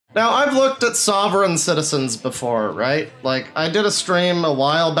Now, I've looked at sovereign citizens before, right? Like, I did a stream a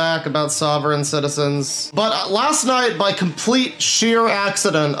while back about sovereign citizens, but last night, by complete sheer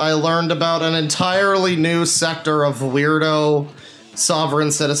accident, I learned about an entirely new sector of weirdo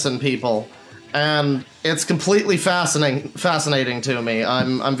sovereign citizen people, and it's completely fascinating to me.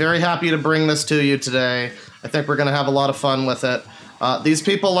 I'm very happy to bring this to you today. I think we're gonna have a lot of fun with it. These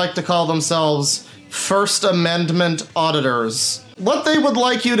people like to call themselves First Amendment Auditors. What they would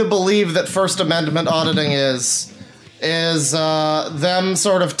like you to believe that First Amendment auditing is them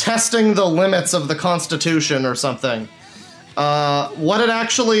sort of testing the limits of the Constitution or something. What it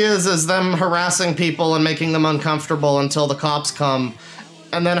actually is them harassing people and making them uncomfortable until the cops come,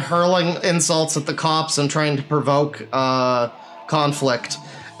 and then hurling insults at the cops and trying to provoke conflict.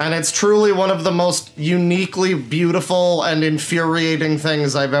 And it's truly one of the most uniquely beautiful and infuriating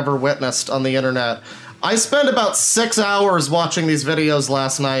things I've ever witnessed on the internet. I spent about 6 hours watching these videos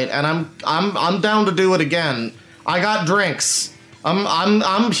last night, and I'm down to do it again. I got drinks.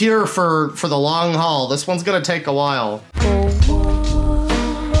 I'm here for the long haul. This one's gonna take a while.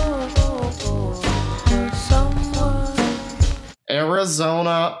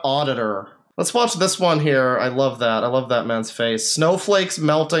 Arizona Auditor. Let's watch this one here. I love that. I love that man's face. Snowflakes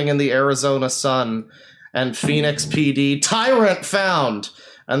melting in the Arizona sun, and Phoenix PD tyrant found.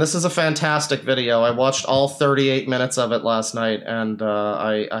 And this is a fantastic video. I watched all 38 minutes of it last night, and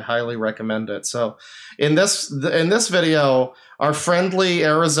I highly recommend it. So, in this video, our friendly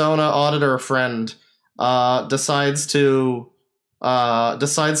Arizona auditor friend decides to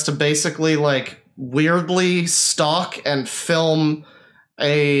basically like weirdly stalk and film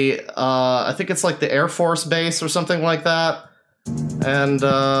a I think it's like the Air Force base or something like that, and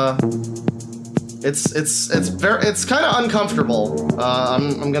it's kind of uncomfortable.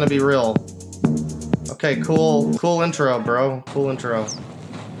 I'm gonna be real. Okay, cool intro, bro. Cool intro.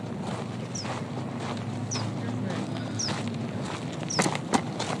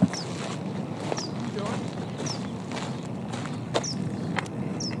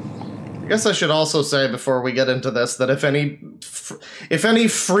 I guess I should also say before we get into this that if any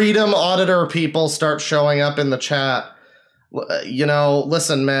freedom auditor people start showing up in the chat, you know,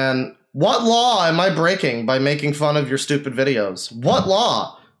 listen, man. What law am I breaking by making fun of your stupid videos? What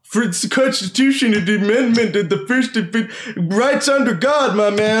law? For it's the Constitution and the Amendment and the First rights under God,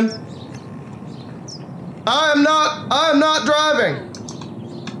 my man. I am not driving.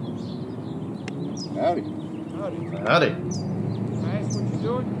 Howdy. Howdy. Nice, what you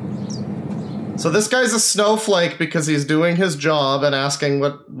doing? So this guy's a snowflake because he's doing his job and asking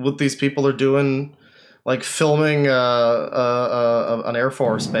what these people are doing, like filming an Air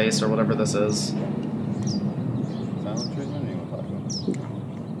Force base or whatever this is. Silent treatment? Or you want to talk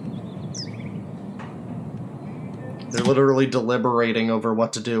about? They're literally deliberating over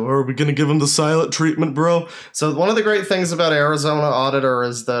what to do. Are we gonna give him the silent treatment, bro? So one of the great things about Arizona Auditor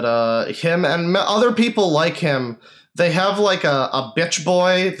is that him and other people like him, they have like a bitch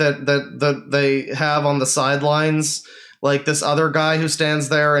boy that they have on the sidelines. Like this other guy who stands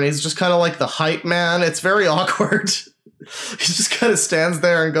there and he's just kind of like the hype man. It's very awkward. He just kind of stands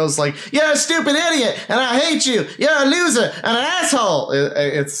there and goes like, "You're a stupid idiot and I hate you. You're a loser and an asshole."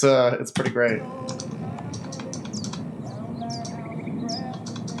 It's pretty great.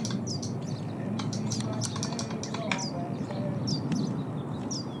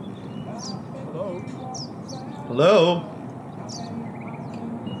 Hello?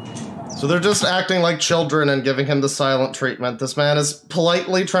 So they're just acting like children and giving him the silent treatment. This man is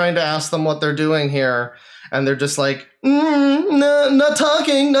politely trying to ask them what they're doing here, and they're just like, no, not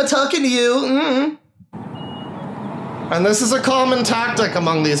talking to you, And this is a common tactic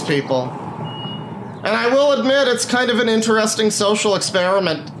among these people. And I will admit, it's kind of an interesting social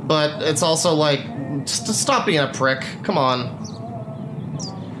experiment, but it's also like, just stop being a prick, come on.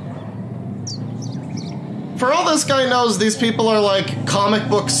 For all this guy knows, these people are like comic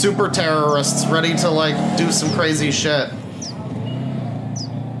book super terrorists ready to like do some crazy shit.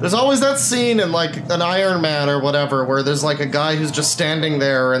 There's always that scene in like an Iron Man or whatever where there's like a guy who's just standing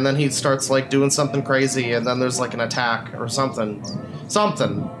there and then he starts like doing something crazy and then there's like an attack or something.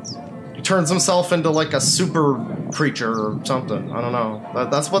 He turns himself into like a super creature or something. I don't know.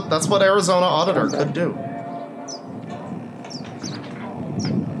 That's what Arizona Auditor could do.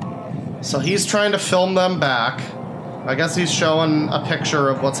 So he's trying to film them back. I guess he's showing a picture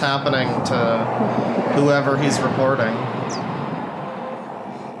of what's happening to whoever he's reporting.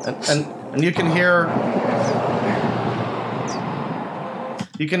 And you can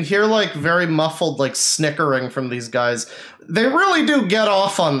hear like very muffled like snickering from these guys. They really do get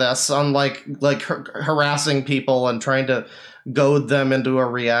off on this, on like harassing people and trying to goad them into a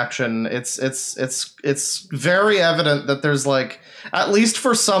reaction. It's very evident that there's like, at least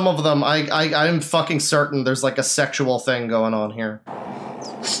for some of them, I'm fucking certain there's like a sexual thing going on here.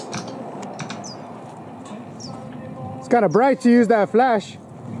 It's kind of bright to use that flash.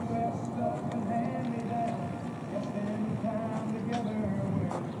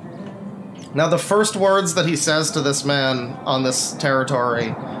 Now, the first words that he says to this man on this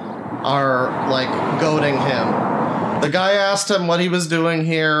territory are, like, goading him. The guy asked him what he was doing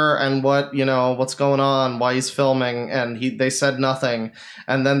here and what, you know, what's going on, why he's filming, and they said nothing.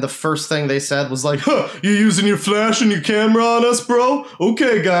 And then the first thing they said was like, huh, you using your flash and your camera on us, bro?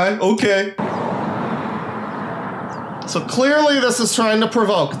 Okay, guy, okay. So clearly this is trying to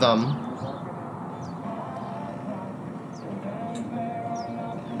provoke them.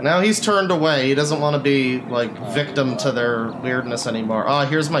 Now he's turned away. He doesn't want to be, like, victim to their weirdness anymore. Ah,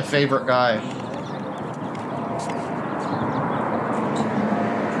 here's my favorite guy.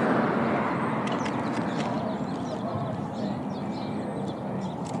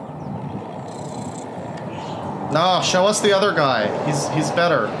 Nah, show us the other guy. He's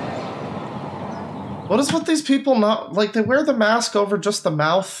better. What is with these people not... Like, they wear the mask over just the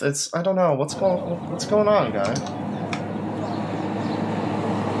mouth. It's... I don't know. What's going on, guy?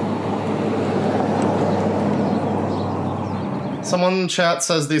 Someone in chat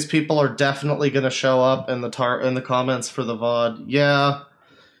says these people are definitely going to show up in the comments for the VOD. Yeah,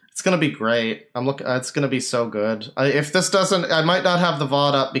 it's going to be great. It's going to be so good. If this doesn't, I might not have the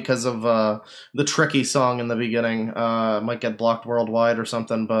VOD up because of the tricky song in the beginning. Might get blocked worldwide or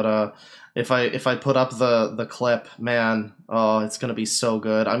something. But if I put up the clip, man, oh, it's going to be so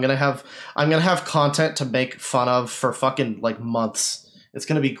good. I'm gonna have content to make fun of for fucking like months. It's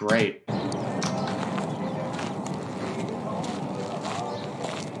going to be great.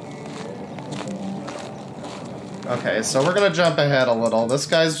 Okay, so we're gonna jump ahead a little. This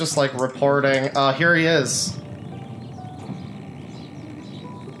guy's just like reporting. Here he is.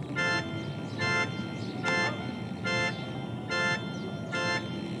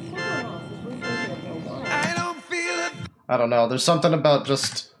 I don't know. There's something about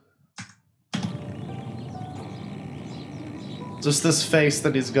just this face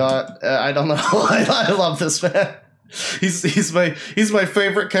that he's got. I don't know. I love this man. He's my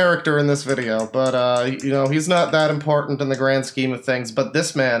favorite character in this video, but you know, he's not that important in the grand scheme of things, but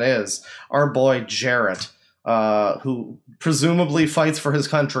this man is our boy Jarrett, who presumably fights for his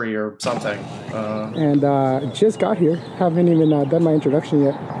country or something. And just got here, haven't even done my introduction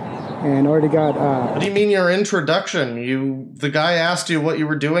yet, and already got What do you mean your introduction? The guy asked you what you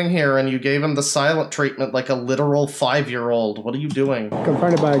were doing here and you gave him the silent treatment like a literal 5-year-old. What are you doing?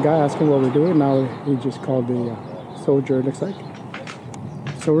 confronted by a guy asking what we're doing. Now he just called the soldier, it looks like.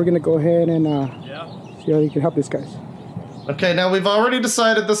 So we're gonna go ahead and see how you can help these guys. Okay, now we've already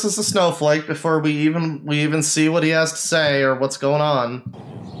decided this is a snowflake before we even see what he has to say or what's going on.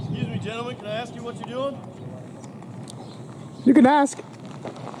 Excuse me, gentlemen, can I ask you what you're doing? You can ask.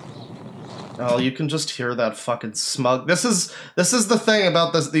 Oh, you can just hear that fucking smug. This is the thing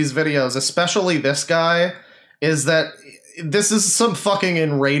about these videos, especially this guy, is that this is some fucking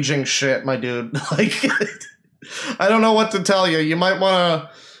enraging shit, my dude. Like, I don't know what to tell you. You might want to,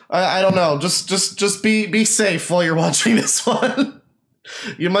 I don't know, just be safe while you're watching this one.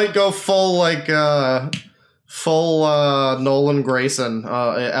 You might go full, like, Nolan Grayson,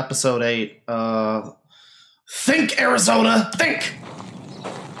 episode 8. Think, Arizona, think!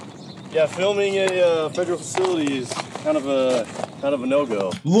 Yeah, filming a federal facility is kind of a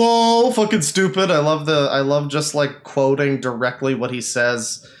no-go. Lol, fucking stupid. I love just like quoting directly what he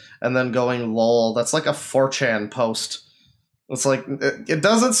says and then going lol. That's like a 4chan post. It's like it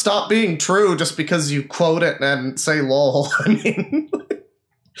doesn't stop being true just because you quote it and say lol. I mean,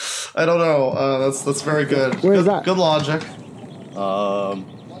 I don't know. That's very good. Where is that? Good logic.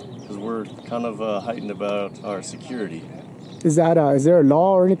 Because we're kind of heightened about our security. Is that is there a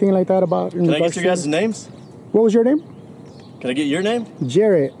law or anything like that about? Can I get your guys' names? What was your name? Can I get your name?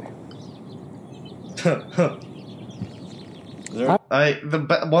 Jarrett.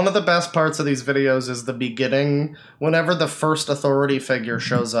 One of the best parts of these videos is the beginning, whenever the first authority figure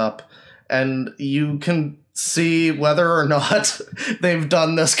shows up, and you can see whether or not they've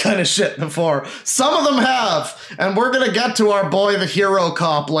done this kind of shit before. Some of them have, and we're gonna get to our boy the hero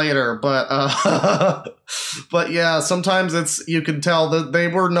cop later, but but yeah, sometimes you can tell that they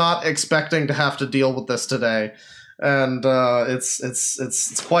were not expecting to have to deal with this today. And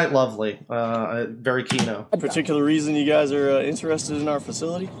it's quite lovely. Very keyno. Particular reason you guys are interested in our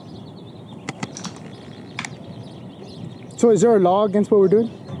facility? So is there a law against what we're doing?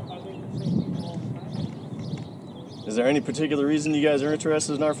 Is there any particular reason you guys are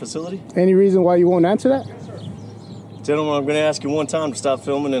interested in our facility? Any reason why you won't answer that? Gentlemen, I'm going to ask you one time to stop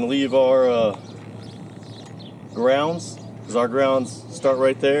filming and leave our grounds, because our grounds start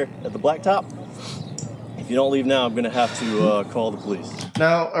right there at the blacktop. If you don't leave now, I'm going to have to call the police.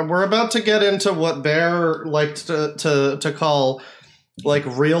 Now, we're about to get into what Bear liked to call, like,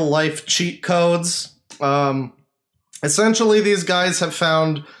 real-life cheat codes. Essentially, these guys have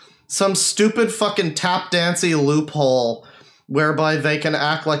found some stupid fucking tap-dancey loophole whereby they can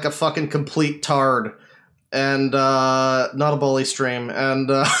act like a fucking complete tard. And, not a bully stream. And,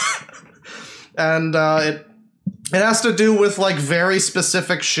 it has to do with, like, very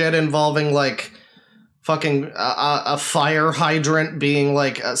specific shit involving, like, fucking a fire hydrant being,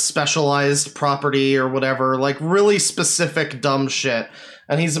 like, a specialized property or whatever. Like, really specific dumb shit.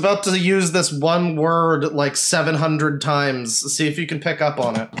 And he's about to use this one word, like, 700 times. See if you can pick up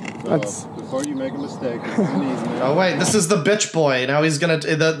on it. Before you make a mistake, this is an easement. Oh, wait, this is the bitch boy. Now he's gonna...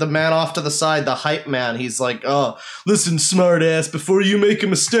 The man off to the side, the hype man. He's like, oh, listen, smart ass, before you make a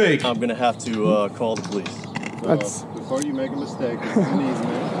mistake. I'm gonna have to call the police. Before you make a mistake, this is an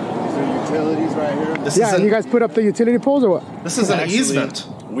easement. These are utilities right here. Yeah, you guys put up the utility poles or what? This is an easement.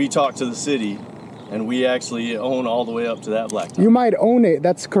 We talked to the city, and we actually own all the way up to that blacktop. You might own it,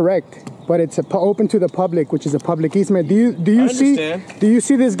 that's correct. But it's open to the public, which is a public easement. Do you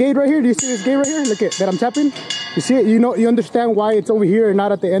see this gate right here? Do you see this gate right here? Look at that I'm tapping. You see it? You understand why it's over here and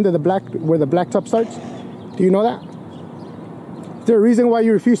not at the end of the where the blacktop starts? Do you know that? Is there a reason why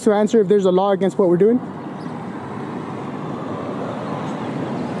you refuse to answer if there's a law against what we're doing?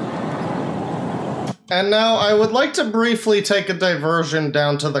 And now I would like to briefly take a diversion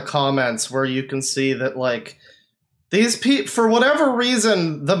down to the comments where you can see that, like, these people, for whatever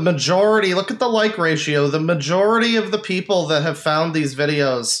reason, the majority, look at the like ratio, the majority of the people that have found these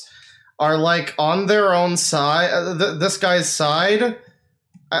videos are, like, on their own side, this guy's side.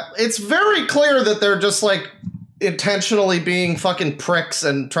 It's very clear that they're just, like, intentionally being fucking pricks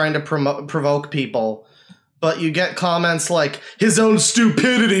and trying to provoke people. But you get comments like, his own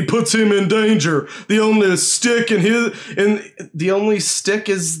stupidity puts him in danger. The only stick the only stick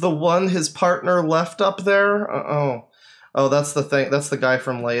is the one his partner left up there. Oh, that's the thing. That's the guy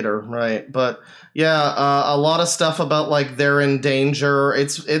from later, right? But yeah, a lot of stuff about, like, they're in danger.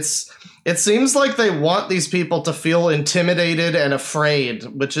 It seems like they want these people to feel intimidated and afraid,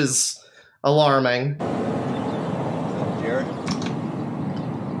 which is alarming. Jared? You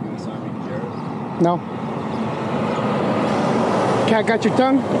assign me to Jared? No. Cat got your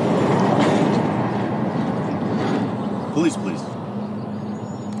tongue? Police, please.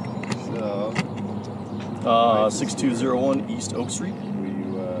 So, 6201 East Oak Street.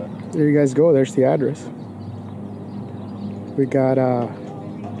 There you guys go. There's the address. We got, I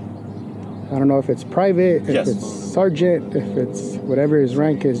don't know if it's private, if it's sergeant, if it's whatever his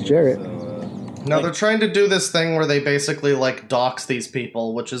rank is, Jarrett. Now they're trying to do this thing where they basically, like, dox these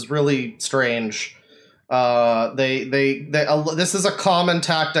people, which is really strange. This is a common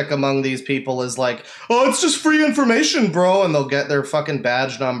tactic among these people, is like, oh, it's just free information, bro, and they'll get their fucking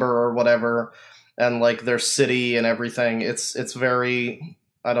badge number or whatever, and, like, their city and everything. It's very,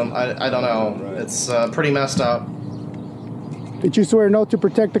 I don't know. It's pretty messed up. Did you swear an oath to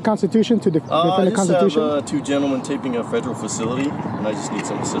protect the Constitution, to defend the Constitution? I just have 2 gentlemen taping a federal facility, and I just need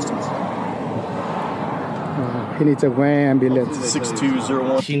some assistance. He needs a ambulance.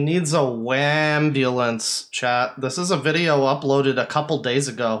 6201. He needs a wambulance, chat. This is a video uploaded a couple days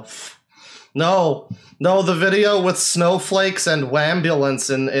ago. No, the video with snowflakes and wambulance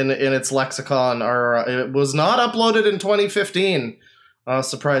in its lexicon it was not uploaded in 2015,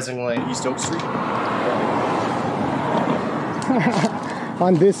 surprisingly. East Oak Street.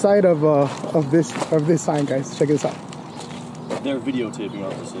 On this side of this sign, guys. Check this out. They're videotaping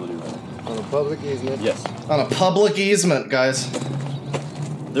our facility right now. on a public easement. Yes. On a public easement, guys.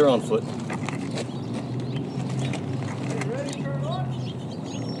 They're on foot.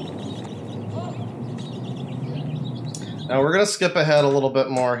 Now we're going to skip ahead a little bit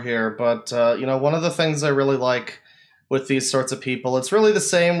more here, but, you know, one of the things I really like with these sorts of people, it's really the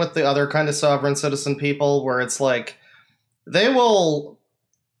same with the other kind of sovereign citizen people, where it's like, they will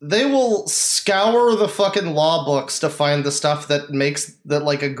scour the fucking law books to find the stuff that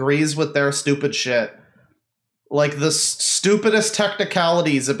like agrees with their stupid shit. Like the stupidest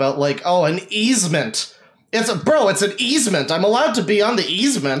technicalities about like, oh, an easement. It's an easement. I'm allowed to be on the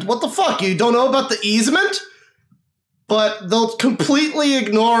easement. What the fuck? You don't know about the easement? But they'll completely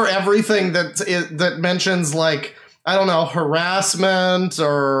ignore everything that mentions, like, I don't know, harassment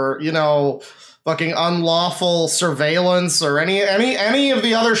or, you know, fucking unlawful surveillance or any of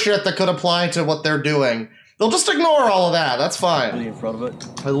the other shit that could apply to what they're doing. They'll just ignore all of that. That's fine. Really in front of it.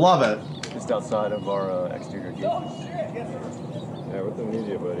 I love it. Just outside of our exterior gate. Yeah, with the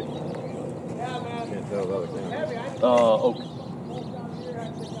media, buddy. Can't tell the other thing. Oak.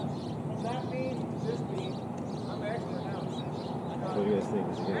 What do you guys think?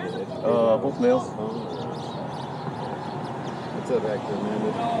 Is he gonna get educated? Both males. What's up, actor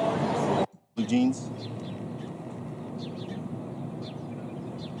Amanda? Blue jeans.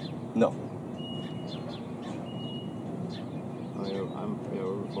 No. I'm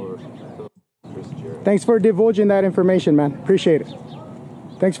over for Chris Jarrett. Thanks for divulging that information, man. Appreciate it.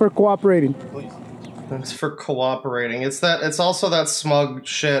 Thanks for cooperating. Please. Thanks for cooperating. It's also that smug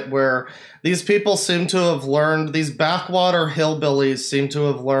shit where these people seem to have learned, these backwater hillbillies seem to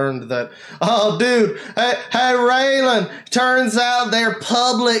have learned that, oh dude, hey Raylan, turns out they're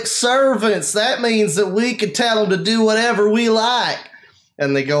public servants. That means that we can tell them to do whatever we like.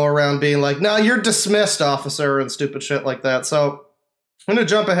 And they go around being like, no, you're dismissed, officer, and stupid shit like that. So I'm going to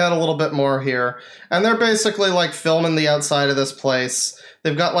jump ahead a little bit more here. And they're basically like filming the outside of this place.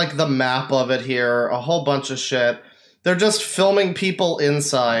 They've got like the map of it here, a whole bunch of shit. They're just filming people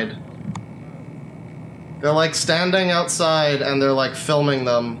inside. They're like standing outside and they're like filming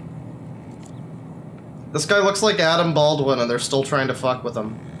them. This guy looks like Adam Baldwin and they're still trying to fuck with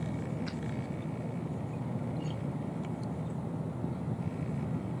him.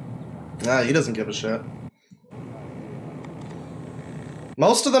 Nah, he doesn't give a shit.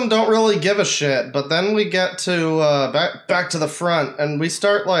 Most of them don't really give a shit, but then we get to back to the front, and we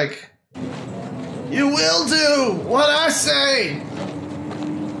start like, you will do what I say.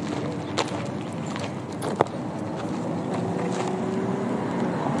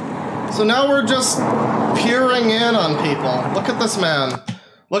 So now we're just peering in on people. Look at this man.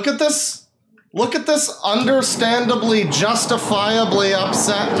 Look at this. Look at this understandably, justifiably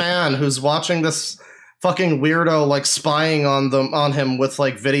upset man who's watching this fucking weirdo like spying on him with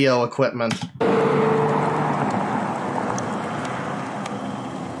like video equipment. Sorry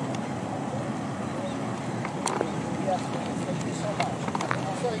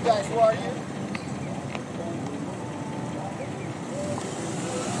guys, who are you?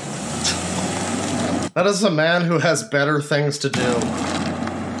 That is a man who has better things to do.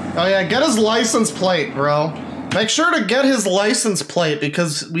 Oh yeah, get his license plate, bro. Make sure to get his license plate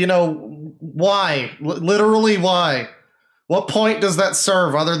because, you know, why? Literally why? What point does that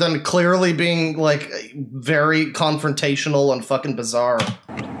serve other than clearly being, like, very confrontational and fucking bizarre?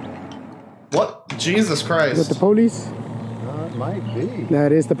 What? Jesus Christ. Is that the police? It might be.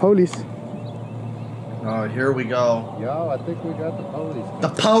 That is the police. Oh, here we go. Yo, I think we got the police. The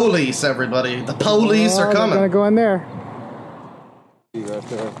police, everybody. The police are coming. They're gonna go in there. Right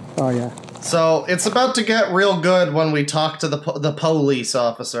there. Oh, yeah. So, it's about to get real good when we talk to the police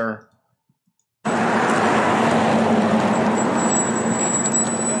officer.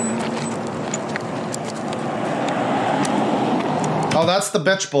 Oh, that's the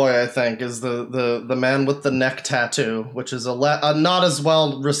bitch boy, I think, is the man with the neck tattoo, which is a not as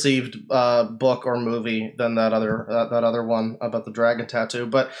well received book or movie than that other one about the dragon tattoo.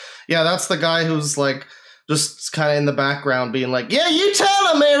 But yeah, that's the guy who's like just kind of in the background being like, yeah, you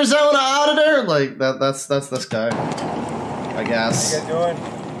tell him, Arizona Auditor. Like that's this guy, I guess. What you guys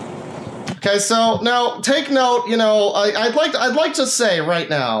doing? Okay, so now take note. You know, I'd like to say right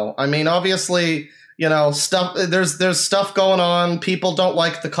now. I mean, obviously, you know, stuff. There's stuff going on. People don't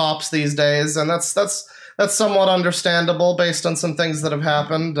like the cops these days, and that's somewhat understandable based on some things that have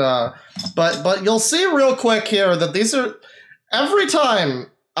happened. But you'll see real quick here that these are every time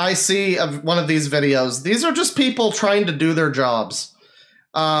I see one of these videos, these are just people trying to do their jobs,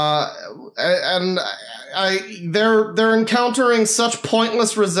 and they're encountering such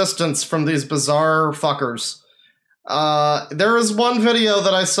pointless resistance from these bizarre fuckers. There is one video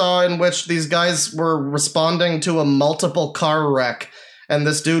that I saw in which these guys were responding to a multiple car wreck, and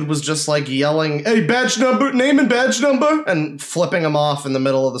this dude was just like yelling, "Hey, badge number, name and badge number," and flipping him off in the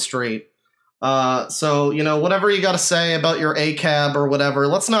middle of the street. So, you know, whatever you gotta say about your ACAB or whatever,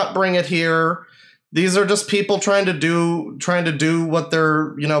 let's not bring it here. These are just people trying to do what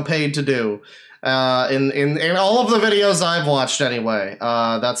they're, you know, paid to do. In all of the videos I've watched anyway.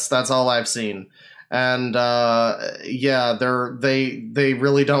 That's all I've seen. And yeah, they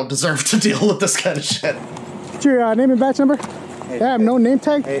really don't deserve to deal with this kind of shit. What's your name and badge number? Hey, Damn, no name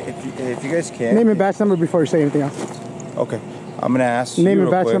tag? Hey, if you guys can. Name and badge number before you say anything else. Okay. I'm gonna ask you Name and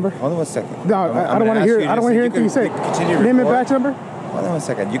real badge quick. number? Hold on 1 second. No, I don't want to hear. I don't want to hear anything you say. Name and badge number. Hold on 1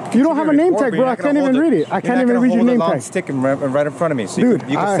 second. You don't have a name tag, bro. I can't even read it. I can't even read your name tag. Stick right in front of me. So Dude,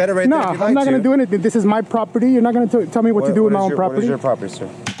 you can set it right no, there. No, I'm not gonna do anything. This is my property. You're not gonna tell me what to do with my own property. What is your property, sir?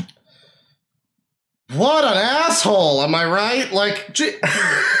 What an asshole, am I right? Like,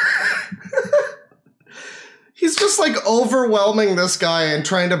 he's just like overwhelming this guy and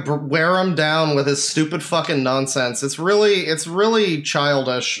trying to wear him down with his stupid fucking nonsense. It's really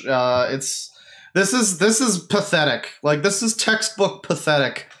childish. This is pathetic. Like, this is textbook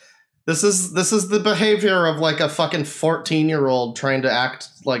pathetic. This is the behavior of like a fucking 14-year-old trying to act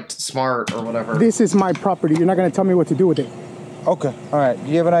like smart or whatever. This is my property. You're not gonna tell me what to do with it. Okay. All right.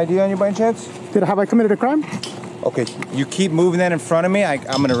 Do you have an ID on you by any chance? Have I committed a crime? Okay. You keep moving that in front of me. I'm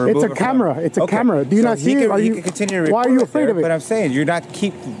gonna remove it. It's a camera. It's a camera. Do you not see it? He can continue to why are you afraid of it? But I'm saying you're not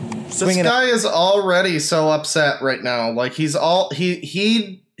keep swinging. This guy is already so upset right now. Like, he is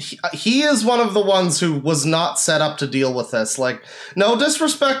one of the ones who was not set up to deal with this. Like, no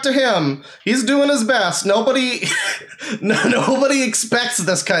disrespect to him. He's doing his best. Nobody expects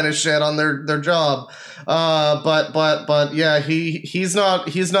this kind of shit on their job. But yeah, he's not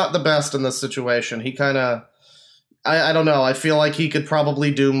the best in this situation. He kind of, I don't know. I feel like he could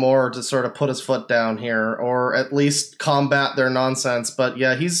probably do more to sort of put his foot down here, or at least combat their nonsense. But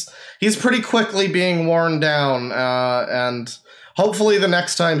yeah, he's pretty quickly being worn down, and hopefully the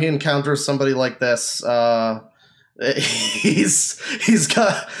next time he encounters somebody like this, he's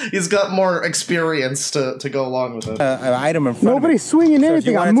got more experience to go along with it. An item in front Nobody's of me. swinging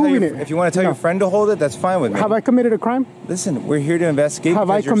anything. I'm moving it. If you want to tell your friend to hold it, that's fine with me. Have I committed a crime? Listen, we're here to investigate. Have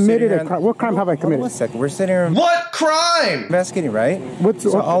I committed a crime? What crime have I committed? Hold on a second. We're sitting here. What crime? Investigating, right?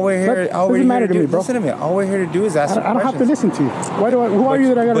 All we're here to do. Listen to me. All we're here to do is ask. I don't have to listen to you. Who are you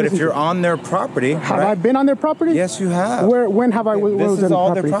that I got to listen to? But if you're on their property, have I been on their property? Yes, you have. When have I? This is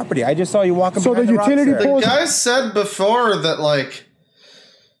all their property. I just saw you walking. So the utility poles. The guy said before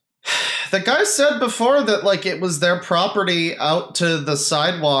that like it was their property out to the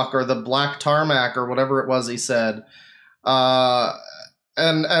sidewalk or the black tarmac or whatever it was he said.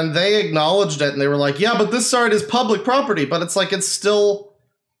 And they acknowledged it and they were like, yeah, but this side is public property, but it's like it's still,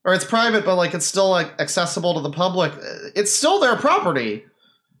 or it's private, but like it's still like accessible to the public. It's still their property.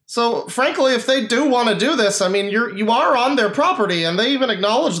 So frankly, if they do want to do this, I mean, you are on their property, and they even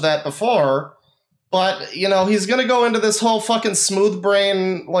acknowledged that before. But, you know, he's going to go into this whole fucking smooth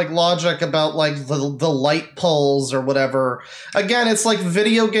brain, like, logic about, like, the light poles or whatever. Again, it's like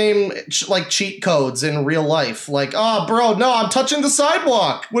video game, like, cheat codes in real life. Like, oh, bro, no, I'm touching the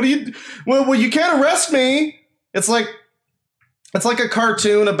sidewalk. What do you... Well, you can't arrest me. It's like a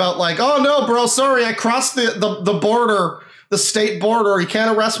cartoon about, like, oh, no, bro, sorry, I crossed the border, the state border. You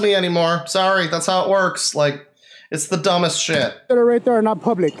can't arrest me anymore. Sorry, that's how it works. Like... It's the dumbest shit. They're right there are not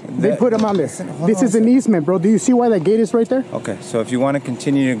public. They put them on there. This is an easement, bro. Do you see why that gate is right there? Okay, so if you want to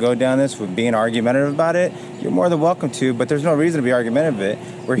continue to go down this with being argumentative about it, you're more than welcome to, but there's no reason to be argumentative.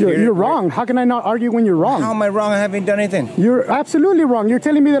 You're wrong. How can I not argue when you're wrong? How am I wrong? I haven't done anything. You're absolutely wrong. You're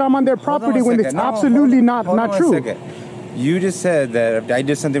telling me that I'm on their property when it's absolutely not true. You just said that I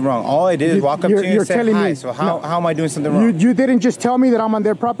did something wrong. All I did is walk up to you and say hi. So how am I doing something wrong? You didn't just tell me that I'm on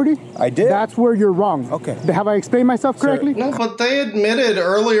their property? I did. That's where you're wrong. Okay. Have I explained myself correctly? No, but they admitted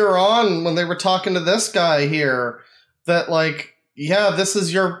earlier on when they were talking to this guy here that, like, yeah, this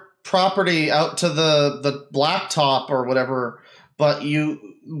is your property out to the blacktop or whatever, but you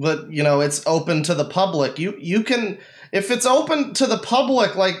know, it's open to the public. You can, if it's open to the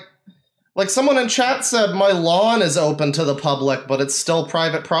public, like someone in chat said, my lawn is open to the public, but it's still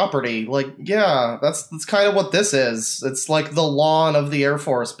private property. Like, yeah, that's kind of what this is. It's like the lawn of the Air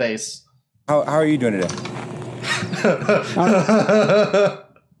Force Base. How are you doing today?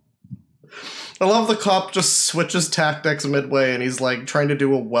 I love the cop just switches tactics midway, and he's like trying to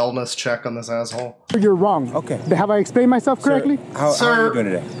do a wellness check on this asshole. You're wrong. Okay. Have I explained myself correctly? How are you doing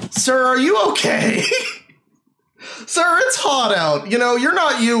today? Sir, are you okay? Sir, it's hot out. You know, you're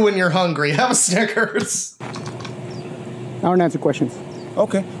not you when you're hungry. Have a Snickers. I don't answer questions.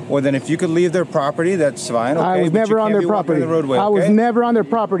 Okay. Well, then if you could leave their property, that's fine. Okay? I was never on their property. I was never on their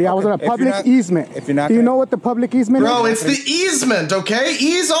property. I was on a public easement. If you're not, do you know what the public easement is? Bro, it's the easement, okay?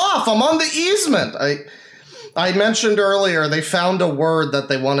 Ease off. I'm on the easement. I mentioned earlier they found a word that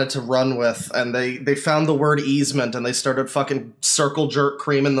they wanted to run with, and they found the word easement, and they started fucking circle jerk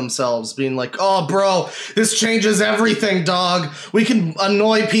creaming themselves, being like, oh, bro, this changes everything, dog. We can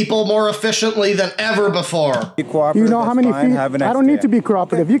annoy people more efficiently than ever before. Be cooperative. You know how many feet? I don't need to be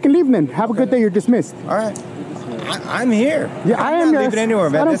cooperative. Okay. You can leave then. Have a good day. You're dismissed. All right. I'm here. Yeah, I am. I'm not leaving anywhere,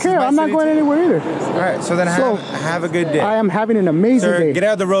 man. I don't care. I'm not going anywhere either. All right. So then have a good day. I am having an amazing day. Get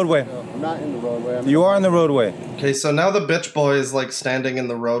out of the roadway. I'm not in the roadway. You are in the roadway. Okay, so now the bitch boy is like standing in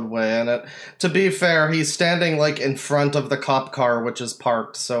the roadway, and to be fair, he's standing like in front of the cop car, which is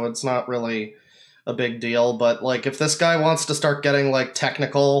parked, so it's not really a big deal. But like, if this guy wants to start getting like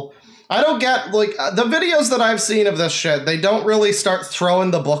technical I don't get, like, the videos that I've seen of this shit, they don't really start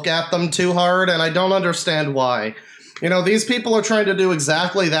throwing the book at them too hard, and I don't understand why. You know, these people are trying to do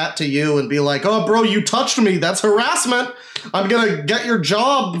exactly that to you and be like, oh, bro, you touched me, that's harassment. I'm gonna get your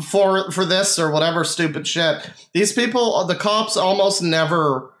job for this or whatever stupid shit. These people, the cops almost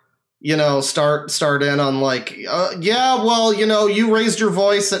never, you know, start in on like, yeah, well, you know, you raised your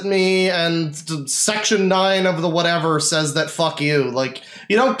voice at me and section 9 of the whatever says that fuck you. Like,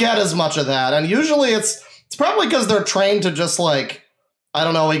 you don't get as much of that. And usually it's probably because they're trained to just like, I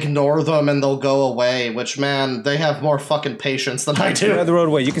don't know, ignore them and they'll go away, which, man, they have more fucking patience than I do. Get out of the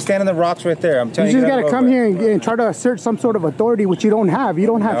roadway. You can stand on the rocks right there. I'm telling you. You just gotta come here and try to assert some sort of authority, which you don't have. You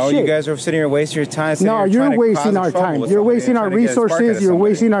don't have shit. No, you guys are sitting here wasting your time. No, you're wasting our time. You're wasting our resources. You're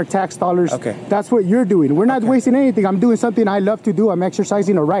wasting our tax dollars. Okay. That's what you're doing. We're not wasting anything. I'm doing something I love to do. I'm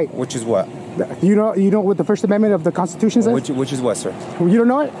exercising a right. Which is what? You know what the First Amendment of the Constitution says? Which is what, sir? You don't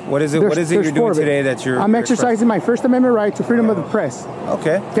know it? What is it? What is it you're doing today that you're... I'm exercising my First Amendment right to freedom of the press.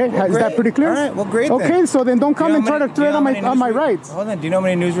 Okay. Okay, is that pretty clear? All right, well, great then. Okay, so then don't come and try to tread on my rights. Hold on, do you know how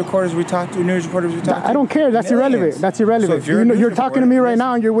many news reporters we talked to? I don't care, that's irrelevant. That's irrelevant. So if you're talking to me right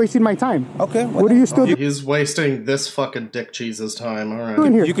now and you're wasting my time. Okay. What are you still doing? He's wasting this fucking dick cheese's time, all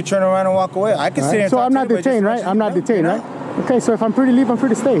right. Here? You could turn around and walk away. I can sit here and so talk I'm not to you, detained, right? I'm not detained, right? Okay, so if I'm free to leave, I'm free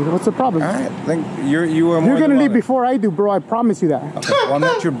to stay. What's the problem? All right, then you're more You're gonna than leave welcome. before I do, bro. I promise you that. Okay, well, I'm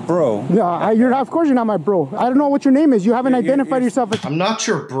not your bro. No, of course you're not my bro. I don't know what your name is. You haven't identified yourself as I'm not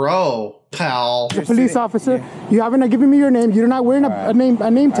your bro, pal. a police officer. You haven't given me your name. You're not wearing a name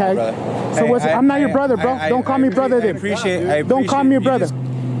tag. So I'm not your brother, bro. Don't call me brother then. Don't call me brother.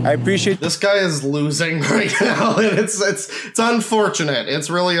 I appreciate this guy is losing right now, and it's unfortunate. It's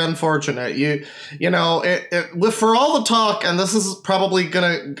really unfortunate. You know, for all the talk, and this is probably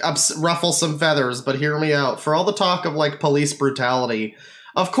gonna ruffle some feathers, but hear me out. For all the talk of like police brutality,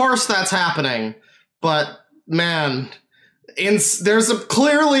 of course that's happening, but man, there's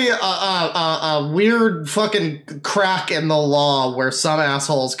clearly a weird fucking crack in the law where some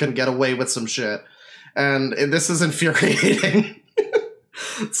assholes can get away with some shit, and this is infuriating.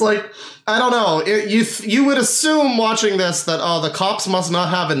 It's like, I don't know, you would assume watching this that, oh, the cops must not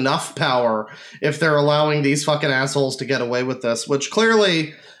have enough power if they're allowing these fucking assholes to get away with this, which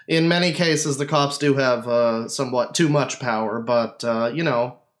clearly, in many cases, the cops do have somewhat too much power, but, you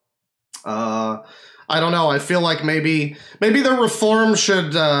know, I don't know, I feel like maybe the reform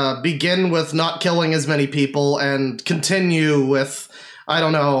should begin with not killing as many people and continue with, I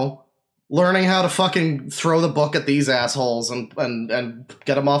don't know, learning how to fucking throw the book at these assholes and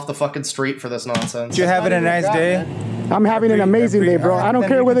get them off the fucking street for this nonsense. You're having a nice day. I'm having an amazing day, bro. I don't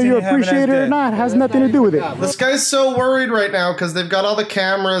care whether you appreciate it or not. It has nothing to do with it. This guy's so worried right now because they've got all the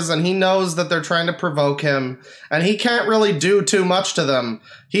cameras and he knows that they're trying to provoke him and he can't really do too much to them.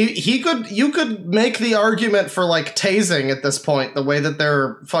 You could make the argument for like tasing at this point, the way that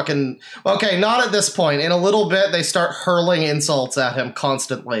they're fucking, okay, not at this point. In a little bit, they start hurling insults at him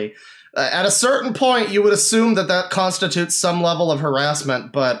constantly. At a certain point, you would assume that constitutes some level of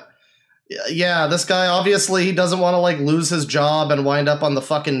harassment, but yeah, this guy, obviously, he doesn't want to, like, lose his job and wind up on the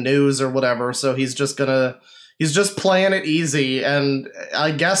fucking news or whatever, so he's just playing it easy, and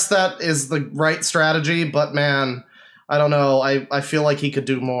I guess that is the right strategy, but man, I don't know, I feel like he could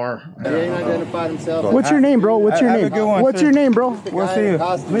do more. He ain't identified himself. What's your name, bro? What's your name? What's your name, bro? We'll see you.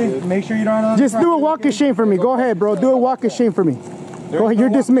 Please make sure you don't... Just do a walk of shame for me. Go ahead, bro. Do a walk of shame for me. Go ahead, you're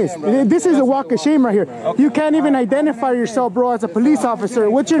dismissed. This is a walk of shame right here. You can't even identify yourself, bro, as a police officer.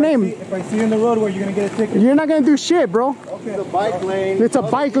 What's your name? If I see you in the road, where you're gonna get a ticket. You're not gonna do shit, bro. Okay. It's a bike lane. It's a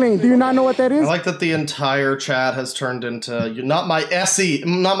bike lane. Do you not know what that is? I like that the entire chat has turned into not my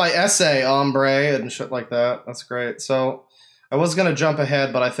essay, hombre, and shit like that. That's great. So I was gonna jump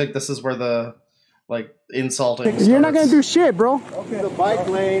ahead, but I think this is where the like insulting starts. You're not gonna do shit, bro. Okay. It's a bike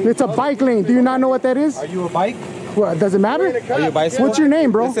lane. It's a bike lane. Do you not know what that is? Are you a bike? Well, does it matter? Are you a bicycle? What's your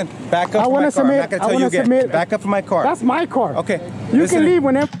name, bro? Listen, back up from my car. I'm not gonna tell you again. Back up from my car. That's my car. Okay. You can leave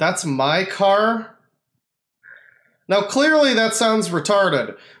whenever. That's my car? Now, clearly that sounds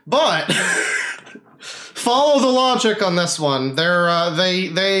retarded, but follow the logic on this one.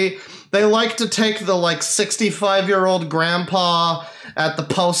 They like to take the, like, 65-year-old grandpa at the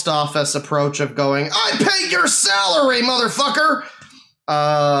post office approach of going, I pay your salary, motherfucker!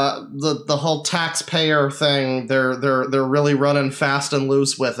 The whole taxpayer thing, they're really running fast and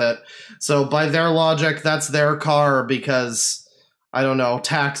loose with it. So by their logic, that's their car because, I don't know,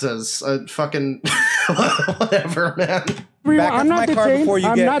 taxes. Fucking whatever, man. Back up I'm to not my car detained. before you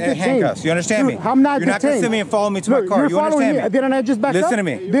I'm get not detained. handcuffs. You understand me? Dude, I'm not You're not gonna detained. sit me and follow me to my Look, car. you're You following understand me. me? Didn't I just back up? Listen to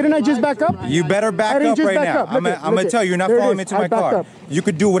me. Didn't I just back up? You better back I didn't up just right back now. up. I'm Look it, gonna look tell it. you, you're not There it following is. me to I my backed car. up. You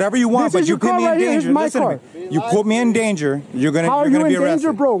could do whatever you want, This but is you your put car me in right here. This danger. is my Listen to car. me. You put me in danger. You're How are gonna you be in arrested.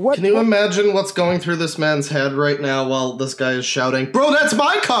 danger, bro? What? Can you imagine what's going through this man's head right now while this guy is shouting, "Bro, that's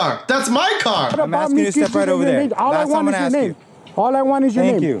my car! That's my car!" What I'm about asking me you to step kissing right over your there. name? All I That's what I'm want is gonna your ask name. All I want is your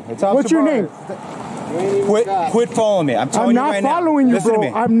Thank name. you. It's What's your name? Quit following me. I'm I'm telling you not right now. following you, Listen to bro.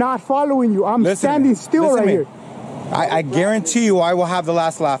 me. I'm not following you. I'm Listen to standing me. still Listen right to me. here. I guarantee you I will have the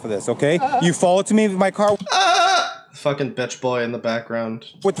last laugh of this, okay? You follow to me with my car Fucking bitch boy in the background.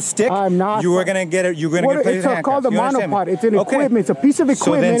 with the stick. I'm not. You are gonna get it. You're gonna What, get placed it's in handcuffs. called a You understand me? monopod. It's an Okay. equipment. It's a piece of So then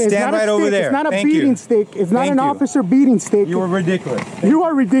equipment. It's stand not right a over stick. there. It's not a Thank you. beating stick. It's not Thank an you. officer beating stick. You are ridiculous. You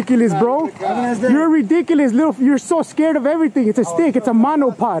are ridiculous, bro. You're ridiculous, little. You're so scared of everything. It's a stick. It's a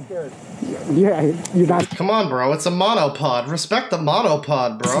monopod. Yeah, you're not Come on, bro. It's a monopod. Respect the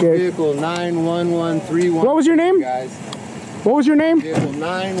monopod, bro. scared. Vehicle 91131. What was your name? Guys. What was your name? Vehicle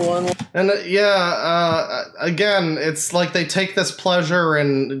 911. And again, it's like they take this pleasure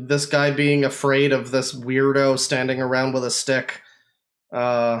in this guy being afraid of this weirdo standing around with a stick.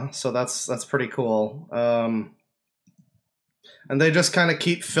 So that's pretty cool. And they just kind of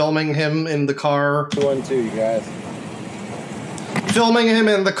keep filming him in the car. 212, you guys. Filming him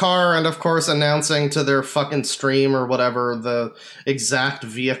in the car and, of course, announcing to their fucking stream or whatever the exact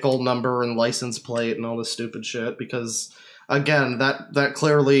vehicle number and license plate and all this stupid shit. Because, again, that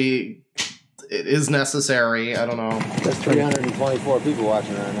clearly it is necessary. I don't know. There's 324 people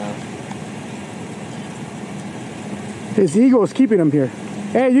watching right now. His ego is keeping him here.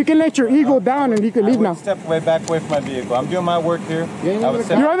 Hey, you can let your ego down and you can leave now. Step back away from my vehicle. I'm doing my work here. ain't I would even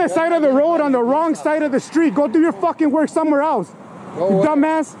step- You're on the side of the road, on the wrong side of the street. Go do your fucking work somewhere else. You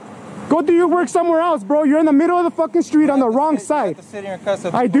dumbass. Go do your work somewhere else, bro. You're in the middle of the fucking street on the wrong side.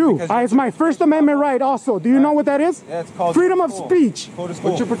 I do. It's my First Amendment right also. Do you know what that is? Yeah, it's called freedom of school. speech. Go to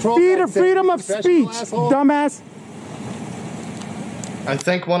school. What's your patrol? Freedom of speech, dumbass. I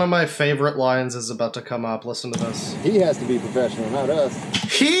think one of my favorite lines is about to come up. Listen to this. He has to be professional, not us.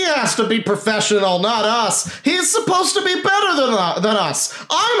 He has to be professional, not us. He's supposed to be better than us.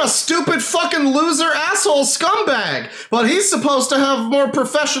 I'm a stupid fucking loser asshole scumbag. But he's supposed to have more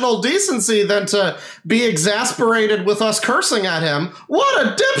professional decency than to be exasperated with us cursing at him. What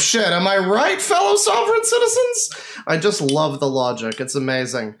a dipshit, am I right, fellow sovereign citizens? I just love the logic. It's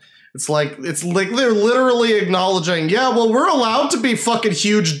amazing. It's like they're literally acknowledging, yeah, well, we're allowed to be fucking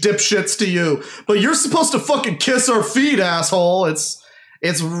huge dipshits to you, but you're supposed to fucking kiss our feet, asshole. It's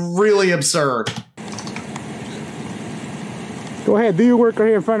really absurd. Go ahead, do your work right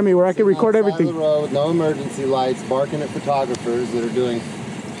here in front of me where I can record On the side everything. of the road, no emergency lights, barking at photographers that are doing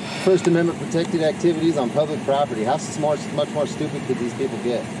First Amendment protected activities on public property. How smart, much more stupid could these people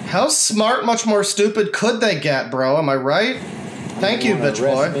get? How smart, much more stupid could they get, bro? Am I right? Thank you, bitch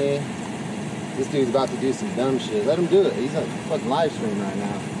boy. Me. This dude's about to do some dumb shit. Let him do it. He's on fucking live stream right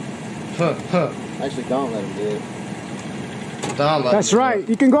now. Actually, don't let him do it. That's right.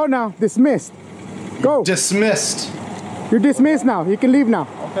 You can go now. Dismissed. Go. Dismissed. You're dismissed now. You can leave now.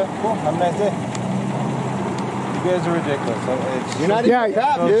 Okay, cool. Have a nice day. You guys are ridiculous. You're not even a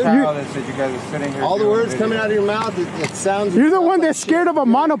cop, so dude. childish that you guys are sitting here All the doing words videos. coming out of your mouth, it sounds... You're the one that's scared of a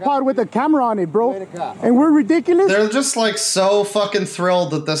monopod with a camera on it, bro. And we're ridiculous? They're just like so fucking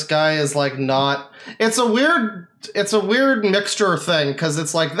thrilled that this guy is like not. It's a weird mixture thing because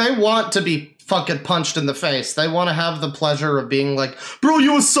it's like they want to be fucking punched in the face. They want to have the pleasure of being like, bro,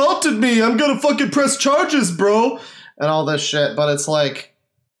 you assaulted me. I'm gonna fucking press charges, bro, and all this shit. But it's like.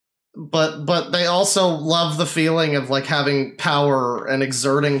 But they also love the feeling of like having power and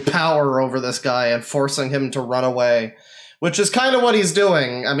exerting power over this guy and forcing him to run away, which is kind of what he's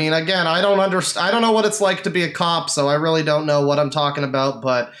doing. I mean, again, I don't know what it's like to be a cop, so I really don't know what I'm talking about,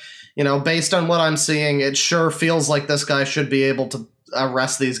 but you know, based on what I'm seeing, it sure feels like this guy should be able to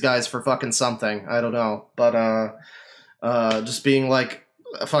arrest these guys for fucking something. I don't know, but just being like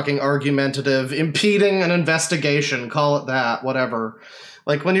a fucking argumentative, impeding an investigation, call it that, whatever.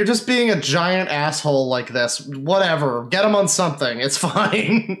 Like, when you're just being a giant asshole like this, whatever, get him on something, it's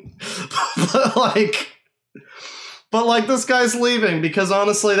fine. but like, this guy's leaving, because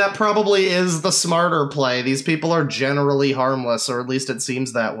honestly, that probably is the smarter play. These people are generally harmless, or at least it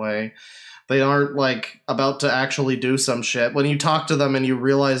seems that way. They aren't, like, about to actually do some shit. When you talk to them and you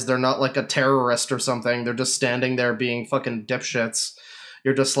realize they're not, like, a terrorist or something, they're just standing there being fucking dipshits.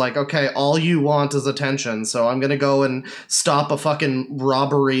 You're just like, okay, all you want is attention, so I'm gonna go and stop a fucking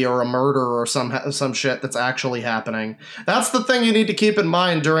robbery or a murder or some shit that's actually happening. That's the thing you need to keep in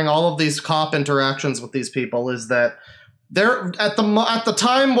mind during all of these cop interactions with these people, is that they're at the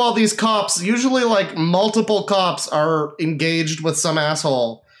time while these cops, usually like multiple cops, are engaged with some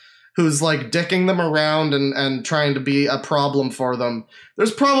asshole who's like dicking them around and trying to be a problem for them.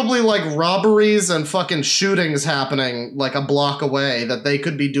 There's probably like robberies and fucking shootings happening like a block away that they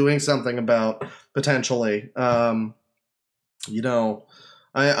could be doing something about potentially. You know,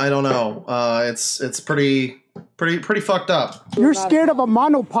 I don't know. It's pretty fucked up. You're scared of a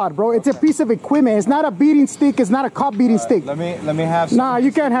monopod, bro. It's a piece of equipment. It's not a beating stick. It's not a cop beating stick. Let me have some. Nah,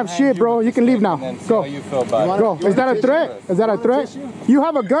 you can't have shit, bro. You can leave now. Go. How you feel about Go. Is that a threat? Is that a threat? You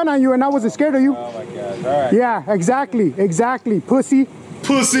have a gun on you and I wasn't scared of you. Oh my god. All right. Yeah, exactly. Exactly. Pussy.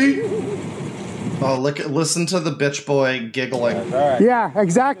 Pussy. Oh, listen to the bitch boy giggling. All right. Yeah,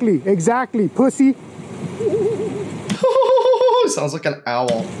 exactly. Exactly. Pussy. Sounds like an owl.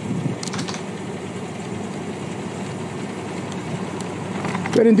 Go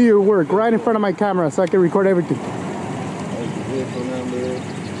ahead and do your work right in front of my camera so I can record everything.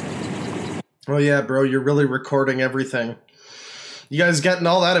 Oh yeah, bro, you're really recording everything. You guys getting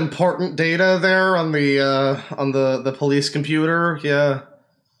all that important data there on the police computer? Yeah.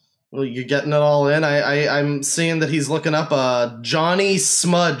 Well, you're getting it all in. I'm seeing that he's looking up Johnny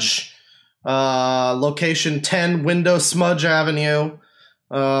Smudge. Location 10 Window Smudge Avenue,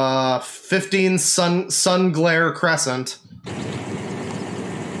 15 Sun Glare Crescent.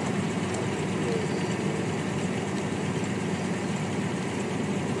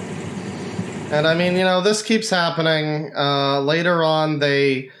 And I mean, you know, this keeps happening. Later on,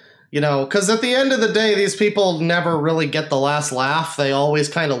 they, you know, because at the end of the day, these people never really get the last laugh. They always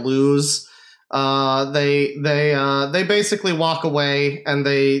kind of lose. They basically walk away and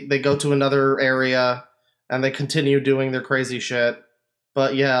they go to another area and they continue doing their crazy shit.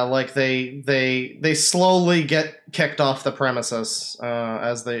 But yeah, like they slowly get kicked off the premises,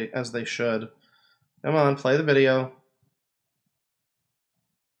 as they should. Come on, play the video.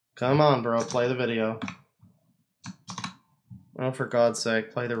 Come on, bro, play the video. Oh, for God's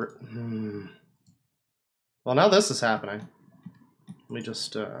sake, play the... Well, now this is happening. Let me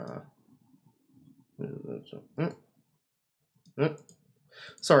just,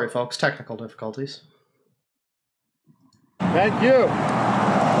 Sorry, folks, technical difficulties. Thank you.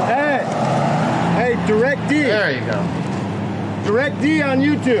 Hey, Direct D. There you go. Direct D on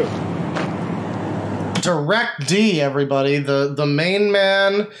YouTube. Direct D, everybody. The main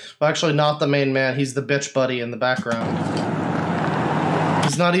man. Well, actually, not the main man. He's the bitch buddy in the background.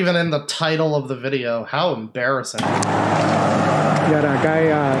 He's not even in the title of the video. How embarrassing. Got a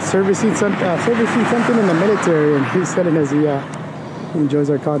guy servicing something in the military, and he's telling us he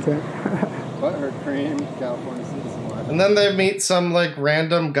enjoys our content. Butthurt cream, California citizen life. And then they meet some like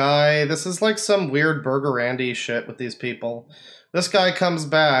random guy. This is like some weird Burger Andy shit with these people. This guy comes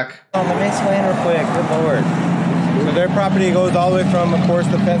back. Let me explain real quick. Good lord. So their property goes all the way from, of course,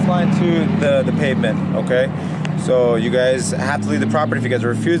 the fence line to the pavement. Okay. So you guys have to leave the property. If you guys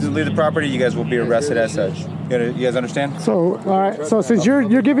refuse to leave the property, you guys will be arrested as such. You guys understand? So, all right. So since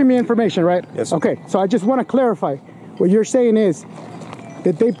you're giving me information, right? Yes, sir. Okay. So I just want to clarify. What you're saying is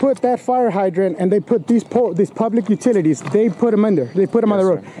that they put that fire hydrant and they put these public utilities. They put them in there. They put them on the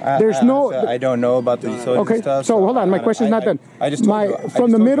road. There's no. I don't know about the utility stuff. So hold on. My question's not done. I just told you, from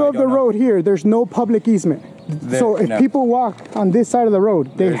the middle of the road here, there's no public easement. So if people walk on this side of the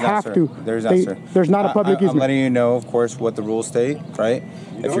road, they have to. There's not, sir. There's not a public easement. I'm letting you know, of course, what the rules state, right?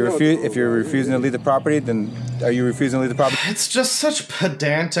 If you're refusing to leave the property, then are you refusing to leave the property? It's just such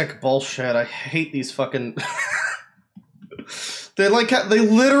pedantic bullshit. I hate these fucking... They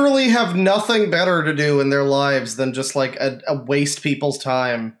literally have nothing better to do in their lives than just like waste people's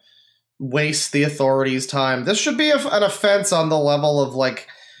time, waste the authorities' time. This should be an offense on the level of like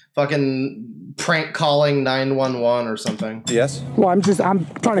fucking prank calling 911 or something. Yes. Well, I'm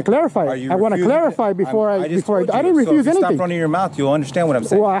trying to clarify. I want to clarify before I didn't refuse anything. Stop running your mouth. You'll understand what I'm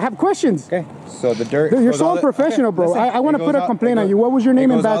saying. Well, I have questions. Okay. So the dirt. You're so unprofessional, bro. Listen, I want to put a complaint on you. What was your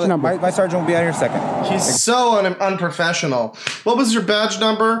name and badge number? My sergeant will be out here in a second. He's so unprofessional. What was your badge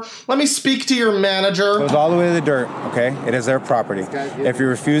number? Let me speak to your manager. It goes all the way to the dirt. Okay. It is their property. If you're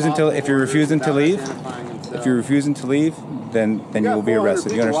refusing to leave, then you will be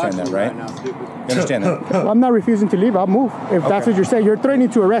arrested. You understand that, right? You understand that? I'm not refusing to leave. I'll move. If that's what you're saying, you're threatening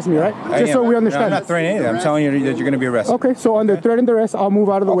to arrest me, right? Just so we understand. No, I'm not threatening anything. I'm telling you that you're going to be arrested. Okay, so under threat and arrest, I'll move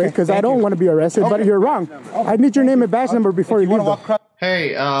out of the way because I don't want to be arrested. But you're wrong. I need your name and badge number before you leave. Hey,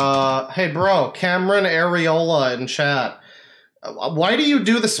 hey, bro, Cameron Areola in chat. Why do you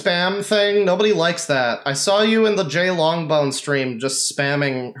do the spam thing? Nobody likes that. I saw you in the Jay Longbone stream just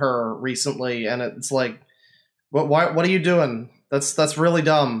spamming her recently, and it's like, what are you doing? That's really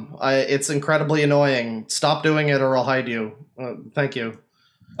dumb. It's incredibly annoying. Stop doing it or I'll hide you. Thank you.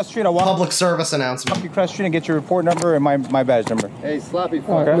 Street, I'll walk Public service announcement. you across the street and get your report number and my badge number. Hey, sloppy fuck.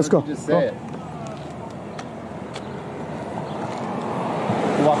 All right, let's go. Just say it.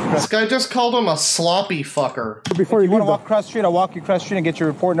 This guy just called him a sloppy fucker. Before If you you want leave, to walk across the street, I'll walk you across the street and get your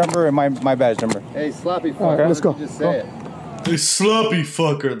report number and my badge number. Hey, sloppy fuck. All right, let's go. Just say it. You sloppy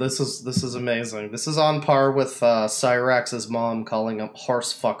fucker. This is amazing. This is on par with Cyrax's mom calling him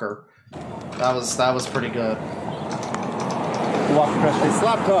horse fucker. That was pretty good. Walk across the Hey, street.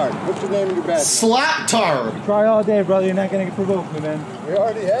 slap card. What's your name and your badge? Slap-tard. Try all day, brother. You're not gonna get provoked, man. We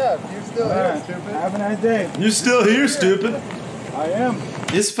already have. You still here, stupid. Have a nice day. You still here, stupid? I am.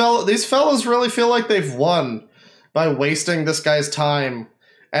 These fellas really feel like they've won by wasting this guy's time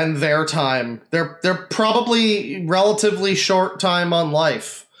and their time. They're probably relatively short time on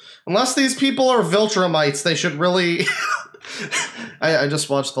life. Unless these people are Viltrumites, they should really... I just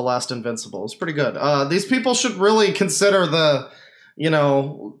watched The Last Invincible. It's pretty good. These people should really consider the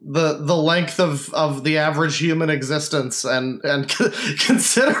length of the average human existence and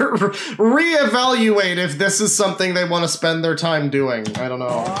consider reevaluate if this is something they want to spend their time doing. I don't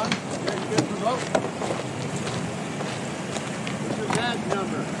know. What's your badge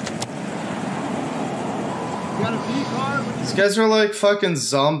number? You got a V card? These guys are like fucking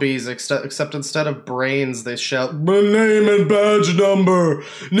zombies, except instead of brains, they shout, "Name and badge number!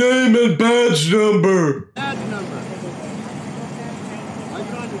 Name and badge number!" Badge number. Wipe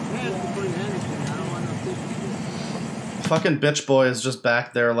it on your pants before you hand it to me. I don't want no pictures. Fucking bitch boy is just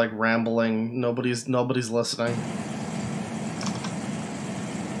back there like rambling. Nobody's listening.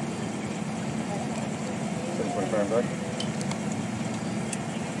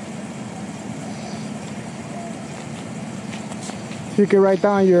 you can write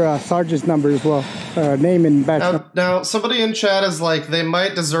down your sergeant's number as well, name and badge number. Now, somebody in chat is like, they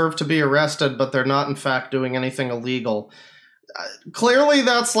might deserve to be arrested, but they're not in fact doing anything illegal. Clearly,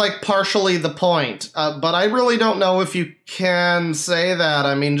 that's like partially the point, but I really don't know if you can say that.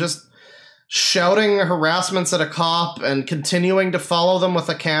 I mean, just shouting harassments at a cop and continuing to follow them with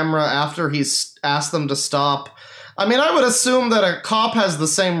a camera after he's asked them to stop. I mean, I would assume that a cop has the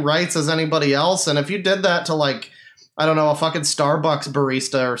same rights as anybody else, and if you did that to, like, I don't know, a fucking Starbucks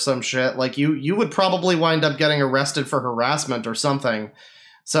barista or some shit, like, you would probably wind up getting arrested for harassment or something.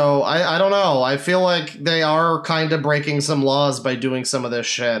 So, I don't know. I feel like they are kind of breaking some laws by doing some of this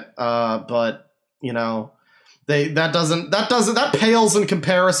shit, but, you know, that pales in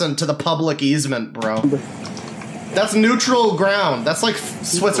comparison to the public easement, bro. That's neutral ground. That's like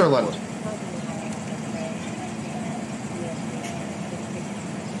Switzerland.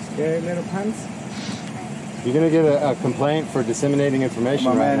 Scary little pants. You're gonna get a complaint for disseminating information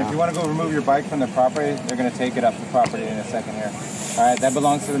Come on, right man. now. If you want to go remove your bike from the property, they're gonna take it off the property in a second here. All right, that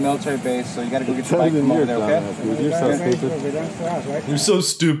belongs to the military base, so you got to go get your bike from over there, okay? You're so stupid. You're so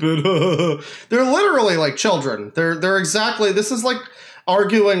stupid. They're literally like children. They're exactly. This is like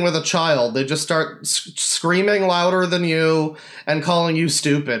arguing with a child. They just start screaming louder than you and calling you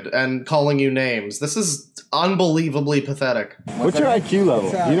stupid and calling you names. This is unbelievably pathetic. What's your IQ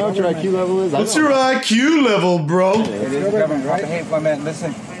level? Do you know what your IQ level is? What's your IQ level, bro? It is government. Drop the hateful man.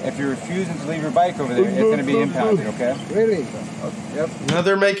 Listen, if you're refusing to leave your bike over there, it's going to be impounded, okay? Really? Yep. Now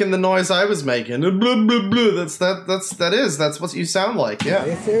they're making the noise I was making. Blah, blah, blah. That's what you sound like. Yeah. Are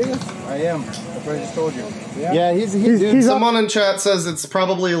you serious? I am. That's what I just told you. Yeah, he's Someone in chat says it's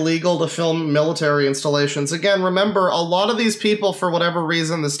probably illegal to film military installations. Again, remember, a lot of these people, for whatever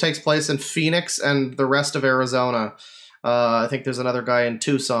reason, this takes place in Phoenix and the rest of Arizona. I think there's another guy in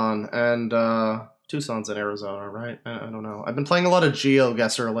Tucson, and Tucson's in Arizona, right? I don't know. I've been playing a lot of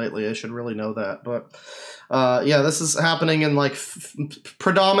GeoGuessr lately. I should really know that, but yeah, this is happening in like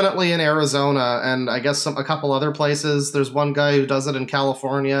predominantly in Arizona, and I guess a couple other places. There's one guy who does it in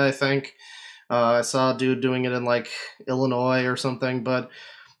California, I think. I saw a dude doing it in like Illinois or something, but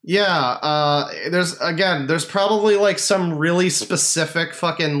yeah, there's probably like some really specific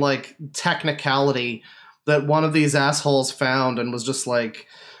fucking like technicality that one of these assholes found and was just like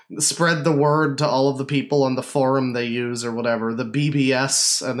spread the word to all of the people on the forum they use or whatever, the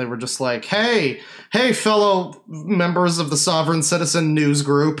BBS, and they were just like, hey fellow members of the Sovereign Citizen News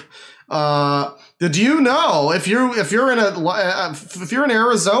Group, did you know if you're in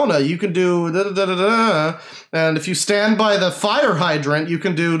Arizona, you can do da da da da da, and if you stand by the fire hydrant, you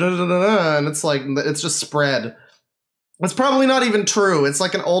can do da da da da, and it's like it's just spread. It's probably not even true. It's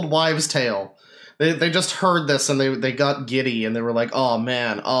like an old wives' tale. They just heard this and they got giddy and they were like, oh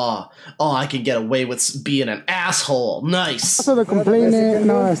man, I can get away with being an asshole. Nice. Also the complaining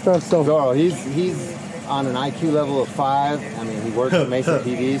and all that stuff. So Doro, he's on an IQ level of 5. I mean, he works at Mesa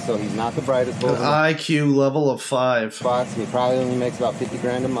TV, so he's not the brightest bulb. IQ level of 5. Spots. He probably only makes about 50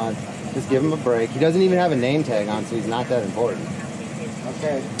 grand a month. Just give him a break. He doesn't even have a name tag on, so he's not that important.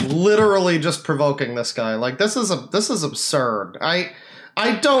 Okay. Literally just provoking this guy. Like, this is absurd.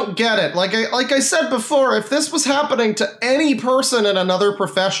 I don't get it. Like I said before, if this was happening to any person in another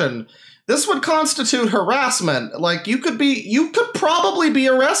profession, this would constitute harassment. Like, you could probably be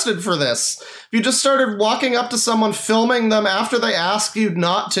arrested for this. If you just started walking up to someone, filming them after they asked you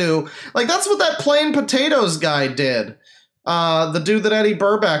not to. Like, that's what that Plain Potatoes guy did. The dude that Eddie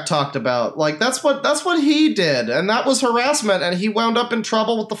Burback talked about. Like, that's what he did. And that was harassment, and he wound up in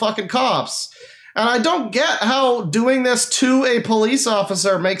trouble with the fucking cops. And I don't get how doing this to a police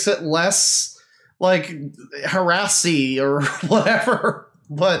officer makes it less, like, harassy or whatever.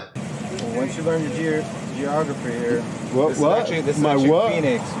 But well, once you learn your geography here, this is actually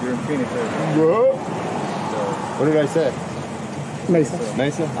Phoenix. You're in Phoenix right now. What? What did I say? Mesa.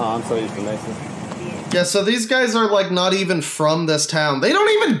 Mesa? Oh, I'm so used to Mesa. yeah, so these guys are, like, not even from this town. They don't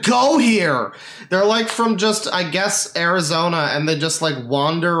even go here. They're, like, from just, I guess, Arizona, and they just, like,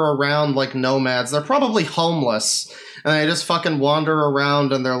 wander around like nomads. They're probably homeless, and they just fucking wander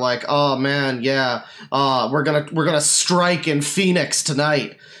around, and they're like, oh, man, yeah, we're gonna strike in Phoenix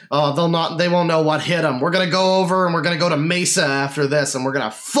tonight. They won't know what hit them. We're gonna go over, and we're gonna go to Mesa after this, and we're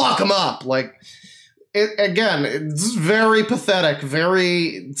gonna fuck them up. Like, again, it's very pathetic,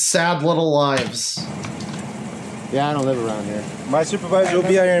 very sad little lives. Yeah, I don't live around here. My supervisor will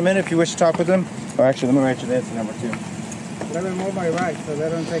be out here in a minute if you wish to talk with him. Oh, actually, let me write you this, number 2. Let them move my right, so they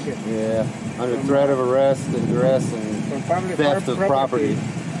don't take it. Yeah, under threat of arrest and duress and theft of property.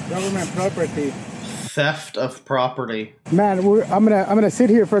 Government property. Theft of property. Man, I'm gonna sit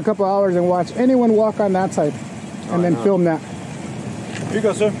here for a couple hours and watch anyone walk on that side, and then film that. Here you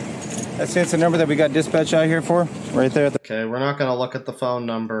go, sir. That's the number that we got dispatch out here for, right there. Okay, we're not gonna look at the phone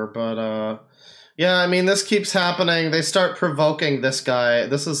number, but yeah, I mean, this keeps happening. They start provoking this guy.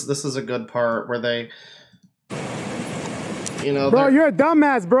 This is a good part where they, you know, bro, you're a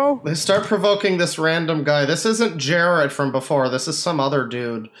dumbass, bro. They start provoking this random guy. This isn't Jared from before. This is some other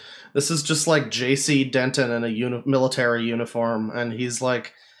dude. This is just like JC Denton in a military uniform, and he's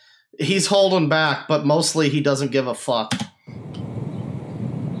like, he's holding back, but mostly he doesn't give a fuck.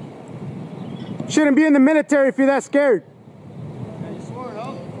 Shouldn't be in the military if you're that scared. Yeah, you swore an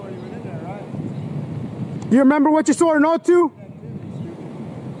oath before you went in there, right? You remember what you swore an oath to?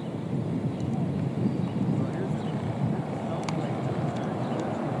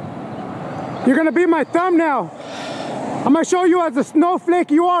 You're gonna be my thumbnail. I'm gonna show you as a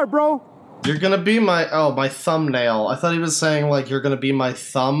snowflake you are, bro. You're gonna be my thumbnail. I thought he was saying, like, you're gonna be my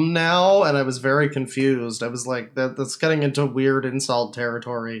thumb now, and I was very confused. I was like, that's getting into weird insult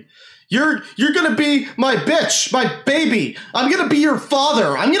territory. You're gonna be my bitch, my baby. I'm gonna be your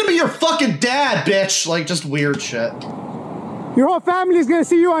father. I'm gonna be your fucking dad, bitch. Like, just weird shit. Your whole family is gonna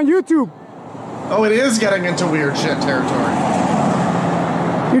see you on YouTube. Oh, it is getting into weird shit territory.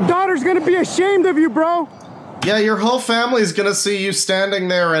 Your daughter's gonna be ashamed of you, bro. Yeah, your whole family's gonna see you standing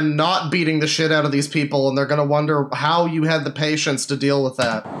there and not beating the shit out of these people, and they're gonna wonder how you had the patience to deal with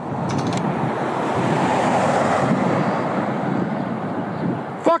that.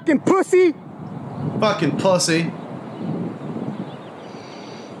 Fucking pussy. Fucking pussy.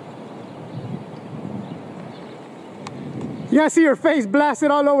 Yeah, I see your face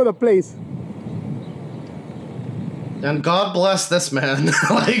blasted all over the place. And God bless this man.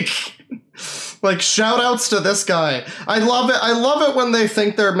 Like, shout outs to this guy. I love it. I love it when they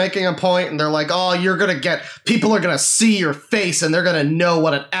think they're making a point and they're like, oh, people are gonna see your face and they're gonna know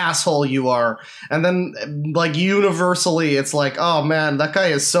what an asshole you are. And then, like, universally, it's like, oh man, that guy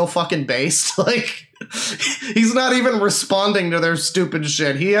is so fucking based. Like, he's not even responding to their stupid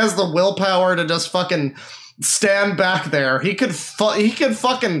shit. He has the willpower to just fucking stand back there. He could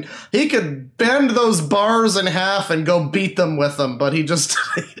bend those bars in half and go beat them with them, but he just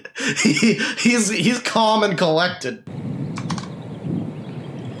he's calm and collected.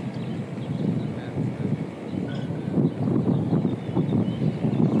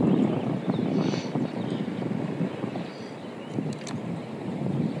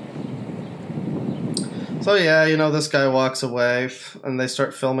 So yeah, you know, this guy walks away and they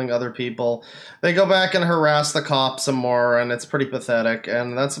start filming other people. They go back and harass the cops some more, and it's pretty pathetic,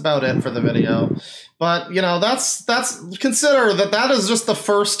 and that's about it for the video. But, you know, consider that is just the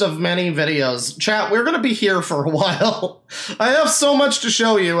first of many videos. Chat, we're gonna be here for a while. I have so much to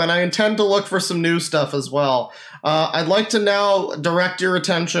show you, and I intend to look for some new stuff as well. I'd like to now direct your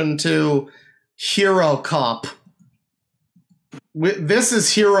attention to Hero Cop. This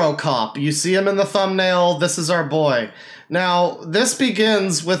is Hero Cop. You see him in the thumbnail. This is our boy. Now, this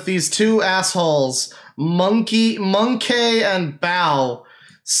begins with these two assholes, Monkey and Bao,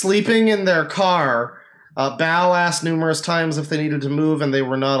 sleeping in their car. Bao asked numerous times if they needed to move, and they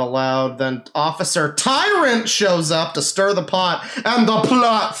were not allowed. Then Officer Tyrant shows up to stir the pot, and the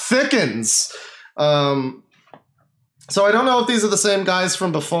plot thickens. So I don't know if these are the same guys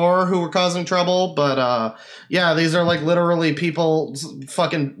from before who were causing trouble, but yeah, these are like literally people,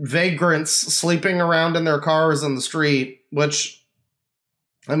 fucking vagrants, sleeping around in their cars in the street, which,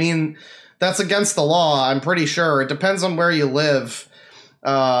 I mean, that's against the law, I'm pretty sure. It depends on where you live.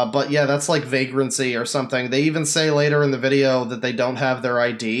 But yeah, that's like vagrancy or something. They even say later in the video that they don't have their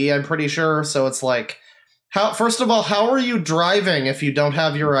ID, I'm pretty sure. So it's like, first of all, how are you driving if you don't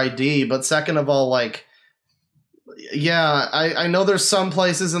have your ID? But second of all, like, yeah, I know there's some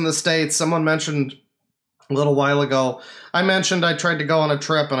places in the States, someone mentioned a little while ago, I mentioned I tried to go on a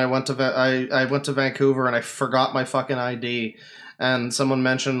trip and I went to Vancouver and I forgot my fucking ID. And someone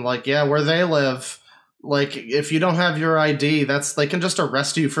mentioned, like, yeah, where they live, like, if you don't have your ID, they can just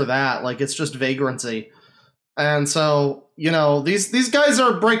arrest you for that. Like, it's just vagrancy. And so, you know, these guys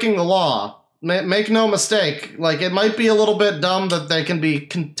are breaking the law. Make no mistake. Like, it might be a little bit dumb that they can be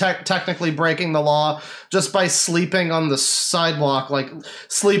technically breaking the law just by sleeping on the sidewalk, like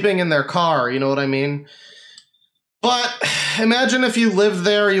sleeping in their car, you know what I mean? But imagine if you lived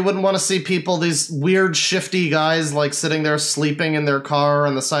there, you wouldn't want to see people, these weird shifty guys, like sitting there sleeping in their car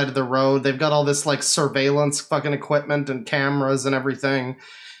on the side of the road. They've got all this like surveillance fucking equipment and cameras and everything.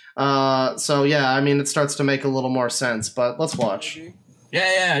 So yeah, I mean, it starts to make a little more sense, but let's watch.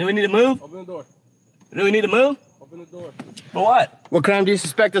 Yeah. Do we need to move? Open the door. Do we need to move? Open the door. For what? What crime do you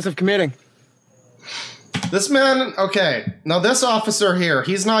suspect us of committing? This man, okay, now this officer here,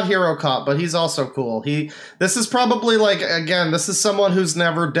 he's not Hero Cop, but he's also cool. This is probably like, again, this is someone who's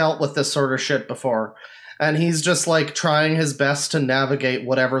never dealt with this sort of shit before. And he's just like trying his best to navigate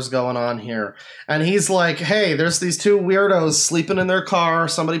whatever's going on here. And he's like, hey, there's these two weirdos sleeping in their car.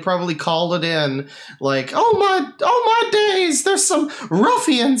 Somebody probably called it in. Like, oh my days, there's some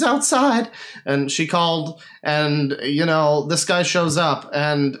ruffians outside. And she called, and, you know, this guy shows up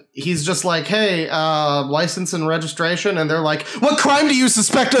and he's just like, hey, license and registration. And they're like, what crime do you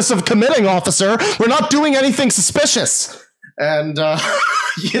suspect us of committing, officer? We're not doing anything suspicious. And,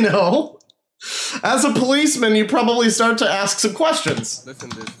 you know, as a policeman, you probably start to ask some questions. Listen,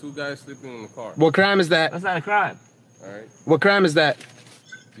 there's two guys sleeping in the car. What crime is that? That's not a crime. All right. What crime is that?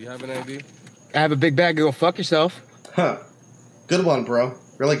 Do you have an ID? I have a big bag. Go fuck yourself. Huh. Good one, bro.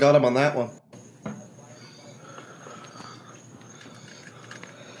 Really got him on that one.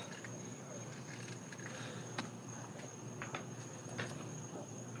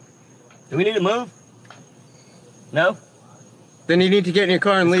 Do we need to move? No? Then you need to get in your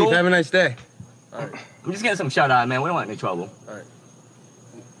car and leave. Cool. Have a nice day. All right. I'm just getting some shut eye, man. We don't want any trouble. All right.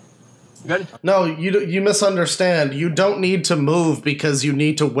 Good? No, you misunderstand. You don't need to move because you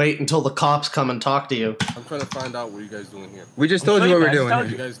need to wait until the cops come and talk to you. I'm trying to find out what you guys doing here. We just told you what we're doing.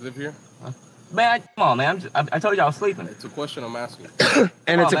 Do you guys live here? Man, come on, man. I told you I was sleeping. It's a question I'm asking.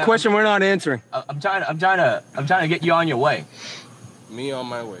 And it's a question we're not answering. I'm trying to get you on your way. Me on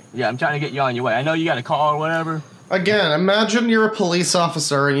my way. Yeah, I'm trying to get you on your way. I know you got a call or whatever. Again, imagine you're a police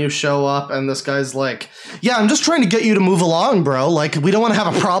officer and you show up and this guy's like, yeah, I'm just trying to get you to move along, bro. Like, we don't want to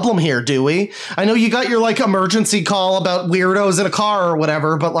have a problem here, do we? I know you got your, like, emergency call about weirdos in a car or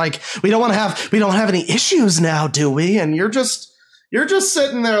whatever, but, like, we don't have any issues now, do we? And you're just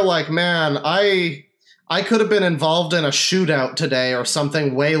sitting there like, man, I could have been involved in a shootout today or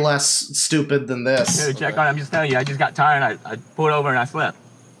something way less stupid than this. Dude, check on it. I'm just telling you, I just got tired and I pulled over and I slept.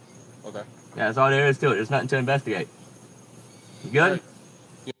 Okay. Yeah, that's all there is to it. There's nothing to investigate. You good? Right.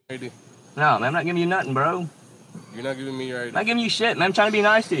 Your ID. No, man, I'm not giving you nothing, bro. You're not giving me your ID. I'm not giving you shit, man. I'm trying to be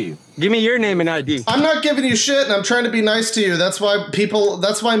nice to you. Give me your name and ID. I'm not giving you shit, and I'm trying to be nice to you. That's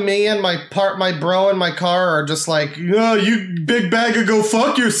why me and my bro in my car are just like, yeah, you big bag of go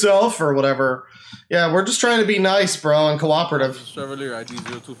fuck yourself or whatever. Yeah, we're just trying to be nice, bro, and cooperative. Chevrolet ID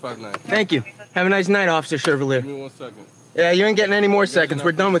 0259. Thank you. Have a nice night, Officer Chevrolet. Give me 1 second. Yeah, you ain't getting any more seconds.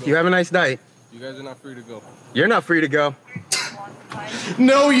 We're done with you. Have a nice night. You guys are not free to go. You're not free to go.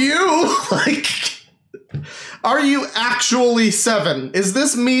 No, you? Like, are you actually 7? Is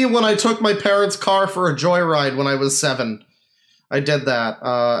this me when I took my parents' car for a joyride when I was 7? I did that.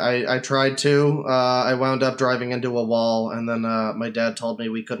 I tried to. I wound up driving into a wall, and then my dad told me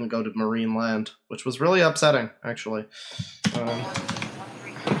we couldn't go to Marine Land, which was really upsetting, actually.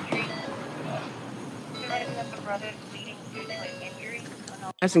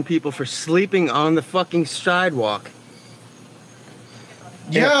 Asking people for sleeping on the fucking sidewalk.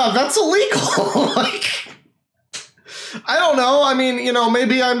 Yeah, that's illegal. Like, I don't know. I mean, you know,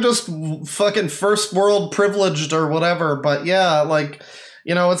 maybe I'm just fucking first world privileged or whatever, but yeah, like,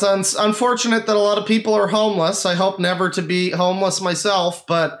 you know, it's unfortunate that a lot of people are homeless. I hope never to be homeless myself,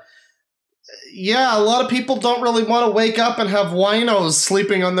 but yeah, a lot of people don't really want to wake up and have winos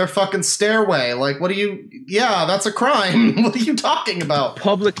sleeping on their fucking stairway. Like, what do you... Yeah, that's a crime. What are you talking about?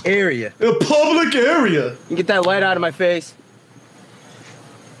 Public area. A public area. You get that light out of my face.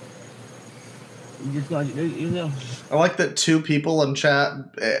 You just got, you know. I like that two people in chat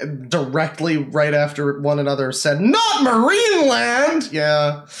directly right after one another said, "Not Marineland!"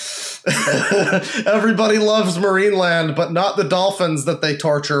 Yeah. Everybody loves Marineland, but not the dolphins that they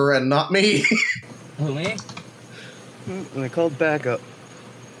torture, and not me. Who, me? And they called backup.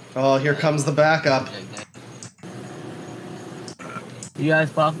 Oh, here comes the backup. You guys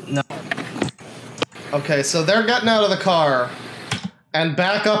pop? No. Okay, so they're getting out of the car. And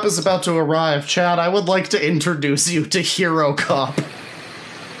backup is about to arrive. Chad, I would like to introduce you to Hero Cop.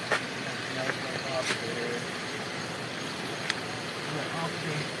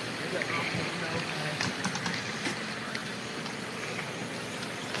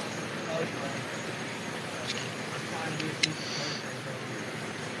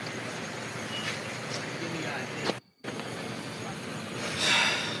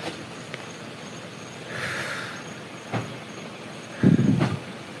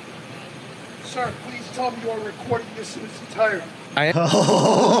 Sir, please tell me you are recording this in its entirety.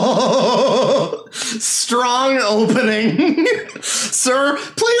 Strong opening. Sir,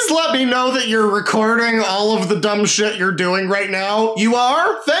 please let me know that you're recording all of the dumb shit you're doing right now. You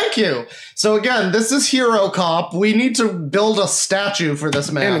are? Thank you. So again, this is Hero Cop. We need to build a statue for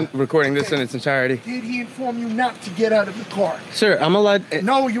this man. And recording this in its entirety. Did he inform you not to get out of the car? Sir, I'm allowed...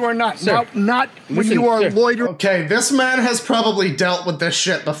 No, you are not. Sir, not when listen, you are sir. loitering Okay, this man has probably dealt with this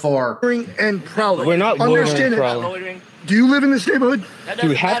shit before. and prowling. We're not loitering Understand and it. prowling. Do you live in this neighborhood? Do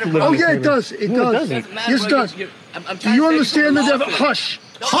we have to live Oh in this yeah, it neighborhood? does. It No, does. it doesn't. Yes, it does. Do you understand the devil? Hush.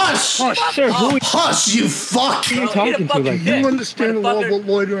 Hush! Hush. Sir, who Hush, you fuck! are you talking to like Do that? you understand the law of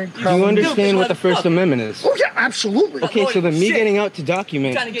loitering? Do you understand what the First Amendment is? Oh yeah, absolutely. Okay, so then me getting out to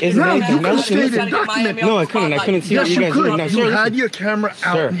document is No, not you could have stayed in document. No, I couldn't. I couldn't see Yes, what you you guys could. did. No, You sir, had listen. your camera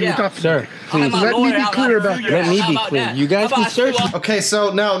out. Sir, and you were documenting. Sir, please. Let me be clear about Let me be clear. You guys can search. Okay,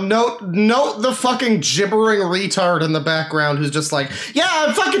 so now note the fucking gibbering retard in the background who's just like, yeah,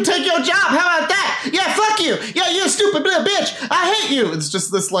 I'll fucking take your job. How about that? Yeah, fuck you. Yeah, you stupid little bitch. I hate you. It's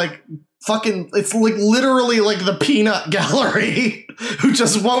just this like fucking, it's like literally like the peanut gallery who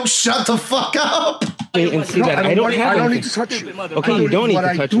just won't shut the fuck up. And see that I don't have I don't anything. need to touch you. Okay, you don't need what to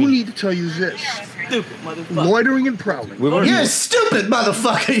touch I do me. need to tell you is this. Stupid motherfucker. Loitering and prowling. We were You're stupid,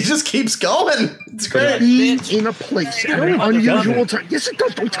 motherfucker. He just keeps going. It's great. Being in a place at an unusual time. Yes, it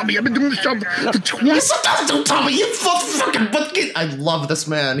does. Don't tell me. I've been doing this job for 20 Yes, it does. Don't tell me. You fucking. I love this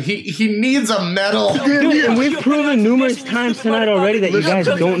man. He needs a medal. Dude, and we've proven numerous times tonight already that you guys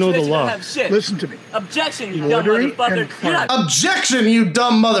don't know the law. Listen to me. Objection, you dumb Loitering motherfucker. and You're not Objection, you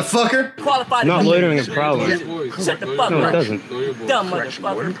dumb motherfucker. qualified. Not to be loitering and prowling. Shut the fuck No, it up. doesn't. Dumb Loitering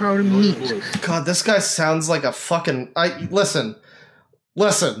motherfucker. and prowling means. God, this guy sounds like a fucking. Listen.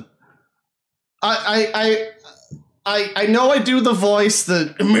 I know I do the voice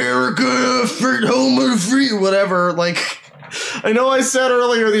that America, free home, free, whatever. Like, I know I said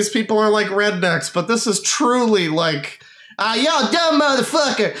earlier these people are like rednecks, but this is truly like, y'all dumb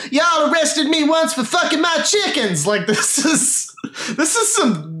motherfucker. Y'all arrested me once for fucking my chickens. Like, this is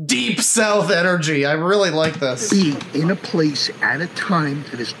some deep South energy. I really like this. Being in a place at a time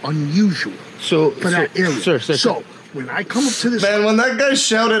that is unusual So, for that area. sir. So, when I come up to this... Man, when that guy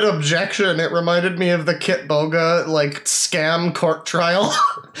shouted objection, it reminded me of the Kit Boga, like, scam court trial.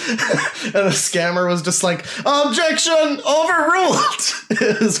 And the scammer was just like, objection, overruled.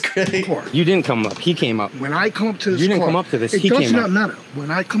 It was great. You didn't come up. He came up. When I come up to this You didn't car, come up to this. It He does came not up. matter.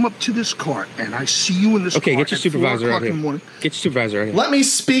 When I come up to this car and I see you in this Okay, car get your at 4 supervisor o'clock out in the here. morning, Get your supervisor right here. Let me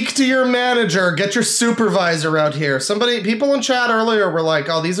speak to your manager. Get your supervisor out here. People in chat earlier were like,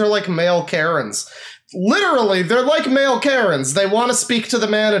 oh, these are like male Karens. Literally, they're like male Karens. They want to speak to the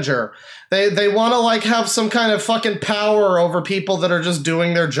manager. They want to like have some kind of fucking power over people that are just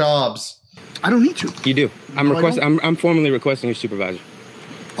doing their jobs. I don't need to. You do. I'm formally requesting your supervisor.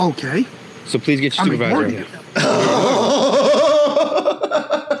 Okay. So please get your I'm supervisor right ignoring here.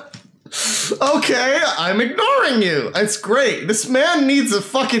 you. Okay, I'm ignoring you. It's great. This man needs a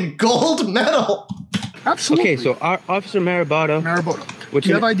fucking gold medal. Absolutely. Okay, so our Officer Maribato. Do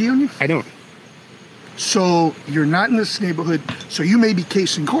you have ID on you? I don't. So you're not in this neighborhood, so you may be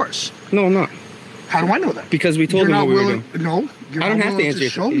case in course. No, I'm not. How do I know that? Because we told You're him not what we were willing. doing. No, You're I don't not have to willing answer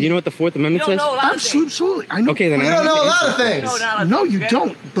show your. me. You know what the Fourth Amendment says? Absolutely. I know. Okay, then You I don't have know a to lot answer. of things. No, you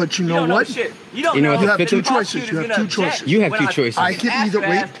don't. But you know what? You know You what have the two Fifth choices. You have two choices. You have two choices. I can either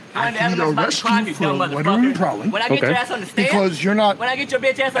wait. I can either arrest you for loitering and prowling. When I get your ass on the stand, Because you're not. when I get your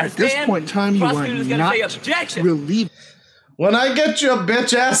bitch ass on the At this stand, point in time, you are prosecutor's gonna not say objection. relieved. When I get your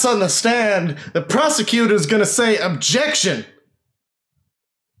bitch ass on the stand, the prosecutor's gonna say objection.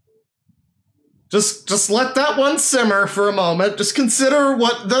 Just let that one simmer for a moment. Just consider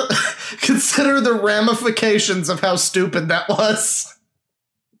what the consider the ramifications of how stupid that was.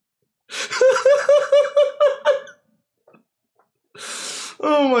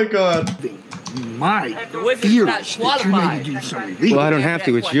 Oh my god. My fear is that you may be doing something illegal. Well, I don't have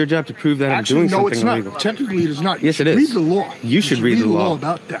to. It's your job to prove that Actually, I'm doing no, it's something not. illegal. Technically, it is not. Yes, You it should is. Read the law. You should read the law.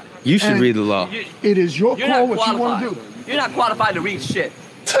 About that. You should And read the law. It is your You're call not what you want qualified. to do. You're not qualified to read shit.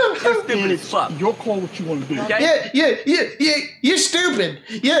 You're stupid as fuck. Your call what you want to do. Okay? You're stupid.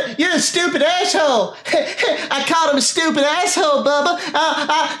 You're a stupid asshole. I called him a stupid asshole, Bubba.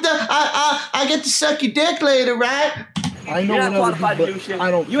 I get to suck your dick later, right? I know You're not what qualified I to do shit.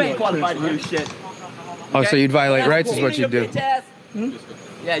 I don't. You ain't feel like qualified to do this, shit. Oh, so you'd violate rights is what you do.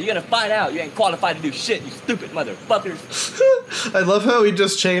 Yeah, you're gonna find out. You ain't qualified to do shit, you stupid motherfuckers. I love how he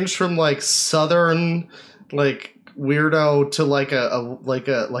just changed from like southern like weirdo to like a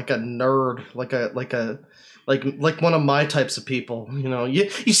nerd, like one of my types of people, you know. You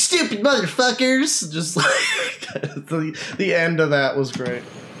stupid motherfuckers. Just like the end of that was great.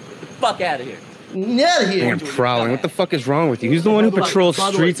 Get the fuck out of here. Out of here. Damn, prowling. What the fuck is wrong with you? Who's the one who patrols By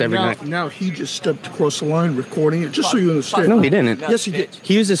the way, streets every now, night? Now he just stepped across the line recording it, just so you understand. No, he didn't. Yes, he did.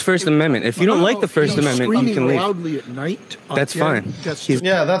 He used his First Amendment. If you don't like the First Amendment, you Screaming can leave. loudly at night. That's fine.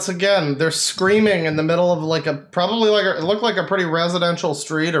 Yeah, that's again. They're screaming in the middle of like it looked like a pretty residential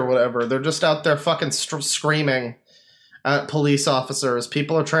street or whatever. They're just out there fucking screaming at police officers.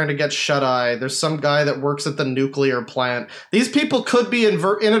 People are trying to get shut-eye. There's some guy that works at the nuclear plant. These people could be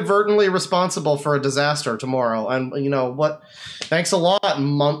inadvertently responsible for a disaster tomorrow. And you know what? Thanks a lot,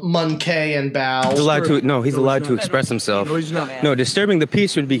 Munkay and Bao. He's allowed to express himself. No, he's not. No, disturbing the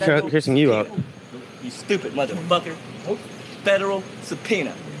peace would be cursing you out. You stupid motherfucker. Federal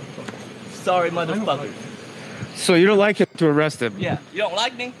subpoena. Sorry, motherfucker. So you don't like him to arrest him? Yeah, you don't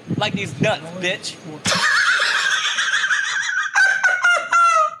like me? Like these nuts, bitch.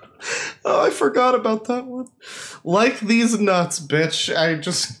 Oh, I forgot about that one. Like these nuts, bitch.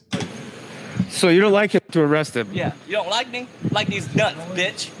 So you don't like him to arrest him? Yeah, you don't like me? Like these nuts,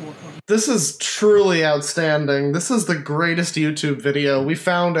 bitch. This is truly outstanding. This is the greatest YouTube video. We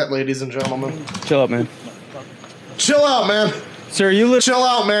found it, ladies and gentlemen. Chill out, man. Chill out, man. Sir, you look... Chill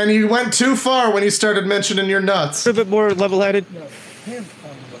out, man. You went too far when you started mentioning your nuts. A bit more level-headed.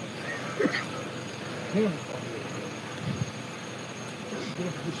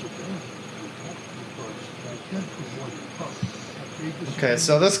 Okay,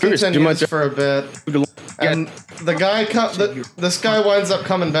 so this continues for a bit, and the guy, this guy winds up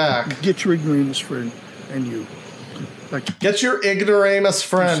coming back. Get your ignoramus friend and you. Like, get your ignoramus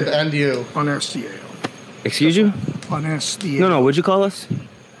friend and you. On SDA. Excuse you? On SDA. No, what'd you call us?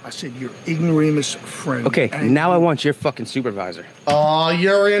 I said your ignoramus friend. Okay, now I want your fucking supervisor. Oh,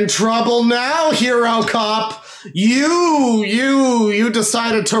 you're in trouble now, hero cop. You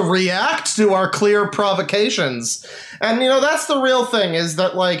decided to react to our clear provocations. And, you know, that's the real thing, is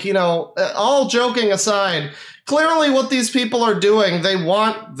that, like, you know, all joking aside, clearly what these people are doing, they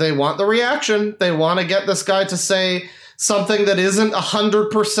want the reaction. They want to get this guy to say something that isn't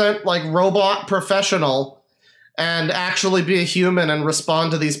 100% like robot professional and actually be a human and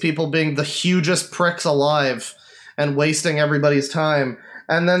respond to these people being the hugest pricks alive and wasting everybody's time.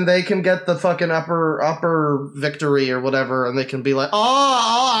 And then they can get the fucking upper victory or whatever, and they can be like,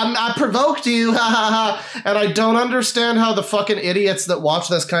 I provoked you, ha ha ha. And I don't understand how the fucking idiots that watch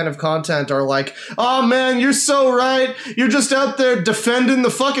this kind of content are like, oh man, you're so right. You're just out there defending the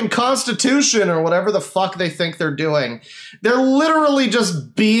fucking Constitution or whatever the fuck they think they're doing. They're literally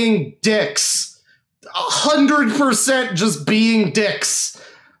just being dicks. 100% just being dicks.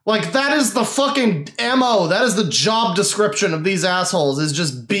 Like, that is the fucking MO. That is the job description of these assholes, is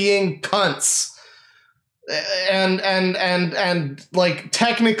just being cunts. And like,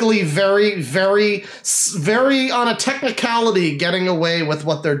 technically very, very, very on a technicality getting away with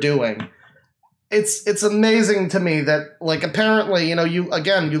what they're doing. It's amazing to me that, like, apparently, you know, you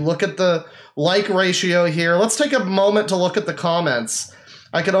look at the like ratio here. Let's take a moment to look at the comments.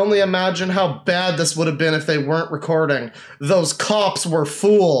 I could only imagine how bad this would have been if they weren't recording. Those cops were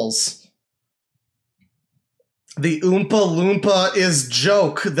fools. The Oompa Loompa is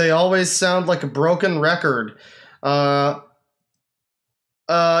joke. They always sound like a broken record.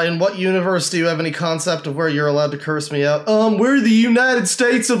 In what universe do you have any concept of where you're allowed to curse me out? We're the United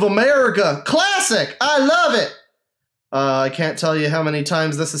States of America. Classic. I love it. I can't tell you how many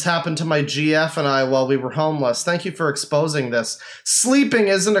times this has happened to my GF and I while we were homeless. Thank you for exposing this. Sleeping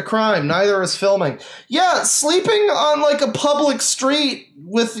isn't a crime. Neither is filming. Yeah, sleeping on like a public street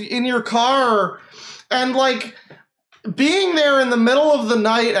in your car and like being there in the middle of the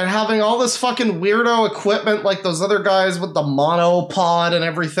night and having all this fucking weirdo equipment like those other guys with the monopod and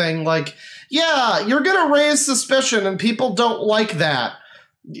everything, like, yeah, you're gonna raise suspicion and people don't like that.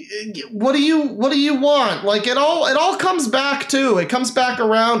 What do you want? Like, it all comes back to, it comes back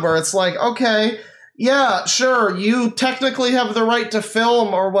around where it's like, okay, yeah, sure, you technically have the right to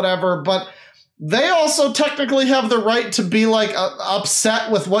film or whatever, but they also technically have the right to be like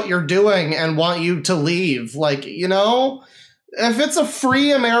upset with what you're doing and want you to leave. Like, you know, if it's a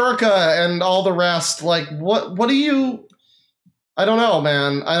free America and all the rest, like what do you, I don't know,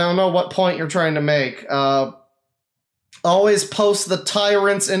 man. I don't know what point you're trying to make. Always post the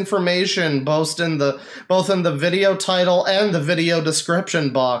tyrant's information, both in the video title and the video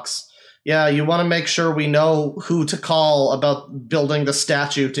description box. Yeah, you want to make sure we know who to call about building the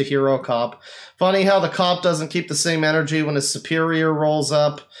statue to Hero Cop. Funny how the cop doesn't keep the same energy when his superior rolls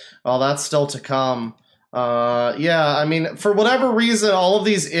up. Well, that's still to come. Yeah, I mean, for whatever reason, all of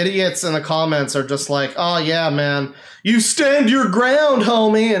these idiots in the comments are just like, oh yeah, man, you stand your ground,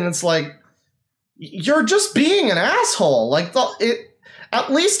 homie. And it's like, you're just being an asshole. Like,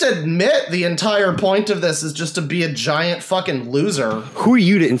 at least admit the entire point of this is just to be a giant fucking loser. Who are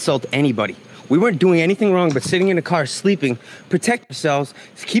you to insult anybody? We weren't doing anything wrong but sitting in a car sleeping, protect ourselves,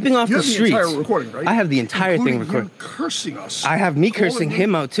 keeping off the streets. You have the entire recording, right? I have the entire thing recorded. Him cursing us. I have me cursing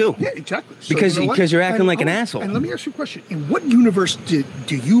him out too. Yeah, exactly. So because you're acting like an asshole. And let me ask you a question. In what universe do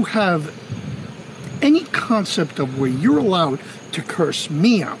you have any concept of where you're allowed to curse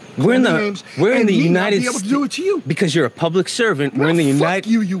me out? We're in the United States. Be able to do it to you because you're a public servant. No, we're in the United.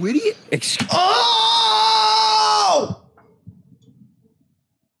 Fuck you idiot! Oh!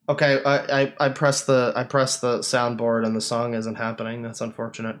 Okay, I pressed the soundboard and the song isn't happening. That's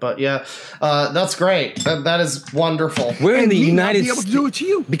unfortunate, but yeah, that's great. That is wonderful. We're in the United States. Be able to do it to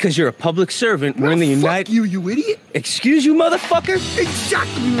you because you're a public servant. No, we're in the United. Fuck you idiot! Excuse you, motherfucker.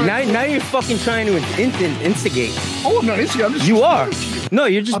 Exactly. Now you're fucking trying to instigate. Oh, I'm not instigating. I'm just you are. No,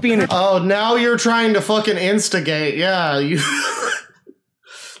 you're just being. Oh, now you're trying to fucking instigate. Yeah, you.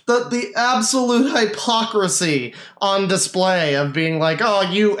 The absolute hypocrisy on display of being like, oh,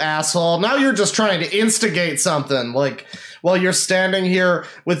 you asshole. Now you're just trying to instigate something. Like, while you're standing here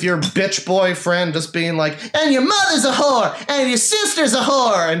with your bitch boyfriend just being like, and your mother's a whore, and your sister's a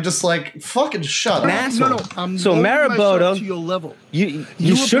whore, and just like, fucking shut up. Asshole. I'm so Mariboto, to your level. You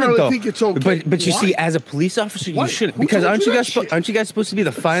shouldn't though. Think it's okay. But you see, as a police officer, you shouldn't. Because aren't you guys supposed to be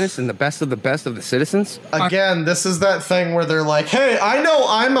the finest and the best of the citizens? Again, this is that thing where they're like, hey, I know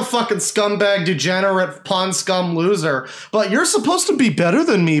I'm a fucking scumbag, degenerate, pawn scum loser, but you're supposed to be better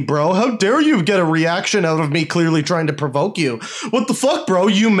than me, bro. How dare you get a reaction out of me clearly trying to provoke you? What the fuck, bro?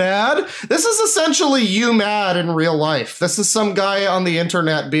 You mad? This is essentially you mad in real life. This is some guy on the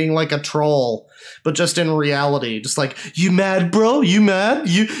internet being like a troll, but just in reality, just like, you mad, bro? You mad?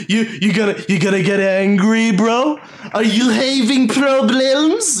 You gonna get angry, bro? Are you having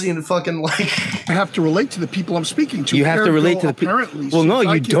problems? You know, fucking like. I have to relate to the people I'm speaking to. You have to relate to the people. Well, no,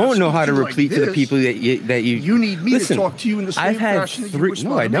 you don't know how to relate to the people that you. You need me to talk to you in the same fashion that you respond to me.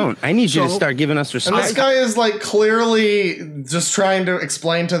 No, I don't. I need you to start giving us respect. And this guy is like clearly just trying to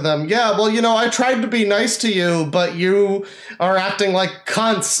explain to them, yeah, well, you know, I tried to be nice to you, but you are acting like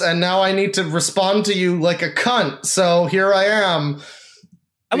cunts, and now I need to respond to you like a cunt, so here I am.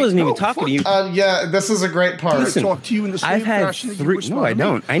 I wasn't even talking to you. Yeah, this is a great part. Listen, talk to you in the same fashion that you respond No, I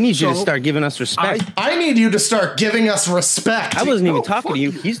don't. I need you to start giving us respect. I need you to start giving us respect. I wasn't even talking to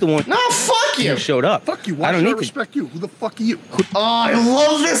you. He's the one. No, fuck you. Who showed up. Fuck you. Why should I respect you? Who the fuck are you? Oh, I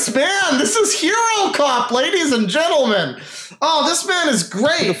love this man. This is Hero Cop, ladies and gentlemen. Oh, this man is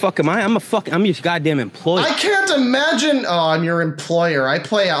great. Who the fuck am I? I'm your goddamn employee. I can't imagine. Oh, I'm your employer. I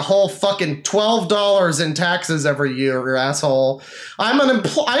pay a whole fucking $12 in taxes every year, you asshole.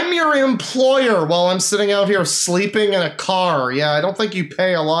 I'm your employer while I'm sitting out here sleeping in a car. Yeah, I don't think you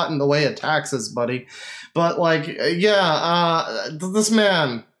pay a lot in the way of taxes, buddy. But like, yeah, this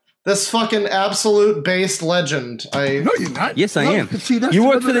man. This fucking absolute based legend. No, you're not. Yes, I am. See, you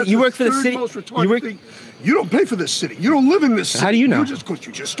work for the city. You don't pay for this city. You don't live in this city. How do you know? You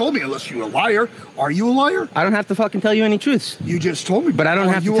just told me, unless you're a liar. Are you a liar? I don't have to fucking tell you any truths. You just told me. But I don't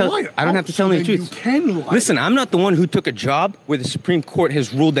have to tell. I don't have to tell any truths. You can lie. Listen, I'm not the one who took a job where the Supreme Court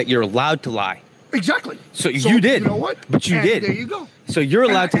has ruled that you're allowed to lie. Exactly. So you did. You know what? But you did. There you go. So you're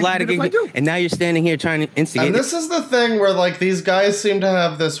allowed to lie to get. And now you're standing here trying to instigate. And this is the thing where, like, these guys seem to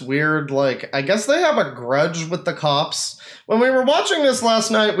have this weird, like, I guess they have a grudge with the cops. When we were watching this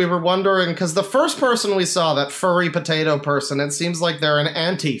last night, we were wondering, because the first person we saw, that furry potato person, it seems like they're an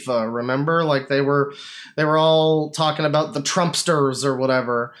Antifa, remember? Like, they were all talking about the Trumpsters or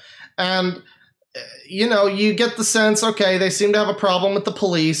whatever. And you know, you get the sense, okay, they seem to have a problem with the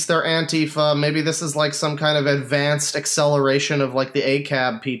police. They're Antifa. Maybe this is like some kind of advanced acceleration of like the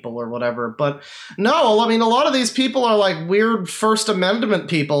ACAB people or whatever. But no, I mean, a lot of these people are like weird First Amendment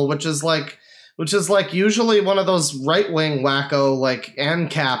people, which is like usually one of those right-wing wacko, like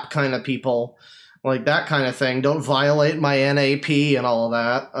ANCAP kind of people, like that kind of thing. Don't violate my NAP and all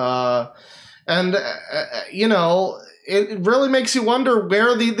of that. You know, it really makes you wonder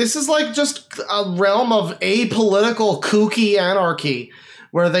where this is like just a realm of apolitical kooky anarchy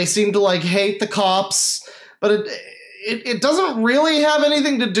where they seem to like hate the cops, but it doesn't really have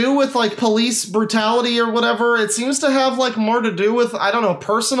anything to do with like police brutality or whatever. It seems to have like more to do with, I don't know,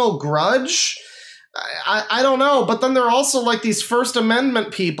 personal grudge. I don't know, but then they're also like these First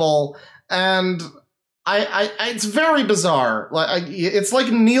Amendment people, and it's very bizarre. Like it's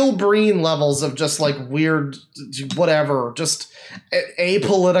like Neil Breen levels of just like weird, whatever, just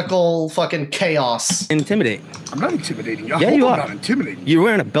apolitical fucking chaos. Intimidate. I'm not intimidating you. Yeah, you are. I'm not intimidating. You're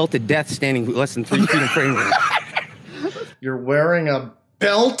wearing a belt of death, standing less than 3 feet in frame of you. You're wearing a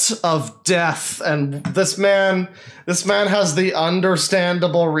belt of death, and this man has the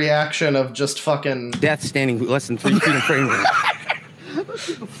understandable reaction of just fucking death, standing less than 3 feet in frame of you.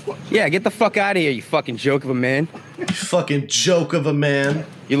 Yeah, get the fuck out of here, you fucking joke of a man. You fucking joke of a man.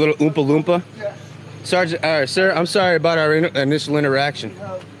 You little Oompa Loompa. Yeah. Sergeant, sir, I'm sorry about our initial interaction.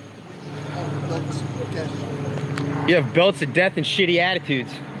 You have belts of death and shitty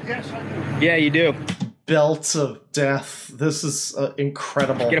attitudes. Yes, I do. Yeah, you do. Belts of death. This is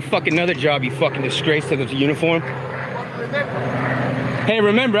incredible. Get a fucking another job, you fucking disgrace to the uniform. Hey,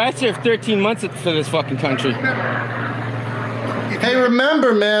 remember, I served 13 months for this fucking country. Hey,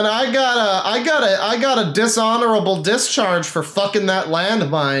 remember, man, I got a dishonorable discharge for fucking that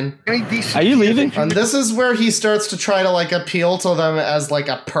landmine. Are you leaving? And this is where he starts to try to like appeal to them as like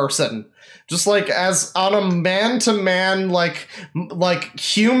a person. Just like as on a man-to-man, like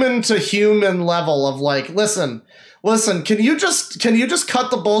human-to-human level of like, listen, can you just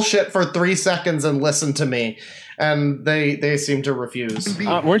cut the bullshit for 3 seconds and listen to me? And they seem to refuse.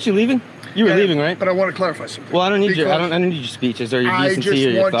 Weren't you leaving? You were leaving, right? But I want to clarify something. Well, I don't need your speeches or your decency or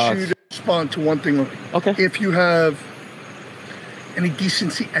your thoughts. I just want you to respond to one thing. Okay. If you have any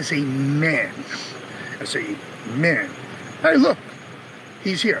decency as a man, hey, look.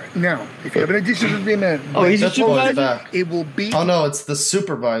 He's here. Now, if you have any decency as a man, oh, he's a supervisor? It will be... Oh, no, it's the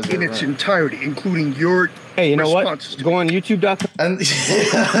supervisor. In its entirety, including your Hey, you know what? Go on YouTube.com. And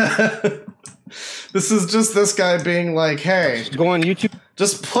this is just this guy being like, hey. Go on YouTube.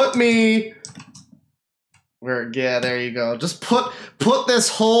 Just put me... Yeah, there you go. Just put this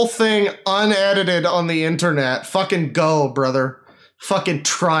whole thing unedited on the internet. Fucking go, brother. Fucking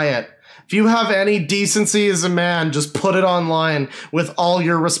try it. If you have any decency as a man, just put it online with all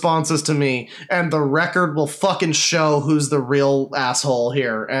your responses to me, and the record will fucking show who's the real asshole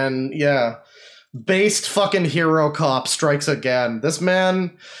here. And yeah, based fucking hero cop strikes again. This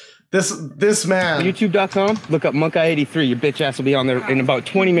man. YouTube.com, look up Monkai83. Your bitch ass will be on there in about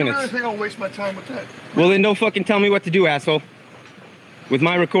 20 minutes. I think I'll waste my time with that. Well, then don't fucking tell me what to do, asshole. With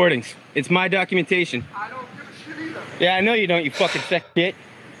my recordings. It's my documentation. I don't give a shit either. Yeah, I know you don't, you fucking sick shit.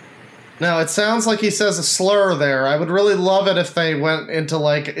 Now, it sounds like he says a slur there. I would really love it if they went into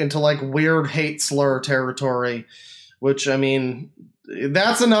like weird hate slur territory, which, I mean,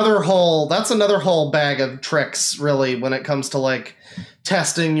 that's another whole bag of tricks, really, when it comes to like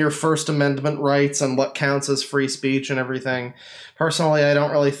testing your First Amendment rights and what counts as free speech and everything. Personally, I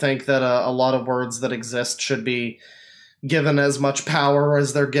don't really think that a lot of words that exist should be given as much power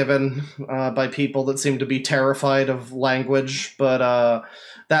as they're given by people that seem to be terrified of language. But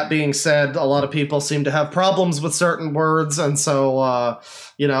that being said, a lot of people seem to have problems with certain words, and so,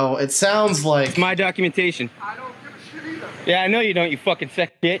 you know, it sounds like... It's my documentation. I don't give a shit either. Yeah, I know you don't, you fucking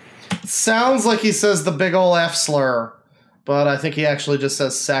sick shit. Sounds like he says the big ol' F slur. But I think he actually just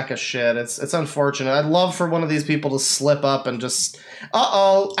says sack of shit. It's unfortunate. I'd love for one of these people to slip up and just,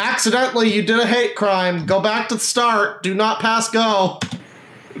 uh-oh, accidentally you did a hate crime. Go back to the start. Do not pass go.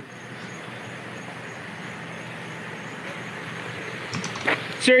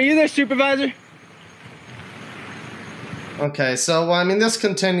 Sir, are you there, supervisor? Okay, so, I mean, this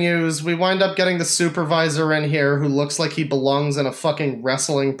continues. We wind up getting the supervisor in here who looks like he belongs in a fucking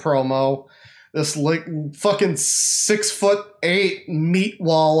wrestling promo. this like fucking 6'8" meat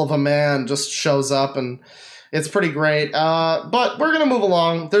wall of a man just shows up, and it's pretty great. But we're gonna move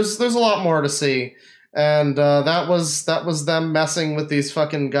along. There's a lot more to see, and that was them messing with these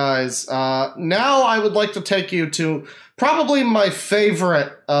fucking guys. Now I would like to take you to probably my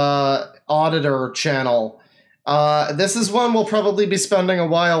favorite auditor channel. This is one we'll probably be spending a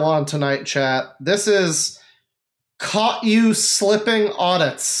while on tonight, chat. This is Caught You Slipping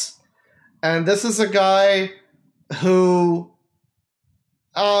Audits. And this is a guy who,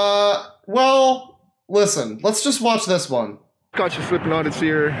 well, listen, let's just watch this one. Caught You Slipping Audits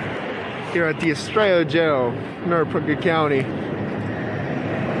here at the Estrella Jail, Mariposa County.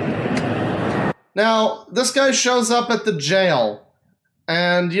 Now, this guy shows up at the jail,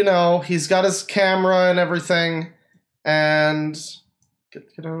 and, you know, he's got his camera and everything, and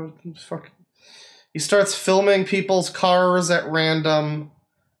he starts filming people's cars at random,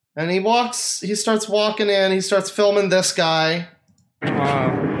 and he starts walking in, he starts filming this guy.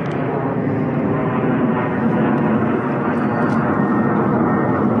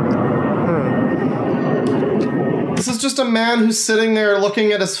 This is just a man who's sitting there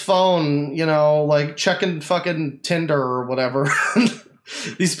looking at his phone, you know, like checking fucking Tinder or whatever.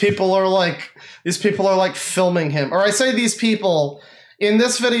 These people are like filming him. Or I say these people, in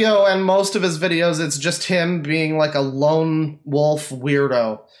this video and most of his videos, it's just him being like a lone wolf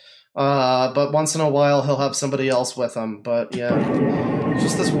weirdo. But once in a while he'll have somebody else with him. But yeah,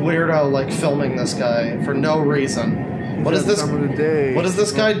 just this weirdo like filming this guy for no reason. What is this? What has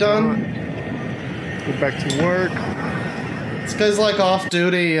this guy done? Go back to work. This guy's like off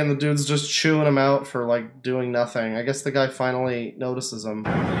duty and the dude's just chewing him out for like doing nothing. I guess the guy finally notices him.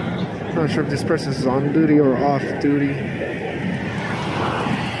 I'm not sure if this person is on duty or off duty.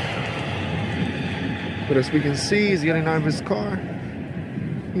 But as we can see, he's getting out of his car.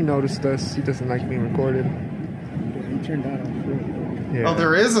 He noticed us. He doesn't like being recorded. He turned that off. Yeah. Oh,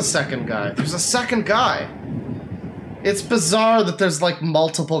 there is a second guy. There's a second guy. It's bizarre that there's like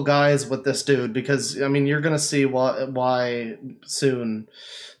multiple guys with this dude because, I mean, you're going to see why soon.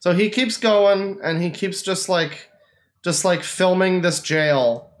 So he keeps going and he keeps just like filming this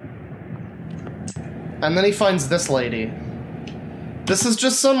jail. And then he finds this lady. This is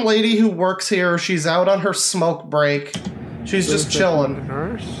just some lady who works here. She's out on her smoke break. She's just chilling.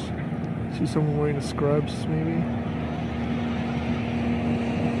 Nurse? See someone wearing the scrubs, maybe?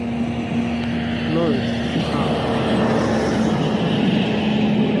 Nurse.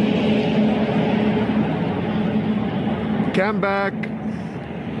 Come back.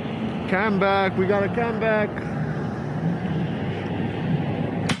 Come back. We gotta come back.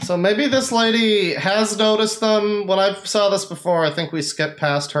 So maybe this lady has noticed them. When I saw this before, I think we skipped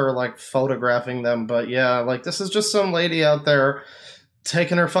past her, like, photographing them. But yeah, like, this is just some lady out there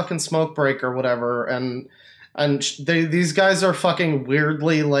taking her fucking smoke break or whatever. And these guys are fucking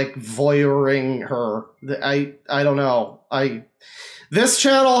weirdly, like, voyeuring her. I don't know. This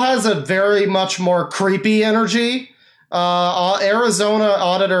channel has a very much more creepy energy. Arizona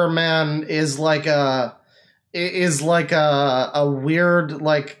Auditor Man is like a weird,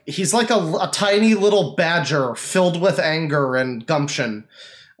 like, he's like a tiny little badger filled with anger and gumption.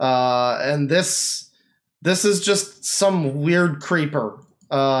 And this is just some weird creeper,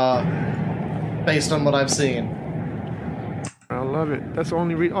 based on what I've seen. I love it. That's the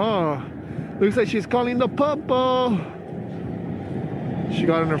only reason. Oh, looks like she's calling the papa. She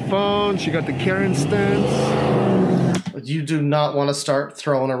got on her phone. She got the Karen stance. You do not want to start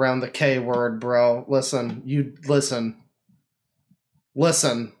throwing around the K word, bro. Listen.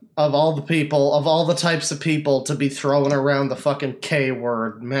 Of all the people, of all the types of people to be throwing around the fucking K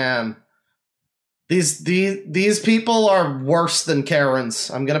word, man. These people are worse than Karens.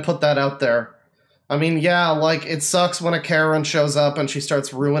 I'm gonna put that out there. I mean, yeah, like, it sucks when a Karen shows up and she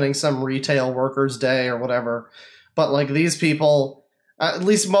starts ruining some retail worker's day or whatever. But, like, these people... At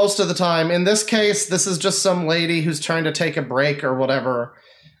least most of the time. In this case, this is just some lady who's trying to take a break or whatever.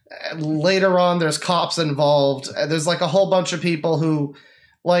 Later on, there's cops involved. There's like a whole bunch of people who,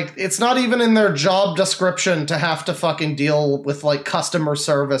 like, it's not even in their job description to have to fucking deal with, like, customer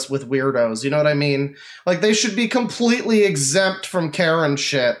service with weirdos. You know what I mean? Like, they should be completely exempt from Karen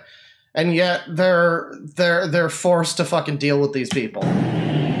shit. And yet, they're forced to fucking deal with these people.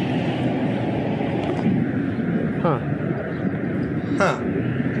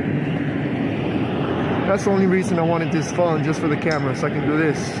 That's the only reason I wanted this phone, just for the camera, so I can do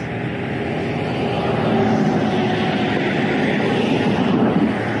this.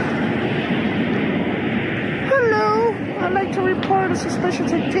 Hello, I'd like to report a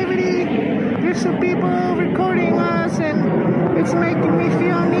suspicious activity. There's some people recording us and It's making me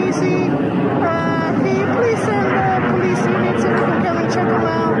feel uneasy. Can you please send the police unit so we can come and check them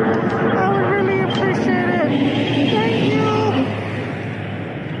out? I would really appreciate it. Thank you.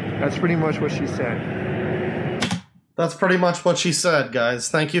 That's pretty much what she said. That's pretty much what she said, guys.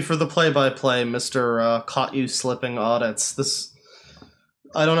 Thank you for the play-by-play, Mr. Caught You Slipping Audits. This,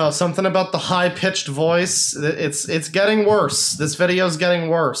 I don't know, something about the high-pitched voice. It's getting worse. This video's getting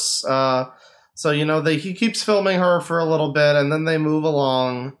worse. So, you know, he keeps filming her for a little bit, and then they move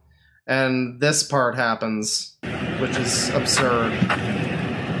along, and this part happens, which is absurd.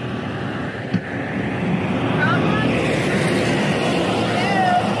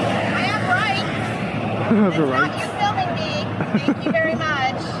 I have right. You filming me. Thank you very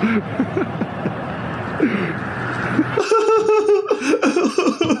much.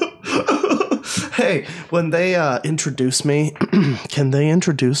 Hey, when they introduce me, can they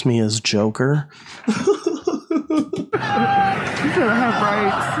introduce me as Joker? You said I have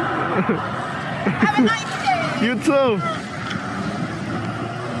rights. Have a nice day. You too.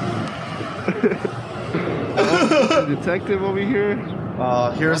 The detective over here.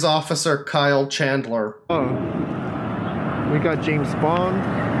 Here's Officer Kyle Chandler. Oh, we got James Bond.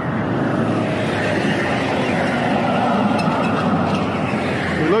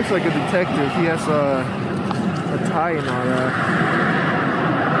 He looks like a detective. He has a tie and all that.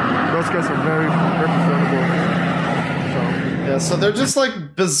 Those guys are very representable. Yeah, so they're just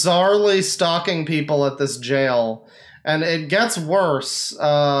like bizarrely stalking people at this jail, and it gets worse.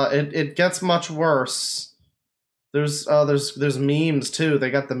 It gets much worse. There's memes too.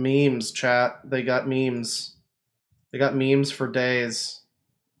 They got the memes, chat. They got memes. They got memes for days.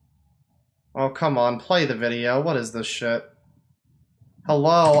 Oh, come on, play the video. What is this shit?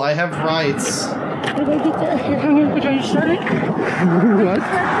 Hello, I have rights. Did I get that? Which one you started? What?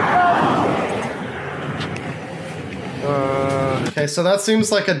 Okay, so that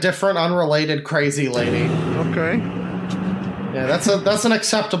seems like a different, unrelated, crazy lady. Okay. Yeah, that's an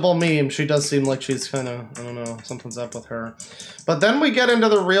acceptable meme. She does seem like she's kind of, I don't know, something's up with her. But then we get into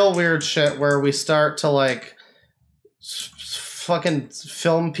the real weird shit where we start to, like, fucking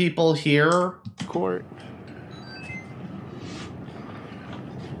film people here. Court.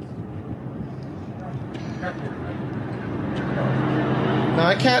 Now,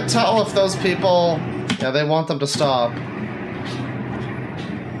 I can't tell if those people, yeah, they want them to stop.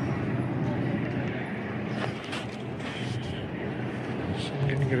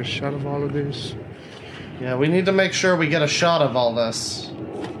 Get a shot of all of this. Yeah, we need to make sure we get a shot of all this.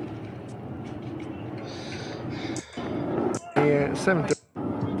 Yeah,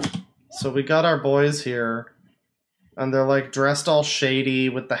 7:30. So we got our boys here, and they're like dressed all shady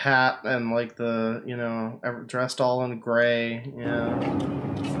with the hat and like the, you know, dressed all in gray. Yeah.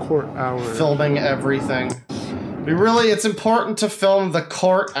 Court hour. Filming everything. It's important to film the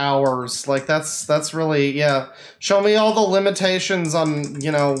court hours. Like, that's really, yeah. Show me all the limitations on,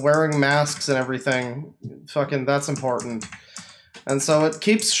 you know, wearing masks and everything. Fucking, that's important. And so it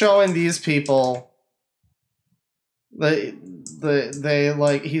keeps showing these people. They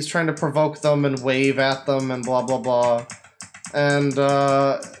like, he's trying to provoke them and wave at them and blah, blah, blah. And,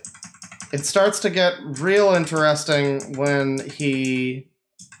 it starts to get real interesting when he...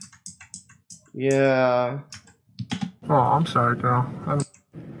 Yeah... Oh, I'm sorry, girl.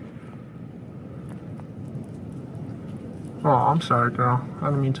 Oh, I'm sorry, girl. I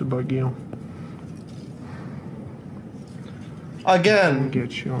didn't mean to bug you. Again,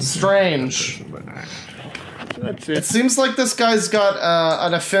 get you strange. That's it. It seems like this guy's got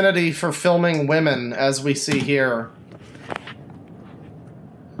an affinity for filming women, as we see here.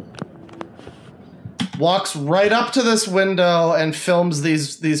 Walks right up to this window and films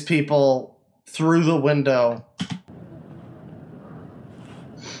these people through the window.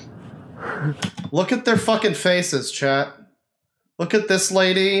 Look at their fucking faces, chat. Look at this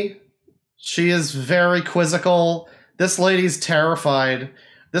lady. She is very quizzical. This lady's terrified.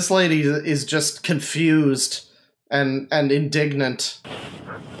 This lady is just confused and indignant.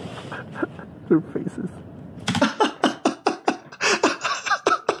 Their faces.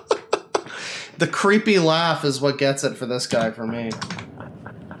 The creepy laugh is what gets it for this guy, for me.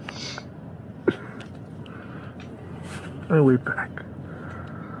 Anyway, back.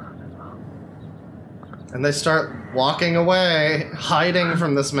 And they start walking away, hiding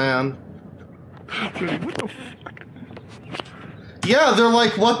from this man. What the fuck? Yeah, they're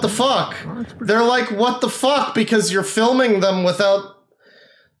like, what the fuck? They're like, what the fuck? Because you're filming them without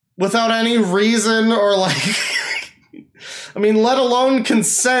any reason or like... I mean, let alone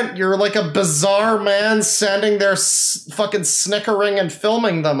consent. You're like a bizarre man standing there fucking snickering and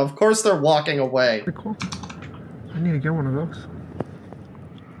filming them. Of course they're walking away. Cool. need to get one of those.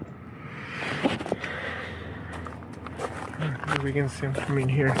 Maybe we can see him from in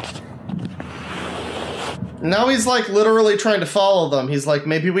here. Now he's like literally trying to follow them. He's like,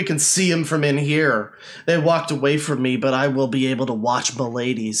 maybe we can see him from in here. They walked away from me, but I will be able to watch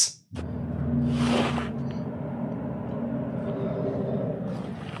miladies.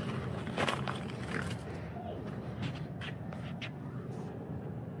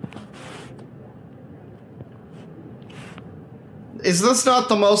 Is this not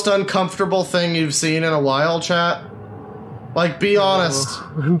the most uncomfortable thing you've seen in a while, chat? Like, be honest.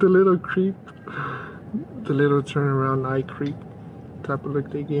 The little creep. The little turnaround eye creep type of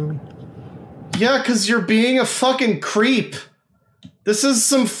look they gave me. Yeah, because you're being a fucking creep. This is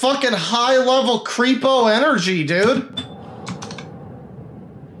some fucking high-level creepo energy, dude.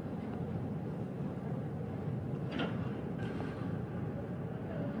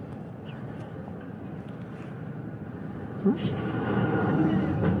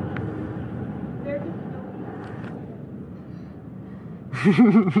 How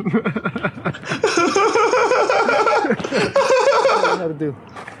to do?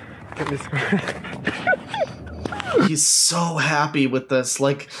 He's so happy with this,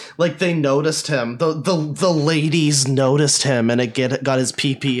 like they noticed him. The ladies noticed him, and it got his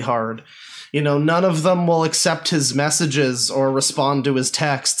PP hard. You know, none of them will accept his messages or respond to his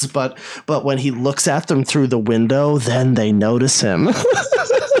texts, but when he looks at them through the window, then they notice him.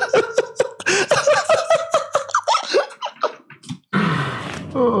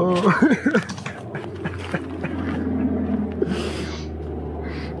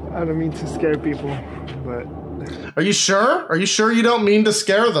 I don't mean to scare people, but... Are you sure? Are you sure you don't mean to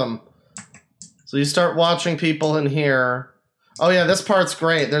scare them? So you start watching people in here. Oh yeah, this part's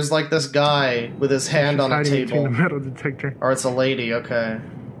great. There's like this guy with his hand on a table. The metal detector. Or it's a lady, okay.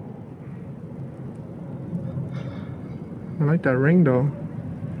 I like that ring though.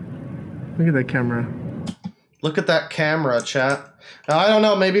 Look at that camera. Look at that camera, chat. Now, I don't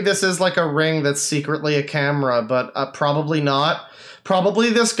know, maybe this is like a ring that's secretly a camera, but probably not. Probably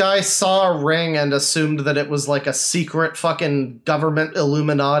this guy saw a ring and assumed that it was like a secret fucking government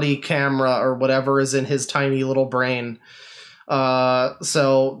Illuminati camera or whatever is in his tiny little brain.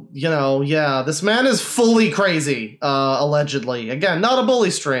 So, you know, yeah, this man is fully crazy, allegedly. Again, not a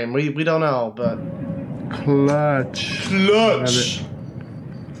bully stream, we don't know, but... Clutch. Clutch!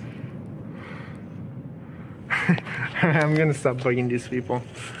 I'm gonna stop bugging these people.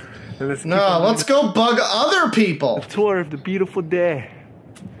 Let's go bug other people. A tour of the beautiful day.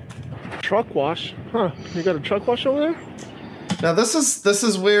 Truck wash? Huh? You got a truck wash over there? Now this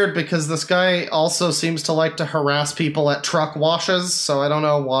is weird because this guy also seems to like to harass people at truck washes, so I don't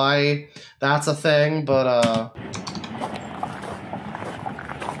know why that's a thing, but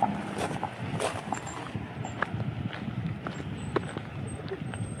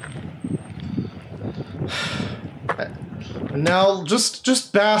now,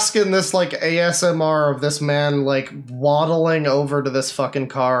 just bask in this, like, ASMR of this man, like, waddling over to this fucking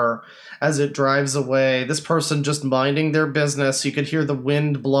car as it drives away. This person just minding their business. You could hear the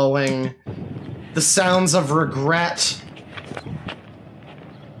wind blowing. The sounds of regret.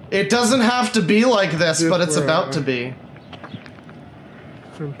 It doesn't have to be like this, but it's about to be.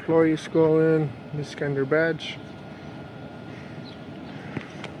 Employees go in, they scan their badge.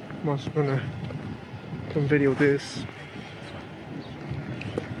 I'm also gonna come video this.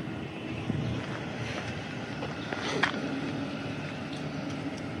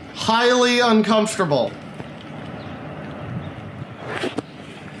 Highly uncomfortable.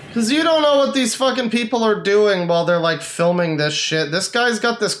 Because you don't know what these fucking people are doing while they're, like, filming this shit. This guy's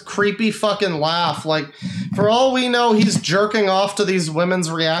got this creepy fucking laugh. Like, for all we know, he's jerking off to these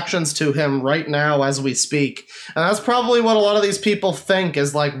women's reactions to him right now as we speak. And that's probably what a lot of these people think,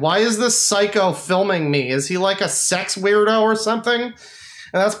 is like, why is this psycho filming me? Is he like a sex weirdo or something?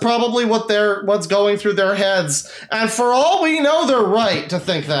 And that's probably what's going through their heads. And for all we know, they're right to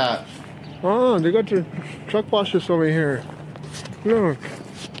think that. Oh, they got your truck washes over here. Look.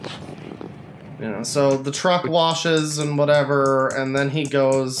 You know, so the truck washes and whatever, and then he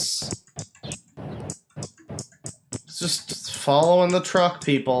goes... just following the truck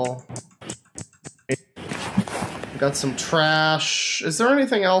people. Got some trash. Is there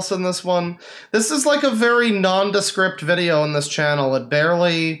anything else in this one? This is like a very nondescript video in this channel. It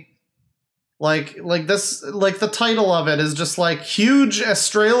barely... Like the title of it is just like huge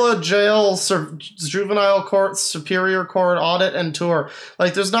Estrella Jail Juvenile Court Superior Court Audit and Tour.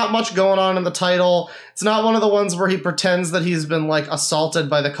 Like there's not much going on in the title. It's not one of the ones where he pretends that he's been like assaulted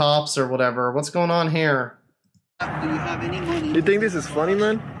by the cops or whatever. What's going on here? Do you have any money? You think this is funny,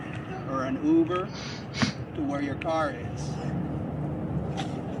 man? Or an Uber? to where your car is.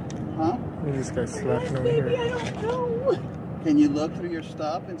 Huh? This guy's slacking over here. I don't know. Can you look through your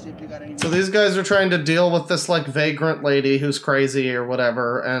stuff and see if you got any... So these guys are trying to deal with this, like, vagrant lady who's crazy or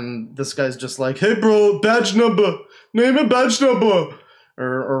whatever, and this guy's just like, hey, bro, badge number. Name a badge number.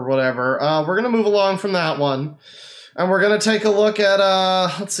 Or whatever. We're gonna move along from that one. And we're gonna take a look at,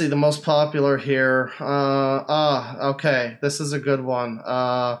 let's see, the most popular here. Okay, this is a good one.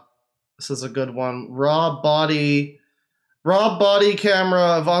 This is a good one. Raw body camera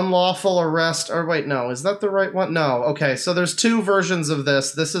of unlawful arrest, or wait, no, is that the right one? No, okay, so there's two versions of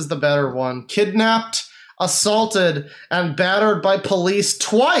this. This is the better one. Kidnapped, assaulted, and battered by police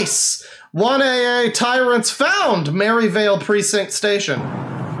twice. 1 AA tyrants found, Maryvale Precinct Station.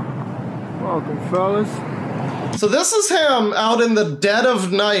 Welcome, fellas. So this is him out in the dead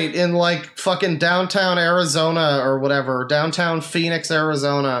of night in, like, fucking downtown Arizona or whatever, downtown Phoenix,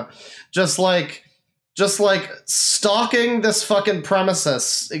 Arizona, just like stalking this fucking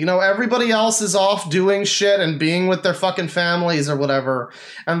premises. You know, everybody else is off doing shit and being with their fucking families or whatever,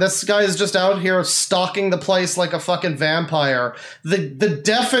 and this guy is just out here stalking the place like a fucking vampire. The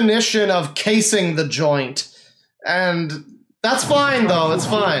definition of casing the joint. And that's fine, though. It's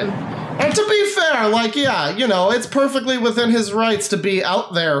fine. And to be fair, like, yeah, you know, it's perfectly within his rights to be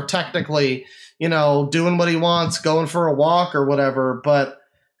out there, technically, you know, doing what he wants, going for a walk or whatever, but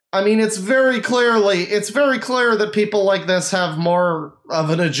I mean, it's very clear that people like this have more of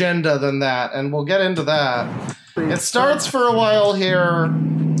an agenda than that, and we'll get into that. It starts for a while here.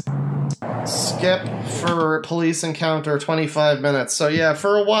 Skip for police encounter, 25 minutes. So yeah,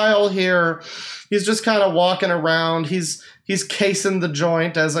 for a while here, he's just kind of walking around. He's casing the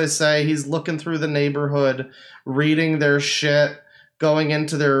joint, as I say. He's looking through the neighborhood, reading their shit, going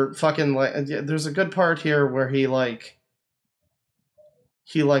into their fucking... There's a good part here where he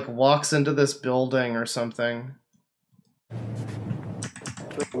walks into this building or something.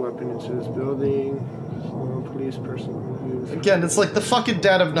 Weapon into this building. No police person. Again, it's like the fucking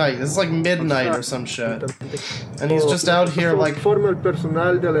dead of night. It's like midnight or some shit. And he's just out here like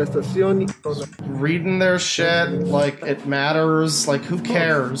reading their shit like it matters. Like, who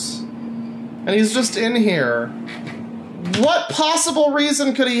cares? And he's just in here. What possible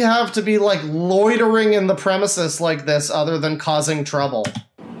reason could he have to be, like, loitering in the premises like this other than causing trouble?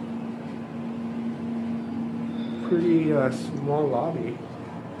 Pretty small lobby,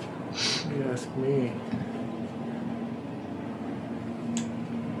 if you ask me.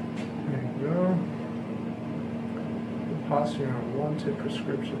 There you go. Posture on wanted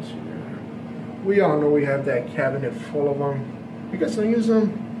prescriptions here. We all know we have that cabinet full of them. You guys don't use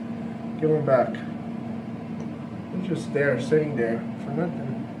them? Give them back. Just there, sitting there for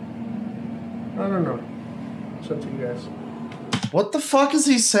nothing. I don't know. It's up to you guys. What the fuck is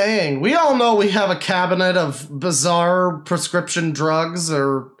he saying? We all know we have a cabinet of bizarre prescription drugs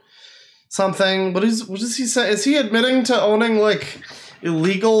or something. What does he say? Is he admitting to owning, like,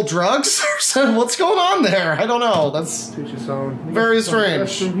 illegal drugs or something? What's going on there? I don't know. That's very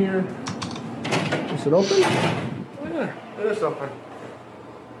strange. Here. Is it open? Oh yeah, it is open.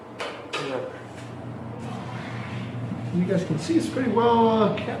 Yeah. You guys can see it's pretty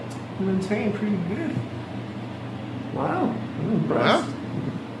well kept, maintained, pretty good. Wow, I'm impressed. Yeah.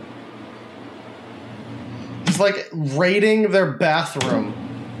 He's like raiding their bathroom.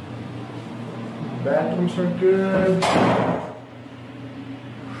 Bathrooms are good.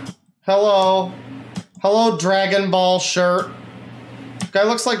 Hello. Hello, Dragon Ball shirt. Guy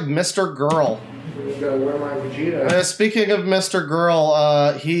looks like Mr. Girl. Speaking of Mr.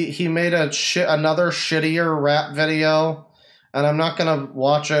 Girl, he made another shittier rap video, and I'm not gonna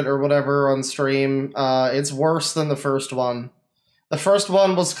watch it or whatever on stream. It's worse than the first one. The first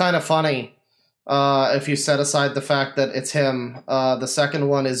one was kind of funny, if you set aside the fact that it's him. The second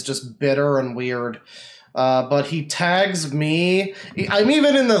one is just bitter and weird. But he tags me. I'm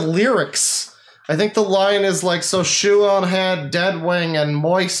even in the lyrics. I think the line is like, so shoe on head, dead wing, and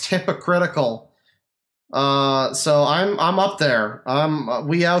moist hypocritical. So I'm up there.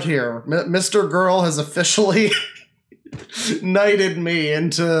 We out here. Mr. Girl has officially knighted me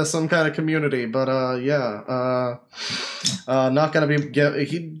into some kind of community, but yeah, not gonna be.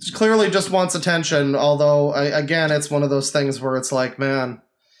 He clearly just wants attention. Although, again, it's one of those things where it's like, man.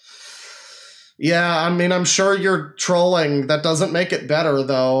 Yeah, I mean, I'm sure you're trolling. That doesn't make it better,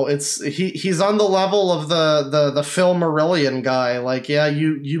 though. He's on the level of the Phil Marillion guy. Like, yeah,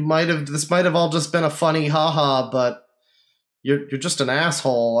 this might have all just been a funny haha, but you're just an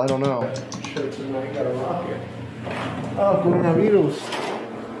asshole. I don't know. Shit, tonight got a rocket. Oh, coronavirus.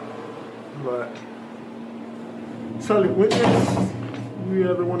 But solid witness. you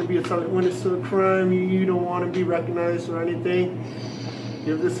ever want to be a silent witness to a crime, you don't want to be recognized or anything,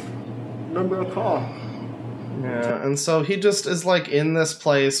 give this number a call. Yeah, and so he just is like in this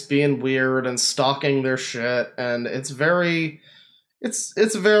place being weird and stalking their shit, and it's very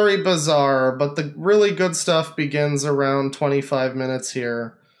bizarre, but the really good stuff begins around 25 minutes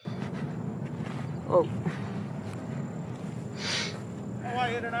here. Oh. How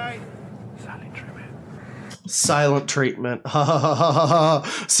are you tonight? Silent treatment. Ha ha ha ha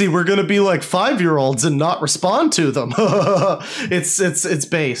ha. See, we're gonna be like 5-year-olds and not respond to them. It's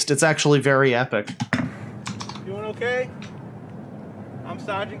based. It's actually very epic. Doing okay? I'm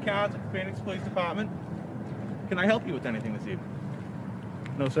Sergeant Counts at the Phoenix Police Department. Can I help you with anything this evening?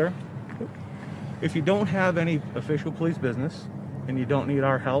 No, sir? If you don't have any official police business and you don't need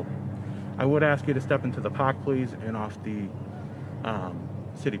our help, I would ask you to step into the park, please, and off the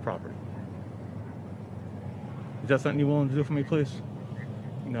city property. Is that something you're willing to do for me, please?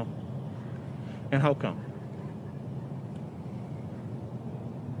 No. And how come?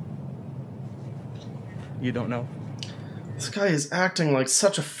 You don't know? This guy is acting like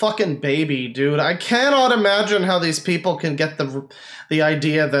such a fucking baby, dude. I cannot imagine how these people can get the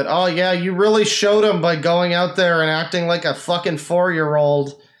idea that, oh yeah, you really showed him by going out there and acting like a fucking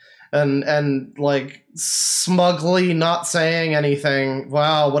 4-year-old and like smugly not saying anything.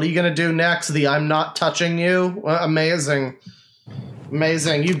 Wow, what are you gonna do next? The I'm not touching you? Amazing.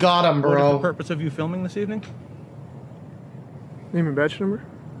 Amazing. You got him, bro. What is the purpose of you filming this evening? Name and badge number?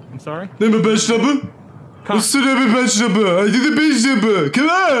 I'm sorry? Name and badge number? What's the name and badge number? I did the badge number. Come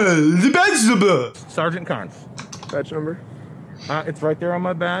on, the badge number. Sergeant Carnes. Badge number? It's right there on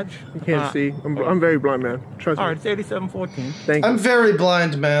my badge. You can't see. I'm very blind, man. Trust me. All right, it's 8714. Thank you. I'm very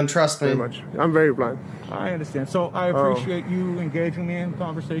blind, man. Trust me. Very much. I'm very blind. I understand. So I appreciate you engaging me in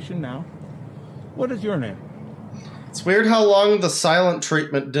conversation now. What is your name? It's weird how long the silent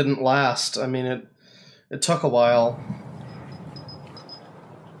treatment didn't last. I mean, it took a while.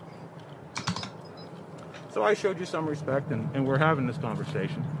 So I showed you some respect, and we're having this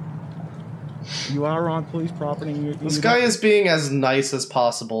conversation. You are on police property. This guy is being as nice as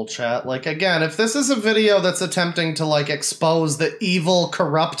possible, chat. Like, again, if this is a video that's attempting to, like, expose the evil,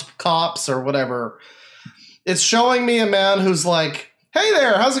 corrupt cops or whatever, it's showing me a man who's like, hey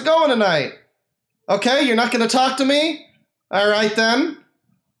there, how's it going tonight? Okay, you're not going to talk to me? All right, then.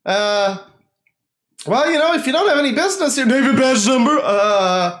 Well, you know, if you don't have any business, your name and badge number,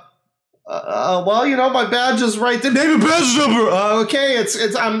 well, you know, my badge is right there. Name and badge number. Okay,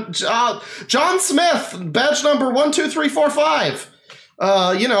 I'm John Smith, badge number 12345.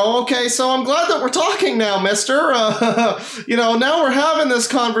 You know, okay, so I'm glad that we're talking now, mister. You know, now we're having this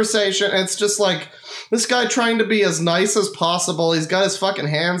conversation. It's just like this guy trying to be as nice as possible. He's got his fucking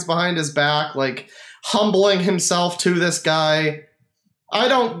hands behind his back, like humbling himself to this guy.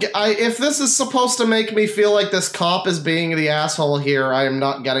 If this is supposed to make me feel like this cop is being the asshole here, I am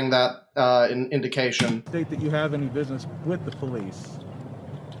not getting that indication. State that you have any business with the police.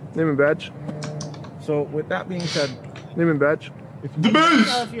 Name and badge. So with that being said, name and badge. The badge.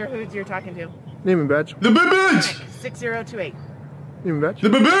 Tell if you're talking to. Name and badge. The badge. 6028. Name and badge. The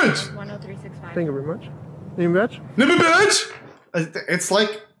badge. 10365. Thank you very much. Name and badge. Name and badge. It's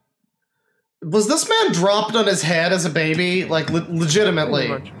like, was this man dropped on his head as a baby? Like,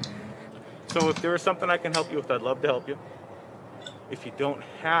 legitimately. So if there is something I can help you with, I'd love to help you. If you don't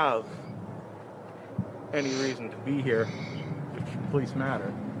have any reason to be here, if police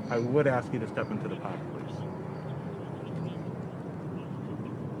matter, I would ask you to step into the park, please.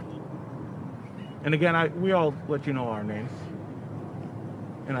 And again, we all let you know our names,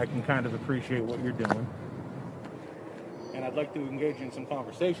 and I can kind of appreciate what you're doing. And I'd like to engage in some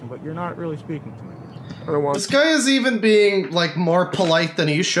conversation, but you're not really speaking to me. This guy is even being, like, more polite than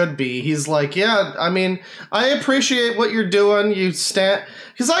he should be. He's like, yeah, I mean, I appreciate what you're doing. You stand...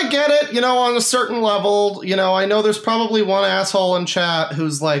 Because I get it, you know, on a certain level. You know, I know there's probably one asshole in chat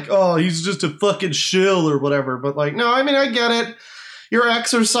who's like, oh, he's just a fucking shill or whatever. But, like, no, I mean, I get it. You're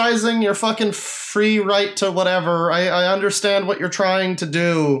exercising your fucking free right to whatever. I understand what you're trying to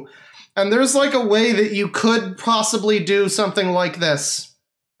do. And there's, like, a way that you could possibly do something like this.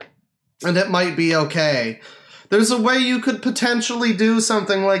 And it might be okay. There's a way you could potentially do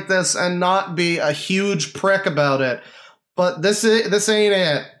something like this and not be a huge prick about it. But this ain't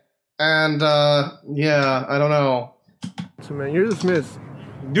it. And, yeah, I don't know. So, man, you're dismissed.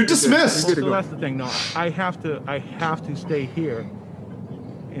 You're dismissed! Well, so that's the thing, no. I have to stay here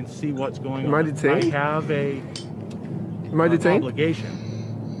and see what's going on. Am I detained? I have a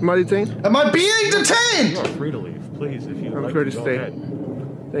obligation. Am I detained? Am I being detained? You are free to leave, please, if you I'm like free to to go stay.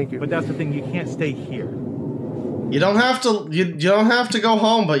 ahead. Thank you. But that's the thing, you can't stay here. You don't have to. You don't have to go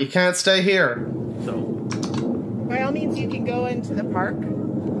home, but you can't stay here. So, by all means, you can go into the park.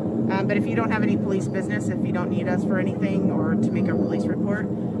 But if you don't have any police business, if you don't need us for anything or to make a police report,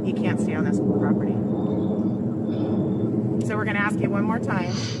 you can't stay on this property. So we're going to ask you one more time.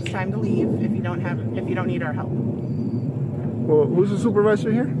 It's time to leave if you don't need our help. Well, who's the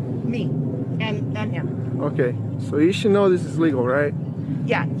supervisor here? Me and him. Okay, so you should know this is legal, right?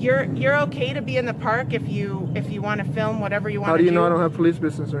 Yeah, you're okay to be in the park if you want to film whatever you want to do. How do you know I don't have police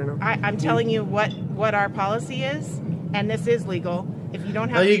business right now? I'm telling you what our policy is, and this is legal. If you don't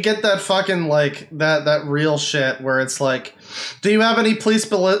have, you get that fucking like that real shit where it's like, do you have any police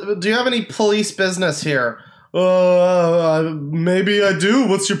business here? Maybe I do.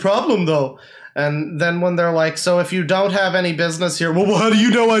 What's your problem though? And then when they're like, so if you don't have any business here, well, how do you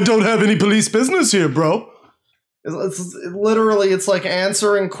know I don't have any police business here, bro? It's literally, it's like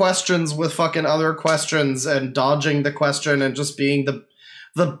answering questions with fucking other questions and dodging the question and just being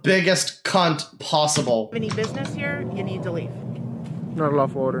the biggest cunt possible. Any business here, you need to leave. Not a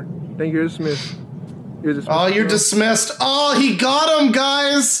lawful order. Thank you. You're dismissed. You're dismissed. Oh, you're dismissed. Oh, he got him,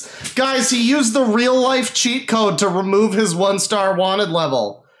 guys. Guys, he used the real life cheat code to remove his 1-star wanted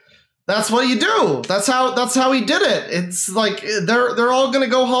level. That's what you do. That's how he did it. It's like they're all gonna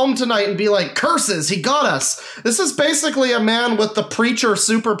go home tonight and be like, curses, he got us. This is basically a man with the preacher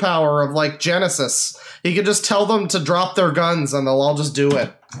superpower of like Genesis. He could just tell them to drop their guns and they'll all just do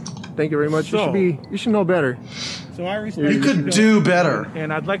it. Thank you very much. So, you should know better. So I respect you could do better.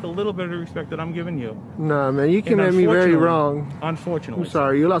 And I'd like a little bit of respect that I'm giving you. Nah, man, you came at me very wrong. Unfortunately. I'm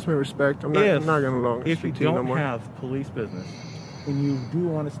sorry, you lost my respect. I'm not gonna if you speak to you no don't more. have police business, and you do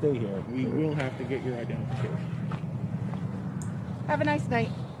want to stay here, we will have to get your identification. Have a nice night.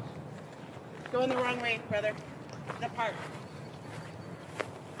 Going the wrong way, brother. The park.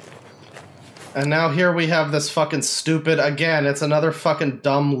 And now here we have this fucking stupid, again, it's another fucking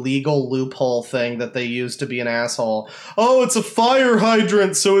dumb legal loophole thing that they use to be an asshole. Oh, it's a fire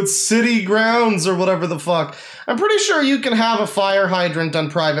hydrant, so it's city grounds or whatever the fuck. I'm pretty sure you can have a fire hydrant on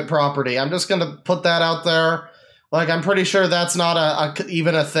private property. I'm just gonna put that out there. Like, I'm pretty sure that's not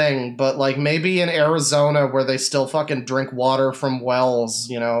even a thing, but like maybe in Arizona where they still fucking drink water from wells,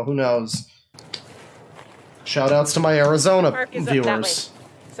 you know, who knows. Shoutouts to my Arizona Park is viewers. up that way.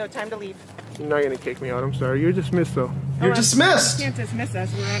 So time to leave. You're not gonna kick me out. I'm sorry. You're dismissed, though. You're dismissed. You can't dismiss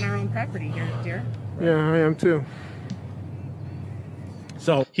us. We're on our own property here, dear. Yeah, I am too.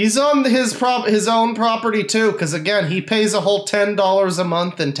 So he's on his own property too, because again, he pays a whole $10 a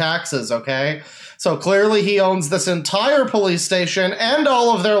month in taxes. Okay, so clearly he owns this entire police station and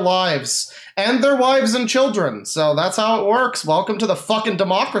all of their lives and their wives and children. So that's how it works. Welcome to the fucking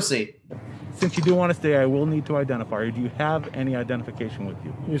democracy. Since you do want to stay, I will need to identify you. Do you have any identification with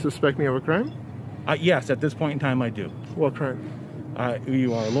you? You suspect me of a crime? Yes, at this point in time, I do. What crime?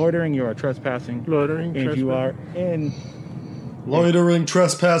 You are loitering, you are trespassing. Loitering, and you are in... Loitering,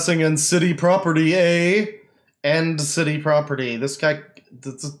 trespassing, and city property, eh? And city property. This guy...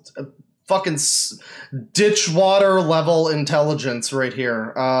 fucking ditch water level intelligence right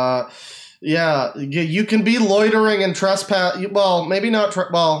here. Yeah, you can be loitering and trespass. Well, maybe not.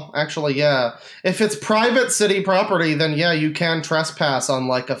 Well, actually, yeah. If it's private city property, then yeah, you can trespass on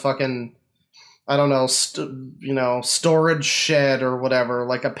like a fucking, I don't know, storage shed or whatever,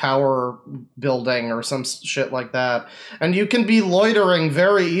 like a power building or some shit like that. And you can be loitering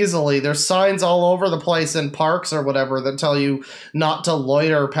very easily. There's signs all over the place in parks or whatever that tell you not to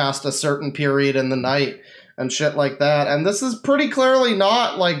loiter past a certain period in the night. And shit like that. And this is pretty clearly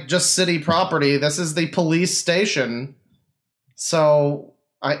not, like, just city property. This is the police station. So,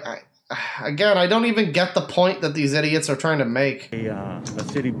 again, I don't even get the point that these idiots are trying to make. A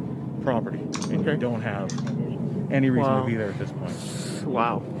city property, and you don't have any reason to be there at this point.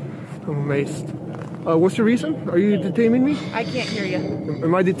 Wow. I'm amazed. What's your reason? Are you detaining me? I can't hear you.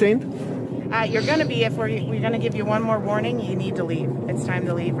 Am I detained? You're going to be, if we're going to give you one more warning, you need to leave. It's time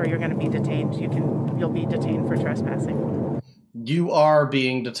to leave or you're going to be detained. You'll be detained for trespassing. You are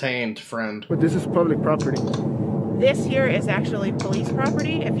being detained, friend. But this is public property. This here is actually police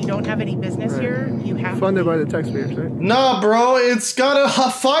property. If you don't have any business here, you have funded by the taxpayers, right? Nah, bro, it's got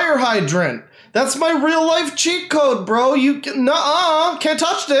a fire hydrant. That's my real life cheat code, bro. You can, can't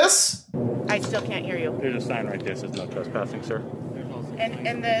touch this. I still can't hear you. There's a sign right there that says no trespassing, sir.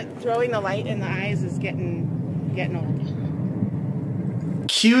 And the throwing the light in the eyes is getting old.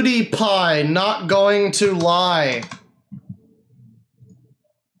 Cutie pie, not going to lie.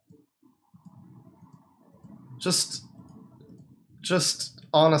 Just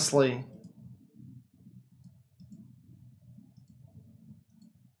honestly.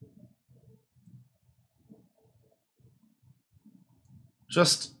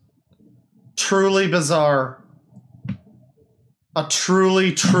 Just truly bizarre. A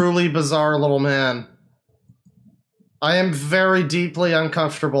truly, truly bizarre little man. I am very deeply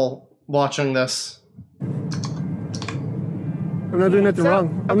uncomfortable watching this. I'm not doing nothing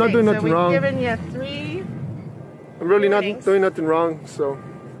wrong. I'm not doing nothing wrong. We've given you 3. I'm really not doing nothing wrong. So,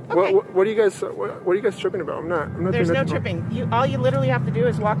 okay. what are you guys? What are you guys tripping about? I'm not. There's no tripping. All you literally have to do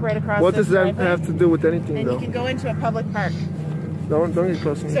is walk right across. What does that have to do with anything, and though? And you can go into a public park. Don't get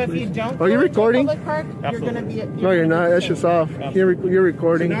close to me, So please. if you don't are you recording? Public park, you're gonna be. No, you're not. That's just off. You're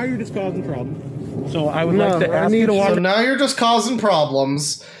recording. So now you're just causing problems. So I would like to ask you to watch. So now you're just causing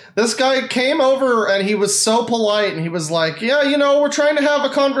problems. This guy came over and he was so polite and he was like, yeah, you know, we're trying to have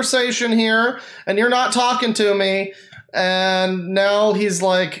a conversation here and you're not talking to me. And now he's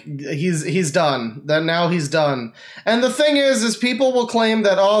like, he's done. Then now he's done. And the thing is people will claim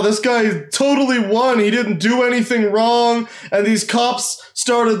that, oh, this guy totally won. He didn't do anything wrong. And these cops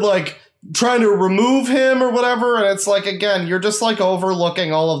started like trying to remove him or whatever. And it's like, again, you're just like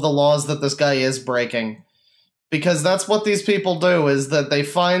overlooking all of the laws that this guy is breaking. Because that's what these people do, is that they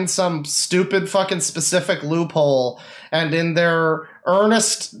find some stupid fucking specific loophole, and in their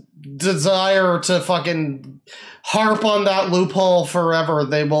earnest desire to fucking harp on that loophole forever,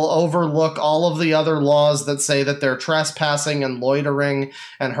 they will overlook all of the other laws that say that they're trespassing and loitering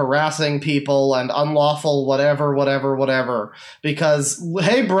and harassing people and unlawful whatever. Because,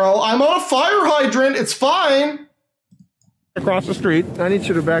 hey bro, I'm on a fire hydrant, it's fine! Across the street. I need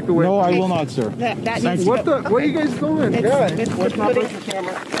you to back away. No, I will not, sir. What are you guys doing?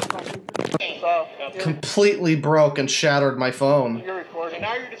 Completely broke and shattered my phone. You're recording.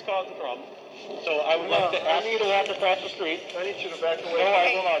 Now you're just causing problems. So I would like to ask you to walk across the street. I need you to back away. No,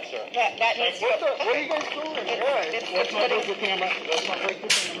 I will not, sir. What are you guys doing? Let's not break your camera. Let's not break your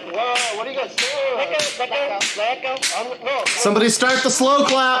camera. Wow, what are you guys doing? Let go. No. Somebody start the slow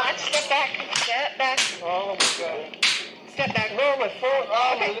clap. Step back. Oh my god. Step back. No, my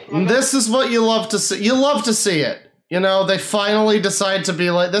phone. This is what you love to see. You love to see it. You know, they finally decide to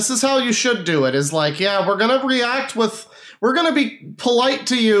be like, this is how you should do it. Is like, yeah, we're going to react with, we're going to be polite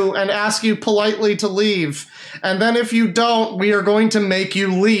to you and ask you politely to leave. And then if you don't, we are going to make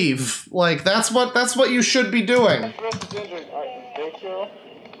you leave. Like, that's what you should be doing. Can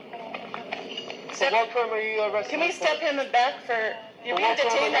we step him back for... You're being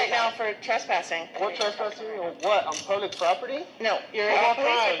detained right now for trespassing. What trespassing? What? On public property? No, you're on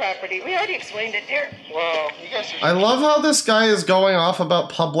police property. We already explained it, dear. Well, you guys are... I love how this guy is going off about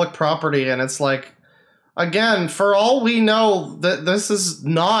public property, and it's like, again, for all we know, that this is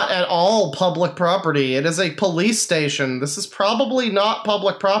not at all public property. It is a police station. This is probably not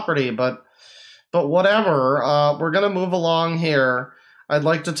public property, but whatever. We're gonna move along here. I'd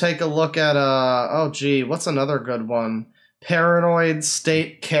like to take a look at, oh gee, what's another good one? Paranoid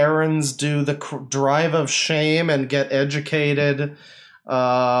state Karens do the drive of shame and get educated.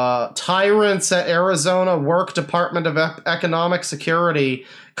 Tyrants at Arizona Work Department of Economic Security.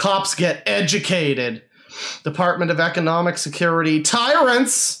 Cops get educated. Department of Economic Security.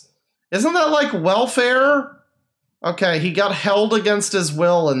 Tyrants? Isn't that like welfare? Okay, he got held against his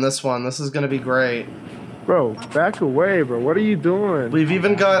will in this one. This is going to be great. Bro, back away, bro. What are you doing? We've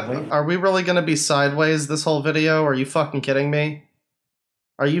even got... Are we really gonna be sideways this whole video? Are you fucking kidding me?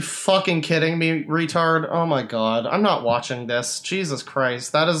 Are you fucking kidding me, retard? Oh my god. I'm not watching this. Jesus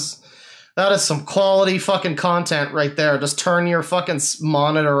Christ. That is some quality fucking content right there. Just turn your fucking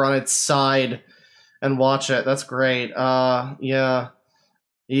monitor on its side and watch it. That's great. Yeah.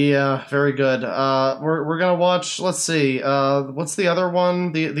 Yeah, very good. We're gonna watch... Let's see. What's the other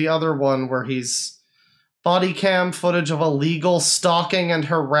one? The other one where he's... Body cam footage of illegal stalking and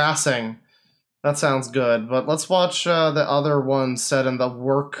harassing. That sounds good, but let's watch the other one set in the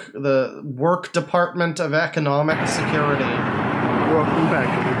work Department of Economic Security. Welcome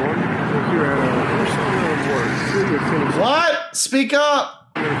back, everyone. We're here at First Amendment Auditors. What? Speak up!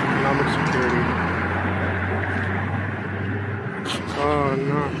 Economic Security. Oh,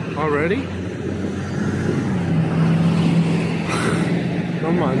 no. Already?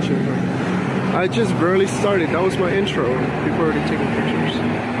 Come on, children. I just barely started. That was my intro. People are already taking pictures.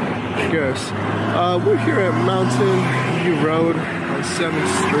 I guess. We're here at Mountain View Road on 7th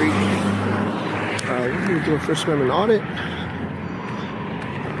Street. We're here doing First Amendment audit.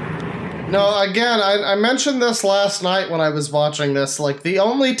 No, again, I mentioned this last night when I was watching this. Like, the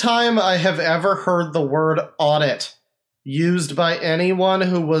only time I have ever heard the word audit used by anyone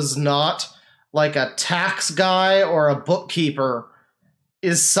who was not, like, a tax guy or a bookkeeper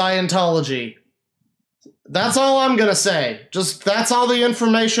is Scientology. That's all I'm gonna say. Just that's all the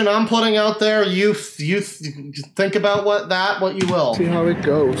information I'm putting out there. You think about what you will. See how it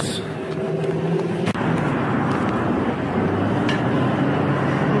goes.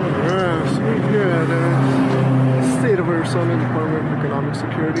 State of Arizona Department of Economic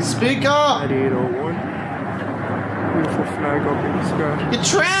Security. Speak up! 9801. Beautiful flag up in the sky. You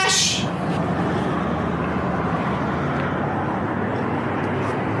trash!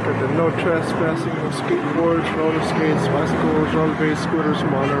 Got the no trespassing, no skateboards, roller skates, bicycles, rollerblades, scooters,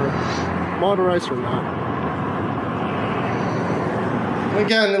 motorized or not.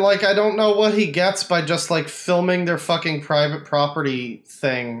 Again, like, I don't know what he gets by just, like, filming their fucking private property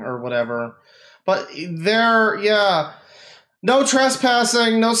thing or whatever. But yeah, no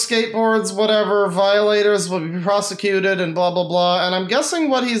trespassing, no skateboards, whatever, violators will be prosecuted and blah, blah, blah. And I'm guessing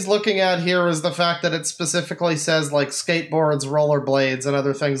what he's looking at here is the fact that it specifically says, like, skateboards, rollerblades, and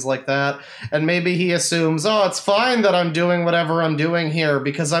other things like that. And maybe he assumes, oh, it's fine that I'm doing whatever I'm doing here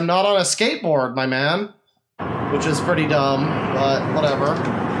because I'm not on a skateboard, my man. Which is pretty dumb, but whatever.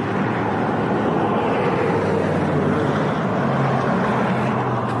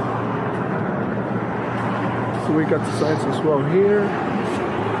 So we got the signs as well here.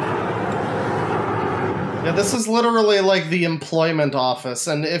 Yeah, this is literally like the employment office.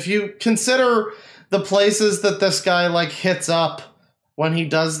 And if you consider the places that this guy like hits up when he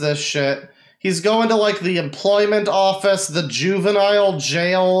does this shit, he's going to like the employment office, the juvenile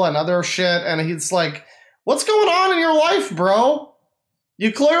jail, and other shit. And he's like, what's going on in your life, bro?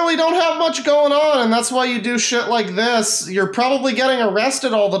 You clearly don't have much going on, and that's why you do shit like this. You're probably getting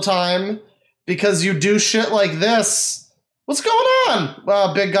arrested all the time because you do shit like this. What's going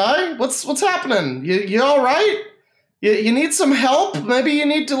on, big guy? What's happening? You all right? You need some help? Maybe you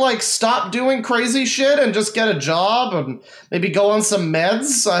need to, like, stop doing crazy shit and just get a job and maybe go on some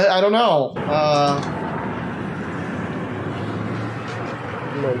meds? I don't know.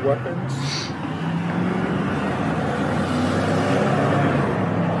 No weapons.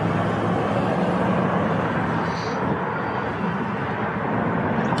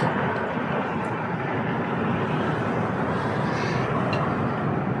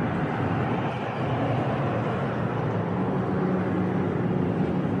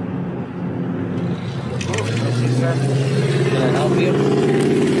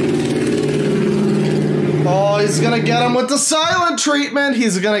 He's gonna get him with the silent treatment.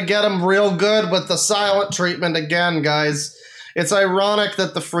 He's gonna get him real good with the silent treatment again, guys. It's ironic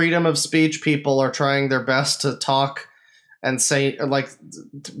that the freedom of speech people are trying their best to talk and say, like,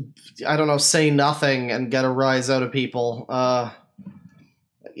 I don't know, say nothing and get a rise out of people.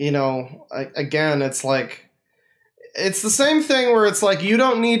 You know, again, it's like, it's the same thing where it's like, you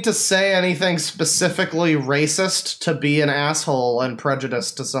don't need to say anything specifically racist to be an asshole and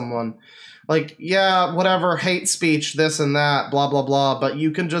prejudiced to someone. Like, yeah, whatever, hate speech, this and that, blah, blah, blah, but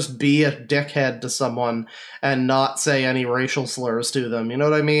you can just be a dickhead to someone and not say any racial slurs to them, you know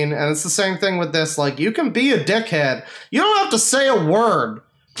what I mean? And it's the same thing with this, like, you can be a dickhead. You don't have to say a word.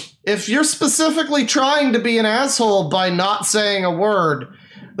 If you're specifically trying to be an asshole by not saying a word,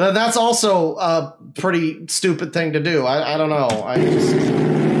 then that's also a pretty stupid thing to do. I don't know. I just...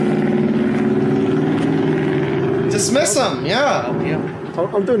 dismiss them, yeah.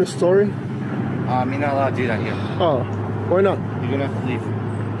 I'm doing a story. You're not allowed to do that here. Oh, why not? You're gonna have to leave.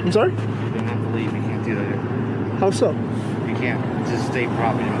 I'm sorry? You're gonna have to leave. You can't do that here. How so? You can't. This is state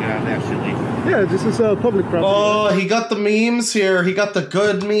property. You're gonna have to actually leave. Yeah, this is public property. Oh, he got the memes here. He got the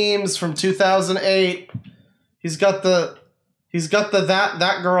good memes from 2008. He's got the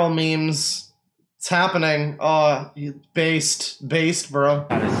that girl memes. It's happening. Oh, based, bro.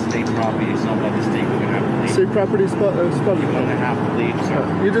 That is state property. It's not about the state. We're gonna have to leave. State property is public. You're gonna have to leave,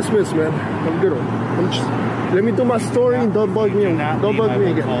 sir. You're dismissed, man. Have a good one. Let me do my story and don't bug me. Don't bug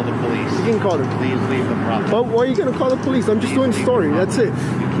me again. Call the police. You can call them. Please leave the property. But why are you gonna call the police? I'm just doing a story. That's it.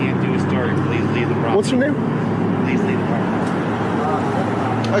 You can't do a story. Please leave the property. What's your name? Please leave the property.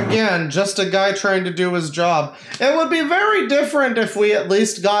 Again, just a guy trying to do his job. It would be very different if we at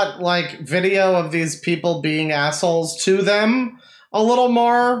least got, like, video of these people being assholes to them a little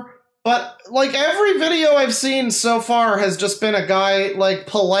more. But, like, every video I've seen so far has just been a guy, like,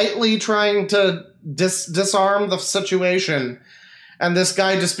 politely trying to disarm the situation. And this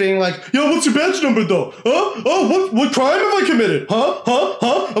guy just being like, yo, what's your badge number, though? Huh? Oh, what crime have I committed? Huh?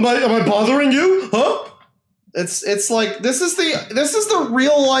 Am I bothering you? Huh? It's like, this is the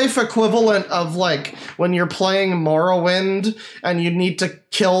real life equivalent of, like, when you're playing Morrowind and you need to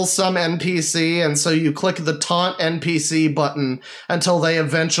kill some NPC, and so you click the taunt NPC button until they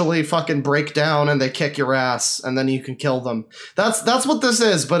eventually fucking break down and they kick your ass, and then you can kill them. That's what this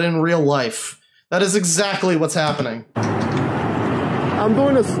is, but in real life. That is exactly what's happening. I'm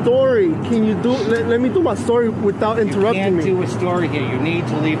doing a story. Can you do? Let me do my story without interrupting me. You can't do a story here. You need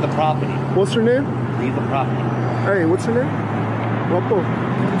to leave the property. What's your name? Leave the property. Hey, what's your name? Wapo.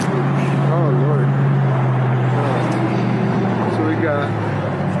 Oh Lord. So we got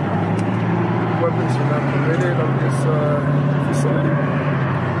weapons are not permitted on this facility.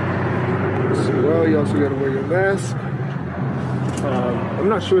 So, well, you also got to wear your mask. I'm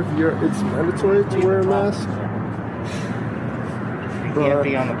not sure if it's mandatory to wear a mask. You can't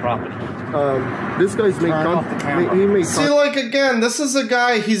be on the property. This guy's See, like, again, this is a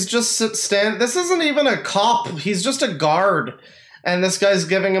guy, he's just this isn't even a cop, he's just a guard. And this guy's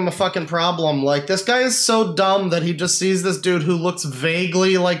giving him a fucking problem. Like, this guy is so dumb that he just sees this dude who looks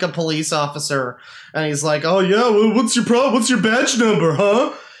vaguely like a police officer. And he's like, oh yeah, well, what's your problem? What's your badge number,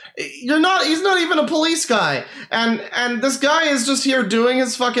 huh? He's not even a police guy. And this guy is just here doing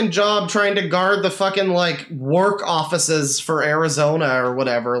his fucking job, trying to guard the fucking, like, work offices for Arizona or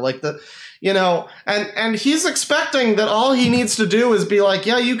whatever. Like, you know, and he's expecting that all he needs to do is be like,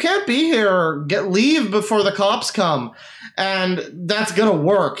 yeah, you can't be here, leave before the cops come. And that's gonna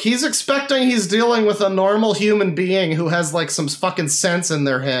work. He's expecting he's dealing with a normal human being who has, like, some fucking sense in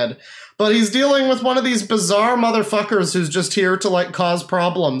their head. But he's dealing with one of these bizarre motherfuckers who's just here to, like, cause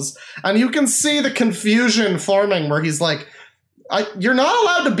problems. And you can see the confusion forming where he's like, you're not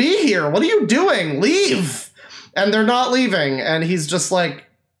allowed to be here. What are you doing? Leave. And they're not leaving. And he's just like,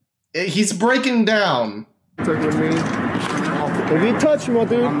 he's breaking down. If you touch me, my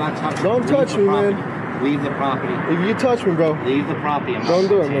dude, I'm not touching. Don't touch me, man. Leave the property. If you touch me, bro. Leave the property. Don't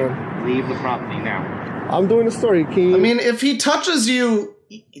do it, man. Leave the property now. I'm doing a story. Can you? I mean, if he touches you,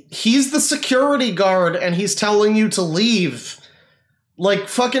 he's the security guard and he's telling you to leave. Like,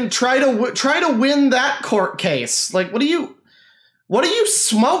 fucking try to win that court case. Like, what are you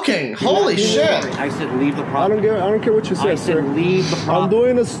smoking? Holy shit. I said leave the property. I don't care what you said, I said leave the property. I'm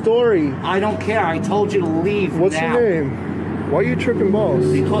doing a story. I don't care. I told you to leave. What's now. your name? Why are you tripping balls?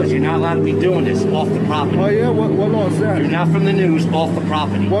 Because you're not allowed to be doing this off the property. Oh yeah, what law is that? You're not from the news, off the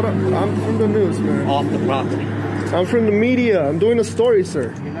property. I'm from the news, man. Off the property. I'm from the media. I'm doing a story,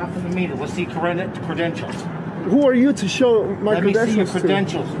 sir. You're not from the media. Let's see credentials. Who are you to show my credentials? Let me see your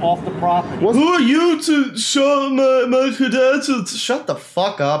credentials off the property. Who are you to show my credentials? Shut the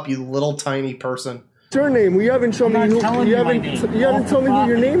fuck up, you little tiny person. What's your name? You haven't shown me who. You haven't told me who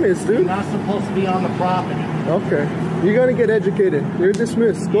your name is, dude. You're not supposed to be on the property. Okay. You're gonna get educated. You're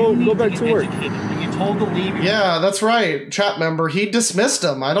dismissed. Go back to work. You're told to leave. Yeah, that's right, chat member. He dismissed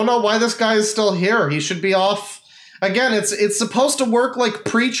him. I don't know why this guy is still here. He should be off. Again, it's supposed to work like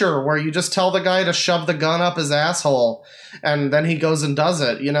Preacher, where you just tell the guy to shove the gun up his asshole, and then he goes and does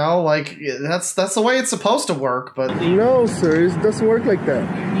it. You know, like that's the way it's supposed to work. But no, sir, it doesn't work like that.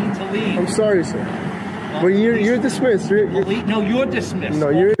 You need to leave. I'm sorry, sir. Well, you're dismissed. No, you're dismissed. No,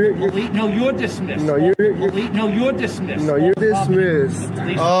 you're No, you're dismissed. No, you're dismissed. No, you're dismissed.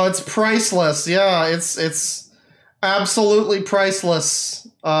 Oh, it's priceless. Yeah, it's absolutely priceless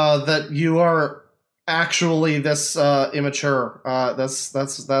that you are actually this immature. That's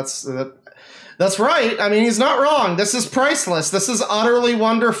right. I mean, he's not wrong. This is priceless. This is utterly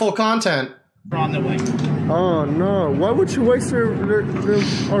wonderful content. On the way. Oh no! Why would you waste our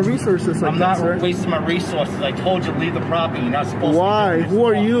resources like that, sir? I'm not wasting my resources. I told you to leave the property. You're not supposed to. Why? Who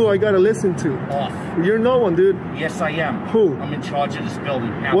are you? I gotta listen to. Off. You're no one, dude. Yes, I am. Who? I'm in charge of this building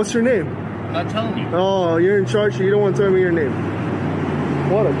now. What's your name? I'm not telling you. Oh, you're in charge. You don't want to tell me your name.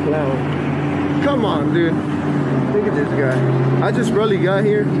 What a clown! Come on, dude. Look at this guy. I just really got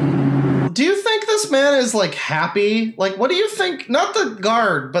here. Do you think this man is, like, happy? Like, what do you think? Not the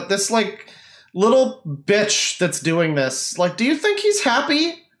guard, but this, like, little bitch that's doing this. Like, do you think he's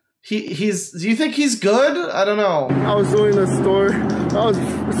happy? Do you think he's good? I don't know. I was doing a story. I was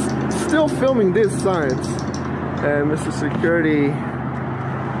still filming this science. And Mr. Security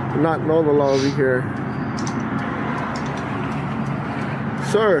did not know the law over here.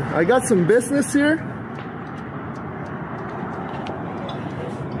 Sir, I got some business here.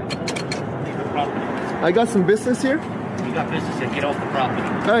 I got some business here. You got business here. Get off the property.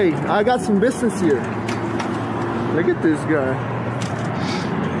 Hey, I got some business here. Look at this guy.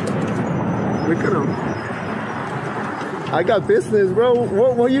 Look at him. I got business, bro.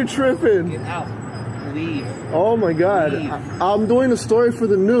 What are you tripping? Get out. Leave. Oh my God. I'm doing a story for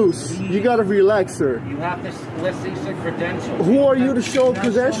the news. Leave. You gotta relax, sir. You have to list your credentials. Who are you to show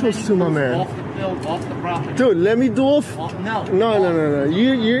credentials to, my man? Off the field, off the property. Dude, let me do it. No.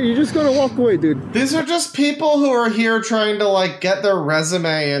 You're just gonna walk away, dude. These are just people who are here trying to, like, get their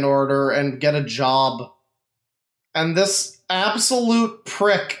resume in order and get a job. And this absolute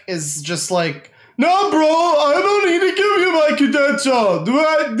prick is just like, No, bro, I don't need to give you my credential. Do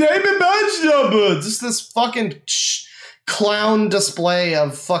I name and badge number? Just this fucking clown display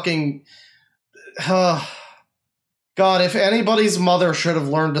of fucking... God, if anybody's mother should have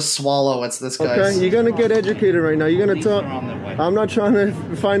learned to swallow, it's this guy. Okay, you're gonna get educated right now. You're gonna talk. I'm not trying to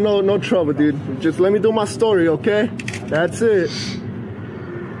find no trouble, dude. Just let me do my story, okay? That's it.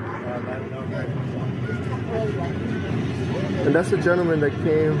 And that's the gentleman that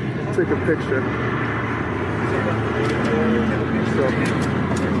came, took a picture.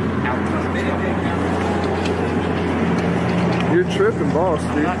 You're tripping, boss,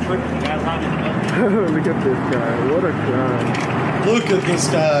 dude. Look at this guy. What a clown. Look at this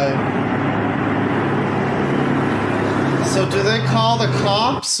guy. So do they call the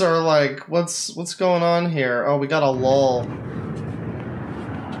cops or like what's going on here? Oh, we got a lull.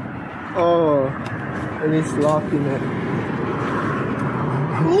 Oh, and he's locking it.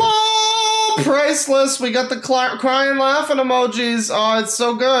 LOL! Priceless. We got the crying laughing emojis. Oh, it's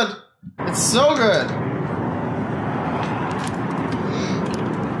so good. It's so good.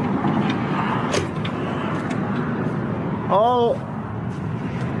 Oh,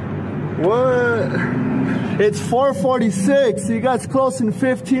 what? It's 4:46. You guys close in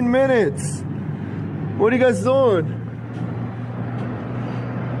 15 minutes. What are you guys doing?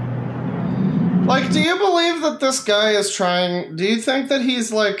 Like, do you believe that this guy is trying... Do you think that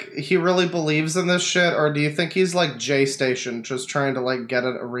he's, like, he really believes in this shit? Or do you think he's, like, J-Station, just trying to, like, get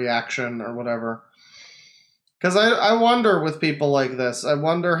a reaction or whatever? Because I wonder with people like this. I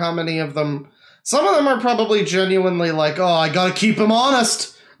wonder how many of them... Some of them are probably genuinely like, oh, I gotta keep him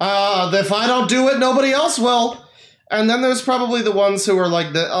honest. If I don't do it, nobody else will. And then there's probably the ones who are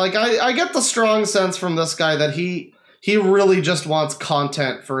like... I get the strong sense from this guy that he really just wants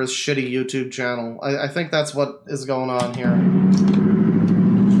content for his shitty YouTube channel. I think that's what is going on here.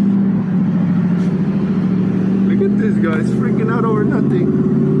 Look at this guy. He's freaking out over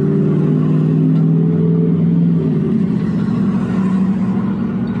nothing.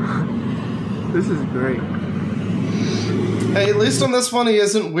 This is great. Hey, at least on this one he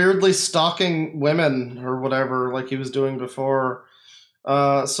isn't weirdly stalking women or whatever like he was doing before.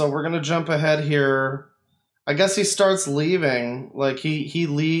 So we're gonna jump ahead here. I guess he starts leaving, like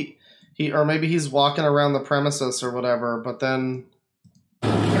or maybe he's walking around the premises or whatever, but then...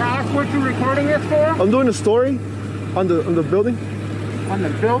 Can I ask what you're recording this for? I'm doing a story on the building. On the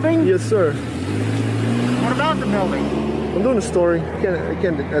building? Yes, sir. What about the building? I'm doing a story. I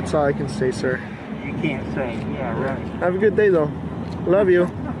can't, that's all I can say, sir. You can't say, yeah, right. Have a good day, though. Love you.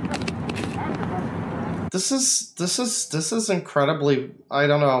 This is incredibly... I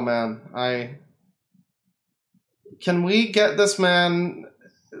don't know, man. Can we get this man...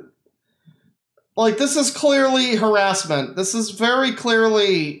 Like, this is clearly harassment. This is very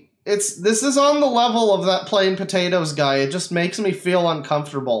clearly... This is on the level of that plain potatoes guy. It just makes me feel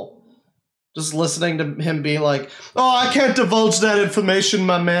uncomfortable. Just listening to him be like, oh, I can't divulge that information,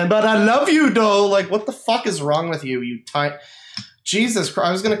 my man, but I love you, though. Like, what the fuck is wrong with you, you tiny... Jesus Christ,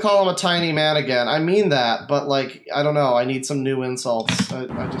 I was going to call him a tiny man again. I mean that, but, like, I don't know. I need some new insults. I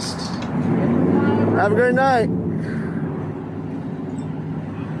just... Have a great night.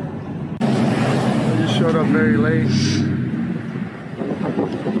 I just showed up very late.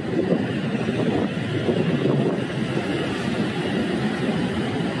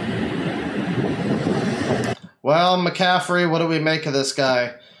 Well, McCaffrey, what do we make of this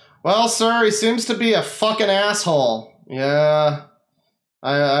guy? Well, sir, he seems to be a fucking asshole. Yeah.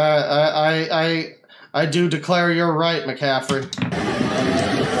 I do declare you're right, McCaffrey.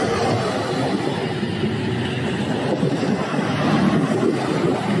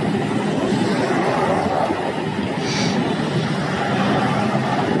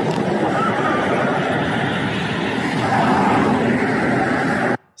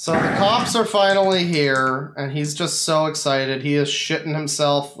 So the cops are finally here, and he's just so excited. He is shitting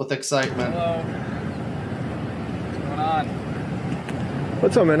himself with excitement. Hello. What's going on?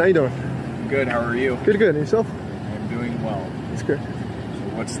 What's up, man? How you doing? Good. How are you? Good, good. And yourself? I'm doing well. That's good. So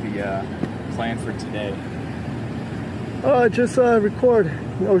what's the plan for today? Just record.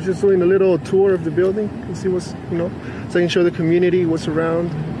 I was just doing a little tour of the building and see what's, so I can show the community what's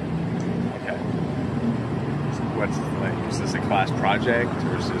around. Okay. So what's like? Is this a class project,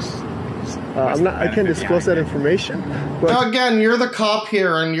 or is this? I can't disclose that information. But now again, you're the cop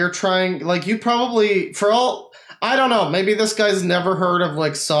here, and you're trying. Like, you probably, for all, I don't know. Maybe this guy's never heard of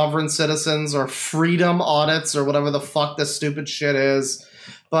like sovereign citizens or freedom audits or whatever the fuck this stupid shit is.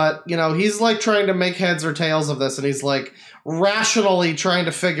 But, he's like trying to make heads or tails of this, and he's like rationally trying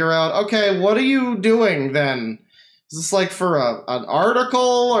to figure out, okay, what are you doing then? Is this like for an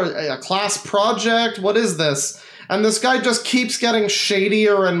article or a class project? What is this? And this guy just keeps getting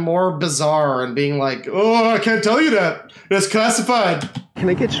shadier and more bizarre and being like, oh, I can't tell you that. It's classified. Can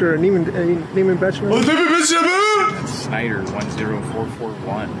I get your name and badge number? Snyder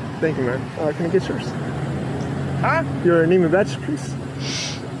 10441. Thank you, man. Can I get yours? Huh? Your name and badge, please.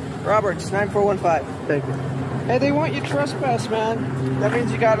 Roberts 9415. Thank you. Hey, they want you trespass, man. That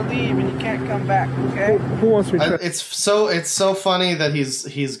means you gotta leave and you can't come back. Okay. Who wants me? It's so funny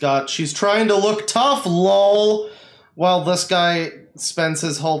that she's trying to look tough, lol, while this guy spends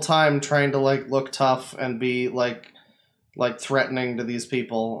his whole time trying to like look tough and be like threatening to these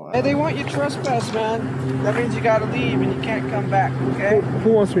people. Hey, they want you trespass, man. That means you gotta leave and you can't come back. Okay.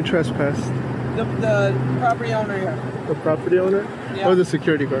 Who wants me trespassed? The property owner here. The property owner? Yeah. Or the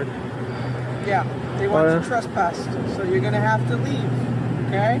security guard? Yeah. They want you trespassed, so you're gonna have to leave.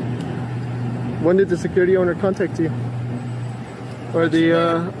 Okay. When did the security owner contact you? Or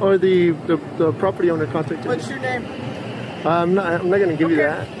the property owner contact you? What's your name? I'm not gonna give you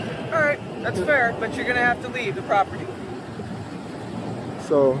that. All right, that's fair, but you're gonna have to leave the property.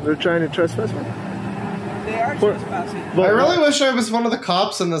 So they're trying to trespass me? They are trespassing. I really wish I was one of the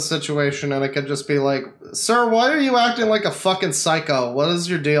cops in this situation and I could just be like, sir, why are you acting like a fucking psycho? What is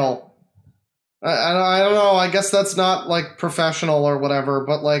your deal? I don't know, I guess that's not, like, professional or whatever,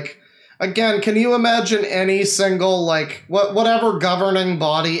 but, like, again, can you imagine any single, like, whatever governing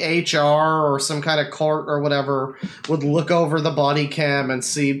body, HR or some kind of court or whatever, would look over the body cam and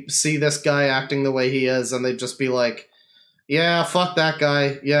see this guy acting the way he is, and they'd just be like, yeah, fuck that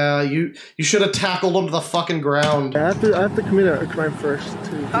guy. Yeah, you should have tackled him to the fucking ground. I have to commit a crime first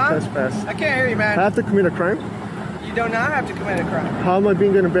to trespass. I can't hear you, man. I have to commit a crime? You do not have to commit a crime. How am I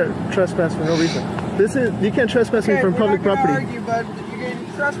being going to trespass for no reason? You can't trespass me from public property. Argue, but you're getting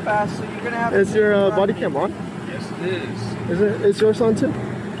trespassed, so you're going to have to. Is your body cam on? Yes, it is. Is it? Is yours on too?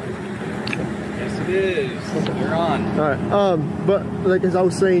 Yes, it is. Okay. You're on. All right. But like as I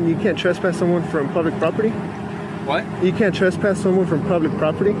was saying, you can't trespass someone from public property. What? You can't trespass someone from public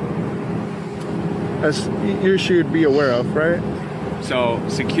property. As you should be aware of, right? So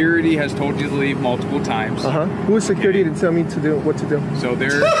security has told you to leave multiple times. Who is security to tell me what to do? So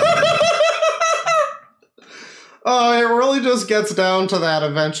they're. Oh, it really just gets down to that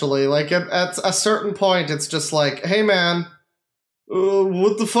eventually. Like at a certain point, it's just like, hey man,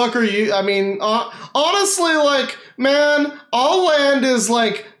 what the fuck are you? I mean, honestly, like, man, all land is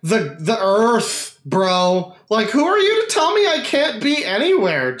like the earth, bro. Like, who are you to tell me I can't be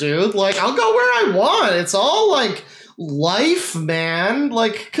anywhere, dude? Like, I'll go where I want. It's all like. Life, man.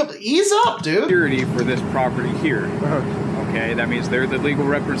 Like, ease up, dude. Security for this property here. Okay, that means they're the legal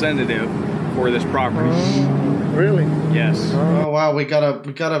representative for this property. Really? Yes. Oh wow, we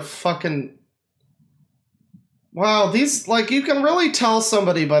gotta fucking. Wow, these, like, you can really tell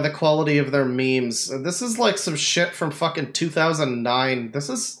somebody by the quality of their memes. This is like some shit from fucking 2009. This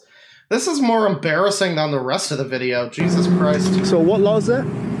is more embarrassing than the rest of the video. Jesus Christ. So what law is that?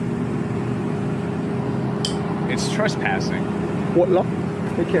 It's trespassing. What law?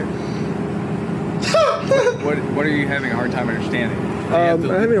 Okay. What are you having a hard time understanding?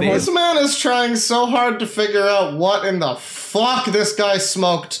 This man is trying so hard to figure out what in the fuck this guy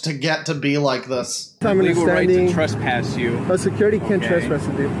smoked to get to be like this. Legal right to trespass you. A security can't trespass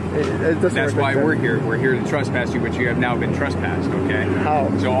you, dude. It doesn't That's why we're here. We're here to trespass you, but you have now been trespassed, okay?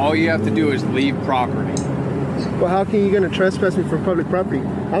 How? So all you have to do is leave property. Well, how can you gonna trespass me from public property?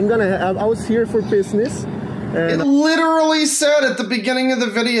 I was here for business. It literally said at the beginning of the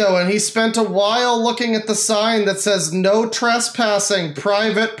video, and he spent a while looking at the sign that says no trespassing,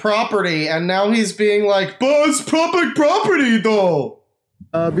 private property, and now he's being like, but it's public property though.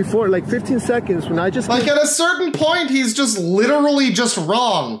 Before, like 15 seconds, when I just... Like at a certain point, he's just literally just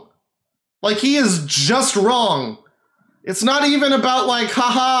wrong. Like he is just wrong. It's not even about like,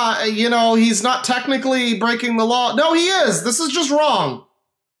 haha, you know, he's not technically breaking the law. No, he is. This is just wrong.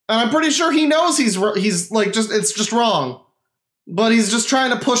 And I'm pretty sure he knows he's like it's just wrong, but he's just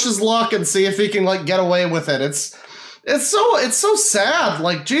trying to push his luck and see if he can like get away with it. It's so sad.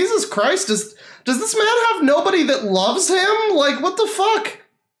 Like Jesus Christ, does this man have nobody that loves him? Like what the fuck?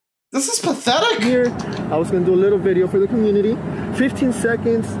 This is pathetic. Here, I was gonna do a little video for the community. 15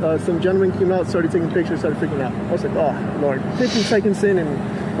 seconds, some gentleman came out, started taking pictures, started freaking out. I was like, oh Lord. 15 seconds in, and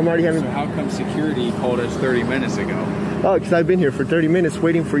I'm already having. So how come security called us 30 minutes ago? Oh, because I've been here for 30 minutes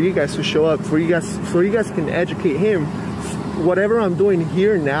waiting for you guys to show up, so you guys can educate him. Whatever I'm doing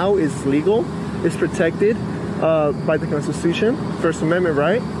here now is legal, is protected by the Constitution, First Amendment,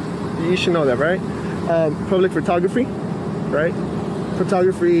 right? You should know that, right? Public photography, right?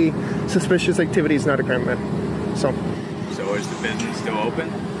 Photography, suspicious activity is not a crime, man. So is the business still open?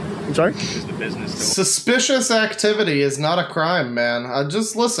 I'm sorry? Is the business still Suspicious activity is not a crime, man.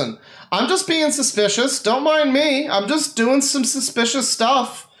 Just listen. I'm just being suspicious. Don't mind me. I'm just doing some suspicious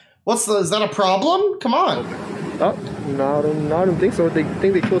stuff. Is that a problem? Come on. Oh, no, I don't think so. They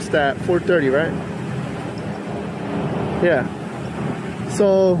think they closed at 4:30, right? Yeah.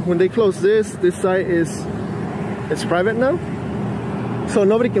 So when they close this site it's private now. So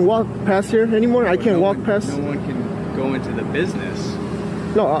nobody can walk past here anymore. I can't walk past. No one can go into the business.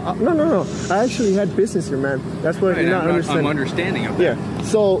 No, no. I actually had business here, man. That's what you're not understanding. I'm understanding of that. Yeah.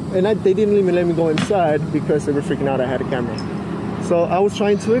 So, and they didn't even let me go inside because they were freaking out I had a camera. So I was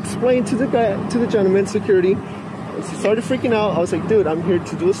trying to explain to the gentleman, security. He started freaking out. I was like, dude, I'm here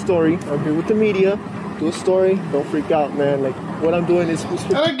to do a story. I'm here with the media. Do a story. Don't freak out, man. Like, what I'm doing is...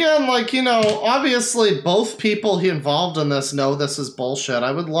 And again, like, you know, obviously both people involved in this know this is bullshit.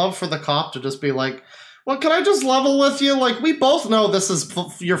 I would love for the cop to just be like, well, can I just level with you? Like, we both know this is...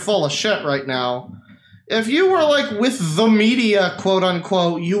 you're full of shit right now. If you were, like, with the media,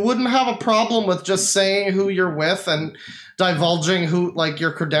 quote-unquote, you wouldn't have a problem with just saying who you're with and divulging who, like,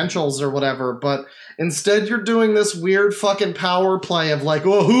 your credentials or whatever, but instead you're doing this weird fucking power play of, like,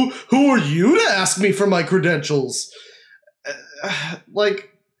 oh, who are you to ask me for my credentials? They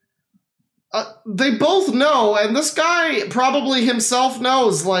both know, and this guy probably himself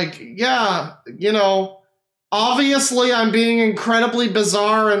knows, like, yeah, you know, obviously I'm being incredibly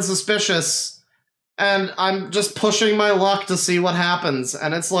bizarre and suspicious, and I'm just pushing my luck to see what happens.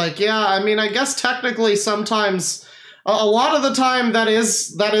 And it's like, yeah, I mean, I guess technically sometimes, a lot of the time that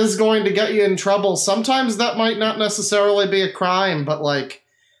is going to get you in trouble. Sometimes that might not necessarily be a crime, but like,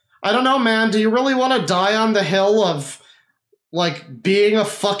 I don't know, man, do you really want to die on the hill of, like, being a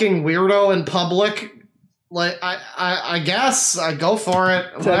fucking weirdo in public? Like, I guess I go for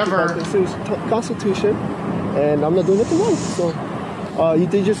it, whatever. Constitution, and I'm not doing anything wrong, so...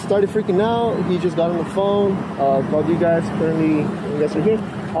 they just started freaking out. He just got on the phone, called you guys. Currently, you guys are here.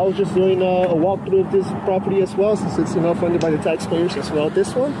 I was just doing a walkthrough of this property as well, since it's, you know, funded by the taxpayers as well,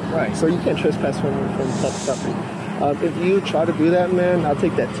 this one. Right. So you can't trespass from property. If you try to do that, man, I'll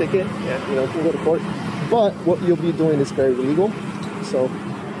take that ticket. Yeah. You know, you can go to court. But what you'll be doing is very illegal. So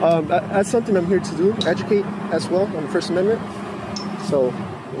that's something I'm here to do, educate as well on the First Amendment. So...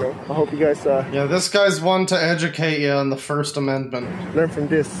 you know, I hope you guys... yeah, this guy's one to educate you on the First Amendment. Learn from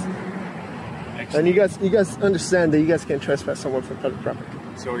this. Excellent. And you guys understand that you guys can't trespass someone from public property.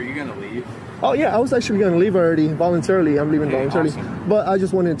 So are you going to leave? Oh, yeah, I was actually going to leave already, voluntarily. I'm leaving voluntarily. Awesome. But I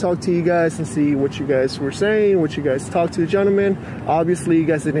just wanted to talk to you guys and see what you guys were saying, what you guys talked to the gentleman. Obviously, you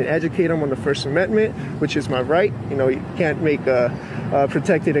guys didn't educate him on the First Amendment, which is my right. You know, you can't make a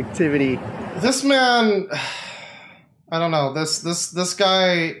protected activity. This man... I don't know, this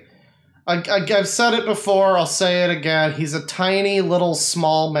guy, I've said it before, I'll say it again, he's a tiny little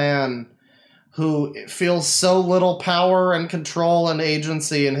small man who feels so little power and control and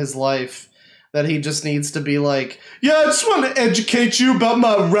agency in his life that he just needs to be like, yeah, I just want to educate you about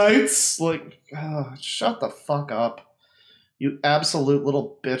my rights. Like, oh, shut the fuck up, you absolute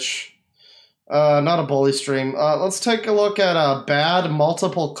little bitch. Not a bully stream. Let's take a look at a bad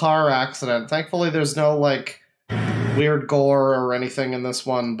multiple car accident. Thankfully there's no, like, weird gore or anything in this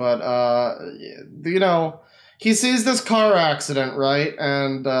one, but you know, he sees this car accident, right?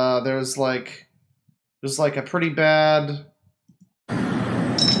 And there's like a pretty bad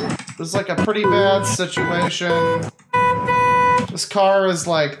situation. This car is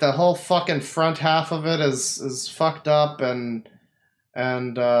like, the whole fucking front half of it is fucked up, and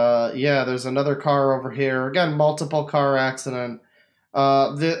yeah, there's another car over here. Again, multiple car accident.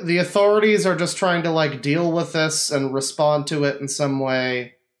 The authorities are just trying to, like, deal with this and respond to it in some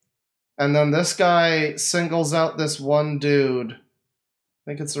way. And then this guy singles out this one dude. I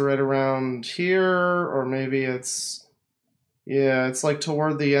think it's right around here, or maybe it's... yeah, it's, like,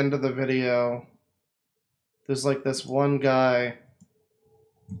 toward the end of the video. There's, like, this one guy.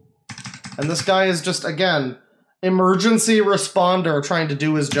 And this guy is just, again, emergency responder trying to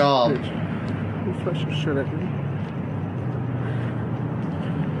do his job. Refresh your shit at me.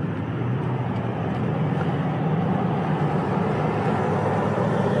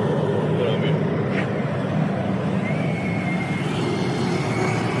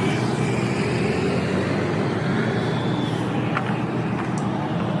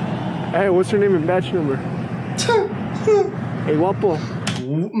 Hey, what's your name and badge number? Hey, Wapo.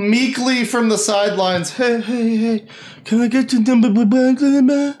 Meekly from the sidelines. Hey, can I get your number?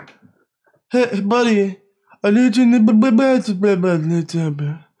 Hey, buddy, I need your number.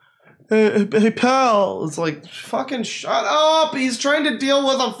 hey pal. It's like, fucking shut up. He's trying to deal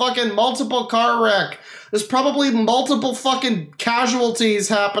with a fucking multiple car wreck. There's probably multiple fucking casualties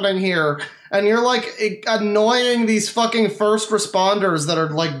happening here. And you're like annoying these fucking first responders that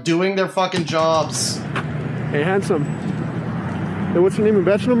are like doing their fucking jobs. Hey, handsome. Hey, what's your name and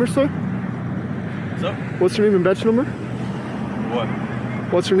badge number, sir? What's up? What's your name and badge number? What?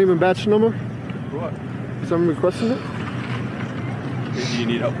 What's your name and badge number? What? Someone requesting it? Do you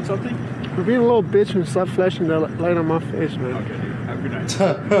need help with something? You're being a little bitch and stop flashing that light on my face, man. Okay, dude. Have a good night.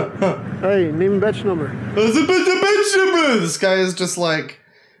 Hey, name and badge number. This guy is just like,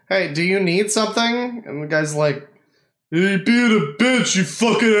 hey, do you need something? And the guy's like, hey, being a bitch, you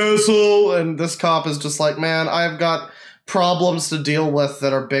fucking asshole. And this cop is just like, man, I've got problems to deal with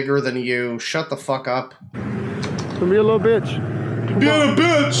that are bigger than you. Shut the fuck up. Don't be a little bitch. Being a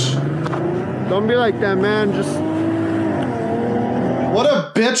bitch. Don't be like that, man. Just... What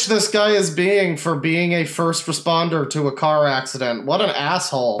a bitch this guy is being for being a first responder to a car accident. What an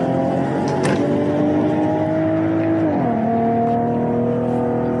asshole.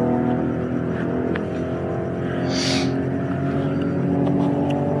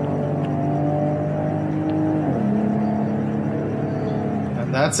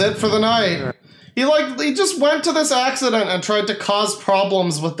 And that's it for the night. He just went to this accident and tried to cause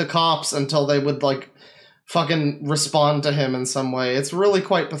problems with the cops until they would like fucking respond to him in some way. It's really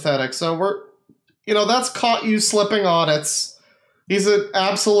quite pathetic. So that's caught you slipping audits. He's an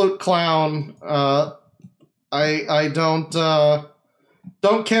absolute clown. I don't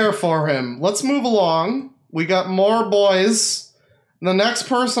care for him. Let's move along. We got more boys. The next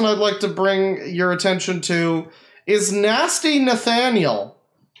person I'd like to bring your attention to is Nasty Nathaniel,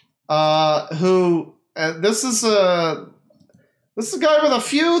 who this is a guy with a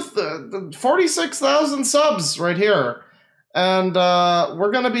few 46,000 subs right here. And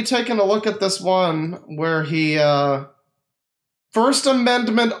we're going to be taking a look at this one where he First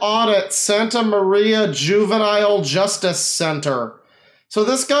Amendment Audit, Santa Maria Juvenile Justice Center. So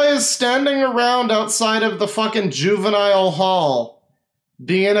this guy is standing around outside of the fucking juvenile hall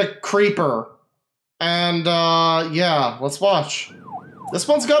being a creeper. And yeah, let's watch. This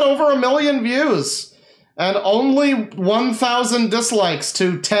one's got over 1 million views and only 1,000 dislikes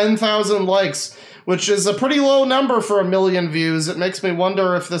to 10,000 likes, which is a pretty low number for 1 million views. It makes me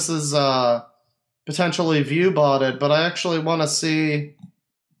wonder if this is potentially view-botted, but I actually want to see...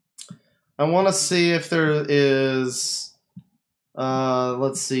 I want to see if there is...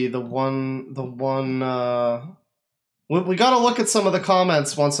 let's see, we gotta look at some of the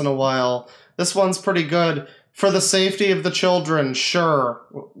comments once in a while. This one's pretty good. For the safety of the children, sure.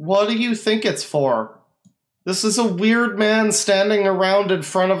 What do you think it's for? This is a weird man standing around in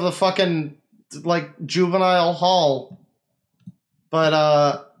front of the fucking, like, juvenile hall. But,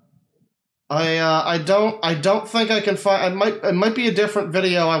 I don't think I can find... It might be a different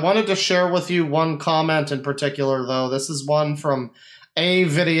video. I wanted to share with you one comment in particular, though. This is one from a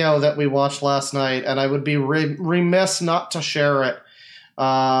video that we watched last night, and I would be remiss not to share it.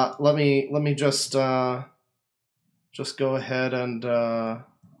 Let me just go ahead and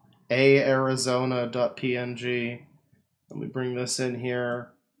arizona.png. Let me bring this in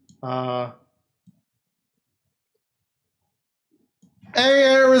here.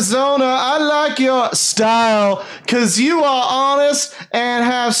 Hey Arizona, I like your style, cause you are honest and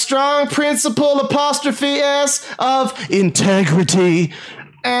have strong principle 'S of integrity.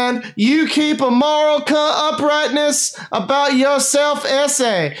 And you keep a moral uprightness about yourself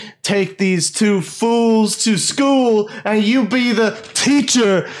essay. Take these two fools to school and you be the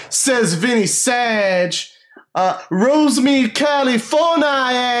teacher, says Vinny Sage. Rosemead,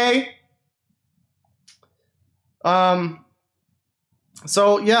 California.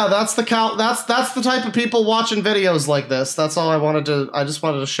 So yeah, that's the type of people watching videos like this. That's all I just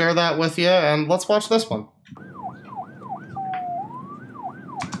wanted to share that with you, and let's watch this one.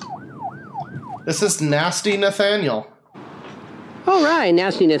 This is Nasty Nathaniel. All right,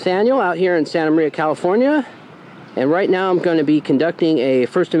 Nasty Nathaniel out here in Santa Maria, California. And right now I'm going to be conducting a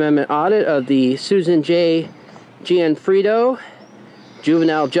First Amendment audit of the Susan J. Gianfrido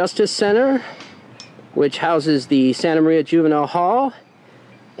Juvenile Justice Center, which houses the Santa Maria Juvenile Hall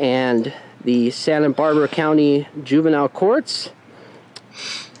and the Santa Barbara County Juvenile Courts.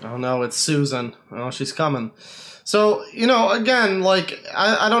 Oh no, it's Susan. Oh, she's coming. So, you know, again, like,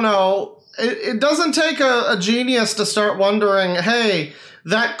 I don't know. It doesn't take a genius to start wondering, hey,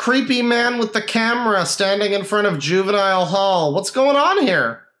 that creepy man with the camera standing in front of Juvenile Hall, what's going on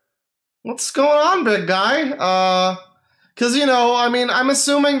here? What's going on, big guy? Because, you know, I mean, I'm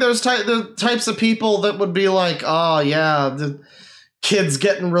assuming there's the types of people that would be like, oh, yeah, kids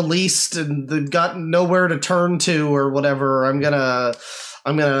getting released and they've got nowhere to turn to or whatever. I'm gonna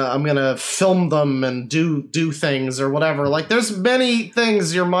film them and do things or whatever. Like, there's many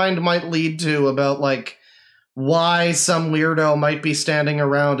things your mind might lead to about, like, why some weirdo might be standing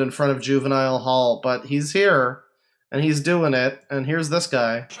around in front of Juvenile Hall, but he's here and he's doing it. And here's this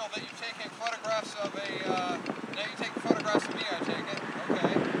guy. That you're taking photographs of a. Now you take photographs of me, I take it.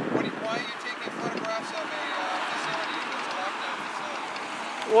 Okay. Why are you taking photographs of a facility that's a lockdown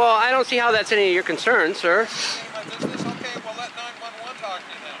facility? Well, I don't see how that's any of your concern, sir. My business. Okay. Well, let 911 talk to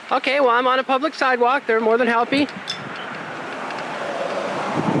you then. Okay. Well, I'm on a public sidewalk. They're more than happy.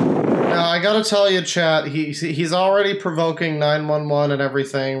 Now, I gotta tell you, chat, he's already provoking 911 and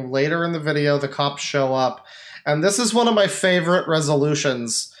everything. Later in the video, the cops show up. And this is one of my favorite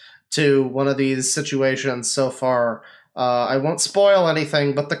resolutions to one of these situations so far. I won't spoil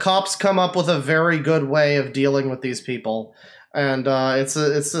anything, but the cops come up with a very good way of dealing with these people. And it's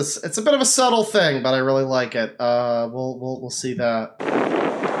a bit of a subtle thing, but I really like it. We'll see that.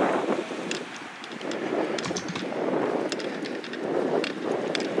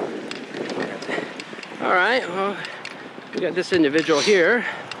 All right, well, we got this individual here.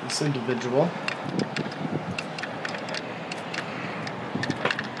 This individual.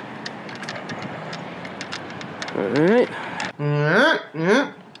 All right.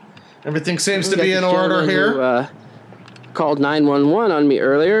 Yeah. Everything seems to be in order here. Who, called 911 on me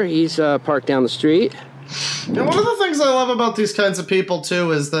earlier. He's parked down the street. And one of the things I love about these kinds of people,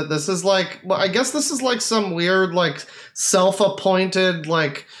 too, is that this is like, well, I guess this is like some weird, like, self-appointed,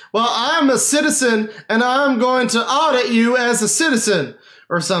 like, well, I'm a citizen, and I'm going to audit you as a citizen,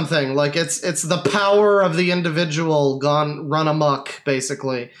 or something. Like, it's the power of the individual run amok,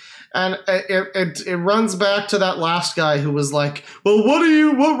 basically. And it runs back to that last guy who was like, well,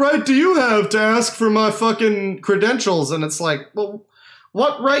 what right do you have to ask for my fucking credentials? And it's like, well,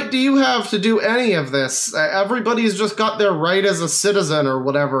 what right do you have to do any of this? Everybody's just got their right as a citizen or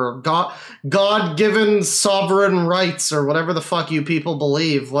whatever. God-given sovereign rights or whatever the fuck you people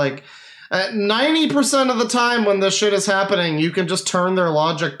believe. Like, 90% of the time when this shit is happening, you can just turn their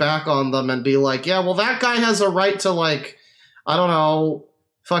logic back on them and be like, yeah, well, that guy has a right to, like, I don't know,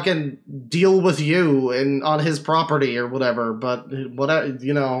 fucking deal with you on his property or whatever. But, whatever,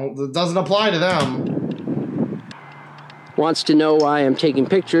 you know, it doesn't apply to them. Wants to know why I'm taking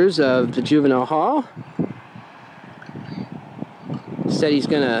pictures of the juvenile hall. Said he's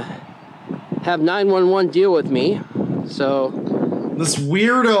gonna have 911 deal with me. So this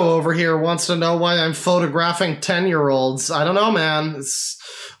weirdo over here wants to know why I'm photographing 10-year-olds. I don't know, man. It's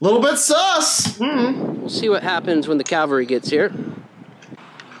a little bit sus. We'll see what happens when the cavalry gets here.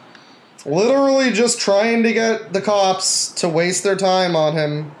 Literally just trying to get the cops to waste their time on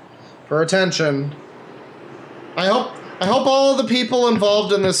him for attention. I hope all of the people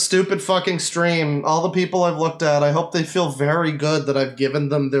involved in this stupid fucking stream, all the people I've looked at, I hope they feel very good that I've given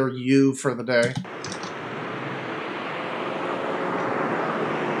them their you for the day.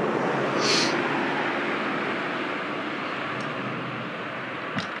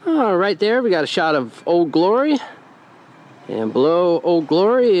 Right there, we got a shot of Old Glory. And below Old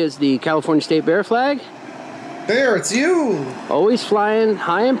Glory is the California State Bear flag. Bear, it's you! Always flying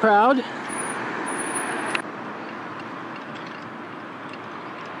high and proud.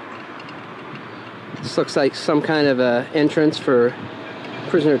 This looks like some kind of a entrance for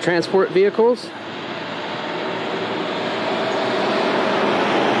prisoner transport vehicles.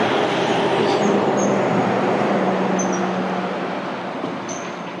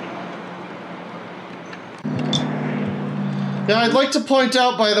 Yeah, I'd like to point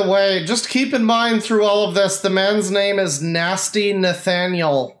out, by the way, just keep in mind through all of this, the man's name is Nasty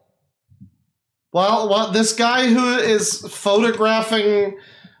Nathaniel. Well, this guy who is photographing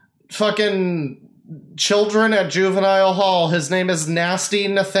fucking children at Juvenile Hall, his name is Nasty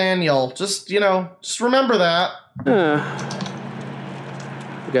Nathaniel. Just, you know, just remember that.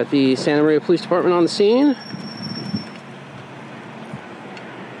 We got the Santa Maria Police Department on the scene.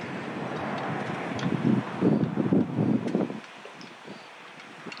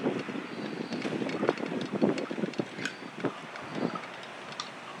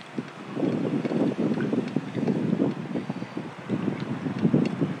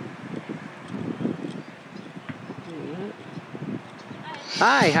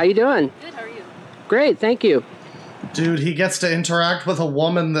 Hi, how you doing? Good, how are you? Great, thank you. Dude, he gets to interact with a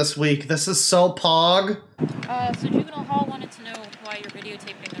woman this week. This is so pog. So Juvenile Hall wanted to know why you're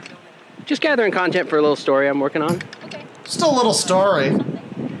videotaping their building. Just gathering content for a little story I'm working on. Okay. Just a little story.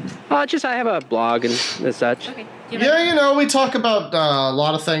 Just I have a blog and such. Okay. Yeah, you know, we talk about a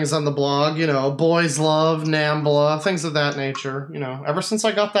lot of things on the blog, you know, boys love, NAMBLA, things of that nature. You know, ever since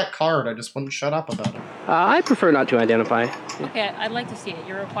I got that card, I just wouldn't shut up about it. I prefer not to identify. Okay, I'd like to see it.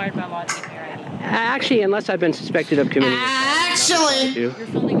 You're required by law to give me your ID. Actually, unless I've been suspected of committing... You're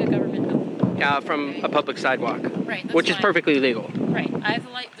filming a government building. From a public sidewalk. Right, that's which is fine. perfectly legal. Right, I have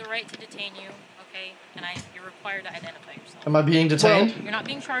the right to detain you, okay? And you're required to identify yourself. Am I being detained? You're not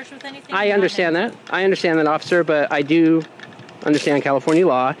being charged with anything. I understand that. I understand that, officer, but I do understand California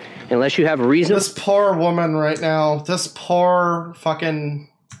law. Unless you have reason... This poor woman right now, this poor fucking...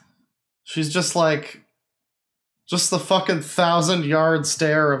 She's just like... Just the fucking 1,000-yard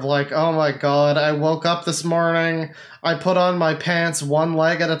stare of like, oh my god, I woke up this morning, I put on my pants one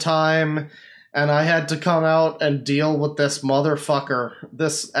leg at a time, and I had to come out and deal with this motherfucker.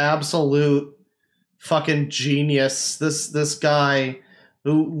 This absolute fucking genius. This guy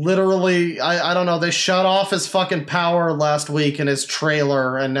who literally, I don't know, they shut off his fucking power last week in his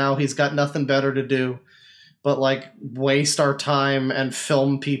trailer, and now he's got nothing better to do but like waste our time and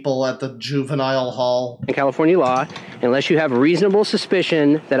film people at the juvenile hall. In California law, unless you have reasonable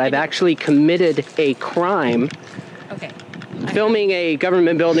suspicion that I've actually committed a crime. Okay. Filming a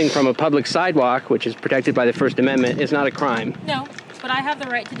government building from a public sidewalk, which is protected by the First Amendment, is not a crime. No, but I have the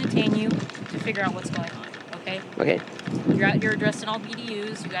right to detain you to figure out what's going on, okay? Okay. You're addressed in all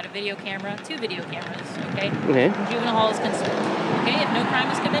BDUs, you got a video camera, 2 video cameras, okay? Okay. Juvenile hall is concerned, okay? If no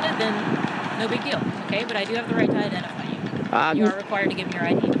crime is committed, then no big deal, okay? But I do have the right to identify you. You are required to give me your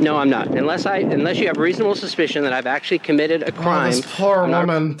ID. No, I'm not. Unless you have reasonable suspicion that I've actually committed a crime. Oh, this poor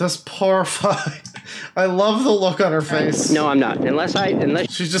woman, this poor fuck. I love the look on her face. No, I'm not. Unless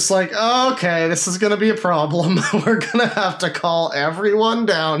she's just like, oh, okay, this is gonna be a problem. We're gonna have to call everyone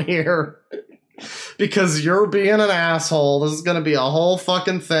down here because you're being an asshole. This is gonna be a whole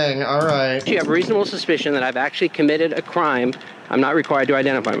fucking thing. All right. If you have reasonable suspicion that I've actually committed a crime, I'm not required to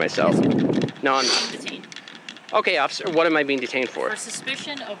identify myself. No, I'm not. Detained. Okay, officer, what am I being detained for? For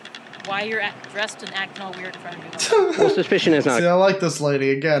suspicion of why you're dressed and acting all weird in front of you. Well, suspicion is not... See, I like this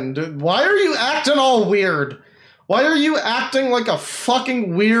lady again. Dude, why are you acting all weird? Why are you acting like a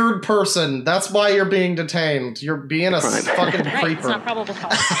fucking weird person? That's why you're being detained. You're being a fucking creeper. Right, it's not probable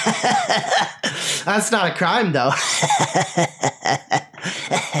cause. That's not a crime, though.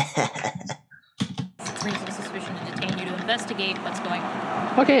 It's reasonable suspicion to detain you to investigate what's going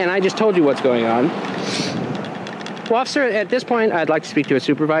on. Okay, and I just told you what's going on. Well, officer, at this point, I'd like to speak to a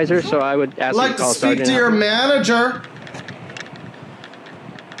supervisor, so I would ask you to call Sergeant. I'd like to speak to your manager.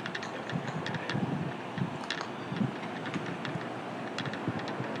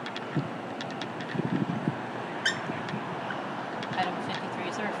 Item 53,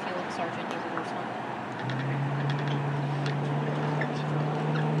 is there a field sergeant either or something?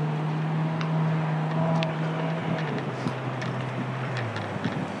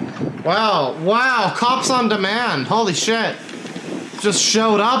 Wow, wow, cops on demand. Holy shit. Just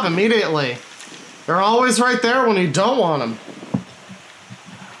showed up immediately. They're always right there when you don't want them.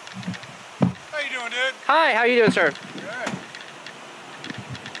 How you doing, dude? Hi, how you doing, sir?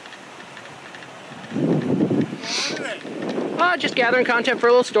 Just gathering content for a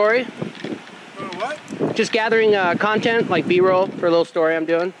little story. What? Just gathering content, like B-roll, for a little story I'm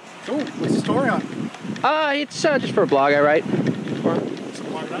doing. Cool. What's the story on? It's just for a blog I write. What's the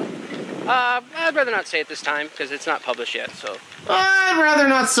blog about? I'd rather not say it this time, because it's not published yet, so... I'd rather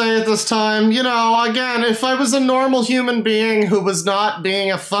not say it this time. You know, again, if I was a normal human being who was not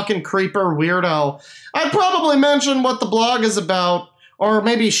being a fucking creeper weirdo, I'd probably mention what the blog is about, or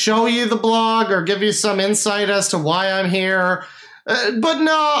maybe show you the blog, or give you some insight as to why I'm here. But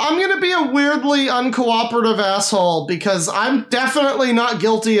no, I'm gonna be a weirdly uncooperative asshole, because I'm definitely not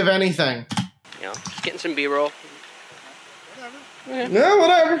guilty of anything. You know, just getting some B-roll. Whatever. Yeah,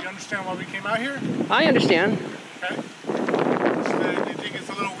 whatever. You understand why we came out here? I understand. Okay. Do you think it's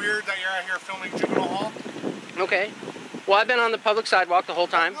a little weird that you're out here filming Juvenile Hall? Okay. Well, I've been on the public sidewalk the whole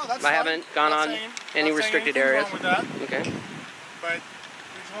time. No, that's I fine. haven't gone on any restricted areas. Wrong with that. Okay. But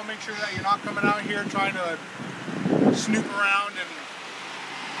we just want to make sure that you're not coming out here trying to snoop around and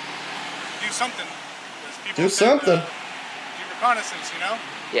do something. Do something. Do reconnaissance, you know?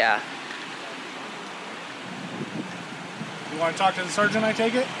 Yeah. You want to talk to the sergeant, I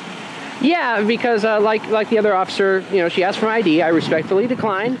take it? Yeah, because like the other officer, you know, she asked for my ID. I respectfully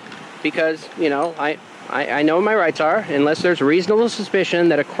declined because, you know, I know what my rights are. Unless there's reasonable suspicion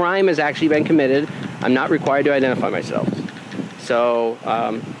that a crime has actually been committed, I'm not required to identify myself. So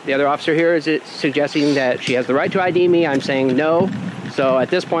the other officer here is suggesting that she has the right to ID me. I'm saying no. So at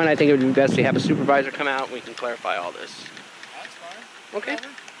this point, I think it would be best to have a supervisor come out and we can clarify all this. That's fine. Okay.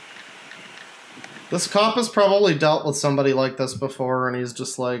 Whatever. This cop has probably dealt with somebody like this before, and he's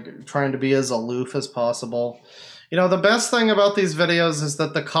just like trying to be as aloof as possible. You know, the best thing about these videos is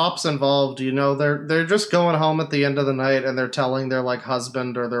that the cops involved, you know, they're just going home at the end of the night and they're telling their like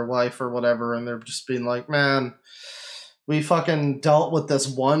husband or their wife or whatever, and they're just being like, man, we fucking dealt with this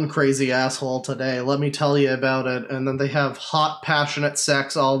one crazy asshole today. Let me tell you about it. And then they have hot, passionate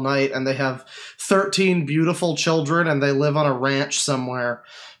sex all night, and they have 13 beautiful children, and they live on a ranch somewhere.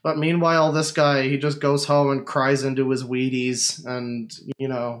 But meanwhile, this guy, he just goes home and cries into his Wheaties, and, you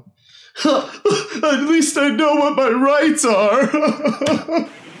know, at least I know what my rights are.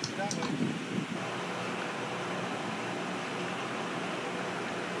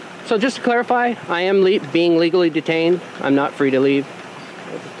 So just to clarify, I am being legally detained. I'm not free to leave. As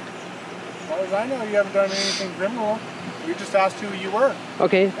far as I know, you haven't done anything criminal. We just asked who you were.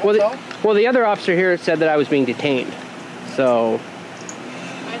 Okay. Well, the other officer here said that I was being detained. So.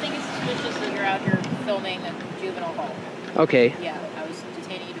 I think it's suspicious that you're out here filming a juvenile hall. Okay. Yeah, I was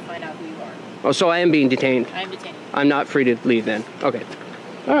detaining you to find out who you are. Oh, so I am being detained. I am detaining you. I'm not free to leave then. Okay.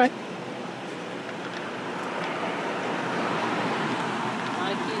 All right.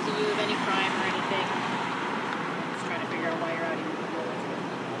 Not accusing you of any crime or anything. Just trying to figure out why you're out here.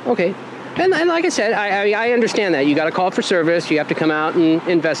 Okay. And like I said, I understand that. You got a call for service. You have to come out and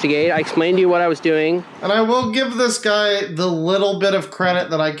investigate. I explained to you what I was doing. And I will give this guy the little bit of credit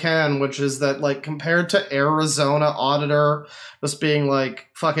that I can, which is that, like, compared to Arizona Auditor just being, like,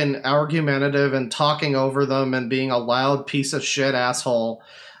 fucking argumentative and talking over them and being a loud piece of shit asshole,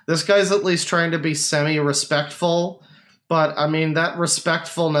 this guy's at least trying to be semi-respectful. But, I mean, that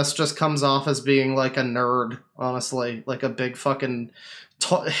respectfulness just comes off as being, like, a nerd, honestly. Like a big fucking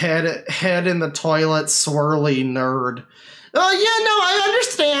head in the toilet swirly nerd. Oh, yeah, no, I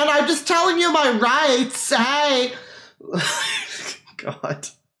understand. I'm just telling you my rights. Hey. God.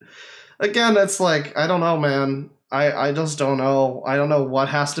 Again, it's like, I don't know, man. I just don't know. I don't know what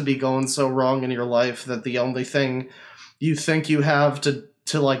has to be going so wrong in your life that the only thing you think you have to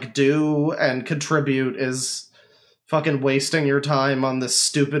like, do and contribute is fucking wasting your time on this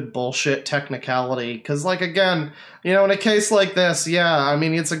stupid bullshit technicality. Because, like, again, you know, in a case like this, yeah, I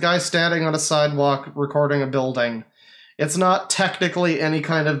mean, it's a guy standing on a sidewalk recording a building. It's not technically any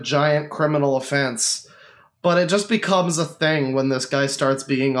kind of giant criminal offense, but it just becomes a thing when this guy starts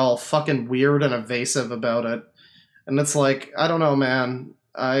being all fucking weird and evasive about it. And it's like, I don't know, man.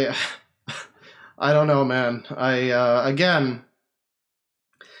 I don't know, man. Again,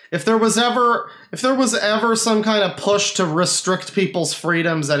 if there was ever some kind of push to restrict people's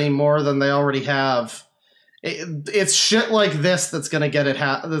freedoms any more than they already have, it's shit like this that's gonna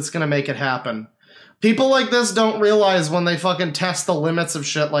that's gonna make it happen. People like this don't realize when they fucking test the limits of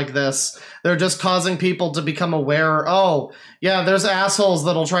shit like this, they're just causing people to become aware, oh, yeah, there's assholes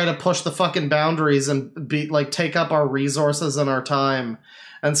that'll try to push the fucking boundaries and take up our resources and our time.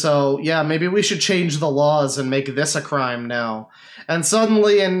 And so, yeah, maybe we should change the laws and make this a crime now. And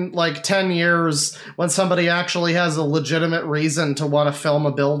suddenly in, like, 10 years, when somebody actually has a legitimate reason to want to film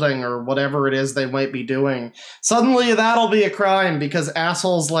a building or whatever it is they might be doing, suddenly that'll be a crime because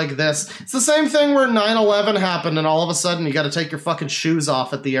assholes like this. It's the same thing where 9/11 happened and all of a sudden you gotta take your fucking shoes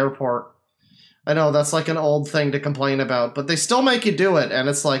off at the airport. I know, that's like an old thing to complain about, but they still make you do it, and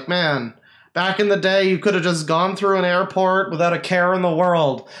it's like, man, back in the day, you could have just gone through an airport without a care in the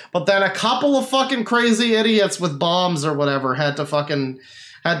world. But then a couple of fucking crazy idiots with bombs or whatever had to fucking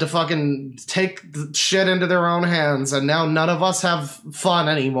take the shit into their own hands, and now none of us have fun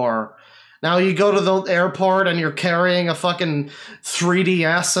anymore. Now you go to the airport and you're carrying a fucking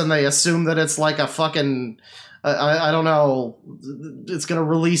 3DS and they assume that it's like a fucking, I don't know, it's gonna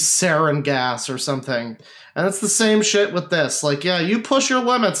release sarin gas or something. And it's the same shit with this. Like, yeah, you push your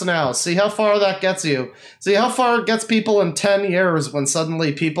limits now. See how far that gets you. See how far it gets people in 10 years when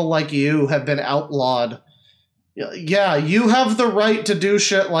suddenly people like you have been outlawed. Yeah, you have the right to do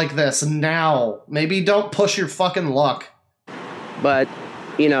shit like this now. Maybe don't push your fucking luck. But,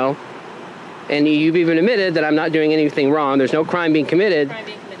 you know, and you've even admitted that I'm not doing anything wrong. There's no crime being committed.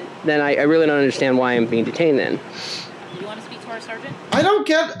 Then I really don't understand why I'm being detained then. Sergeant? I don't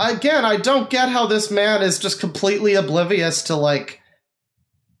get how this man is just completely oblivious to, like,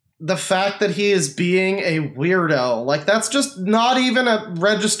 the fact that he is being a weirdo. Like, that's just not even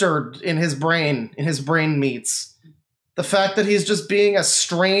registered in his brain meats. The fact that he's just being a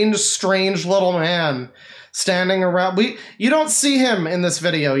strange little man standing around. You don't see him in this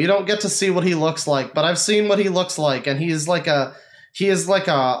video. You don't get to see what he looks like, but I've seen what he looks like, and he is like a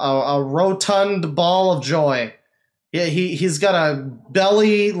rotund ball of joy. Yeah, he's got a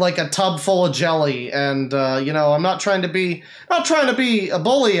belly like a tub full of jelly, and you know, I'm not trying to be a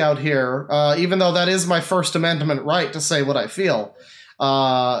bully out here, even though that is my First Amendment right to say what I feel.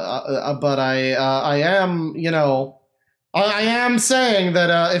 But I am, you know, I am saying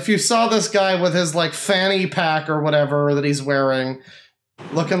that if you saw this guy with his like fanny pack or whatever that he's wearing,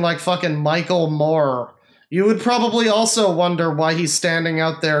 looking like fucking Michael Moore, you would probably also wonder why he's standing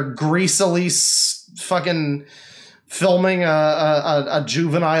out there greasily fucking filming a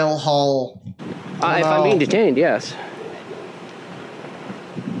juvenile hall. If I'm being detained, yes.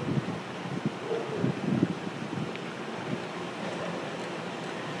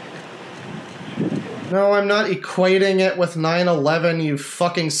 No, I'm not equating it with 9/11, you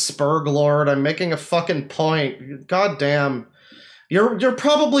fucking spurg lord. I'm making a fucking point. God damn. You're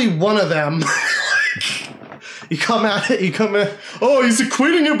probably one of them. You come at, oh, he's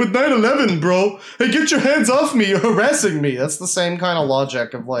equating it with 9/11, bro. Hey, get your hands off me, you're harassing me. That's the same kind of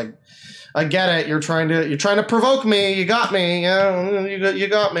logic of like, I get it, you're trying to provoke me, you got me, yeah, you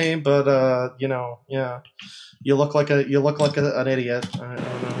got me, but you know, yeah. You look like an idiot. I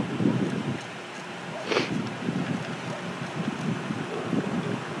don't know.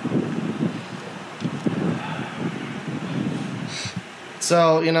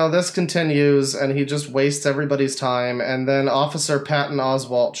 So, you know, this continues, and he just wastes everybody's time, and then Officer Patton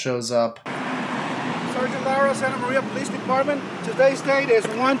Oswalt shows up. Sergeant Lara, Santa Maria Police Department. Today's date is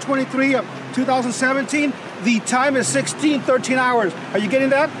 1/23 of 2017. The time is 16:13 hours. Are you getting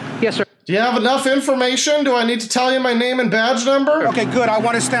that? Yes, sir. Do you have enough information? Do I need to tell you my name and badge number? Okay, good. I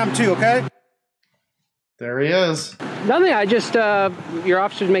want a stamp too, okay? There he is. Nothing. I just, your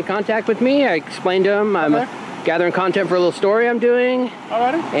officers made contact with me. I explained to them I'm gathering content for a little story I'm doing.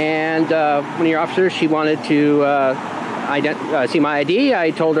 Alrighty. And one of your officers, she wanted to see my ID. I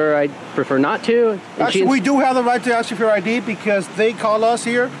told her I'd prefer not to. Actually, we do have the right to ask you for your ID because they call us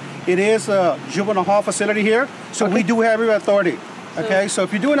here. It is a juvenile hall facility here, so we do have your authority. Okay, so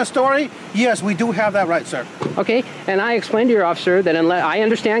if you're doing a story, yes, we do have that right, sir. Okay, and I explained to your officer that unless I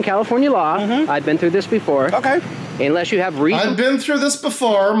understand California law, I've been through this before. Okay. Unless you have reason. I've been through this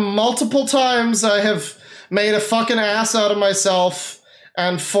before. Multiple times I have made a fucking ass out of myself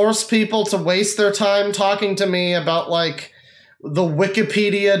and forced people to waste their time talking to me about, like, the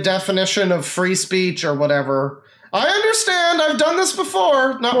Wikipedia definition of free speech or whatever. I understand. I've done this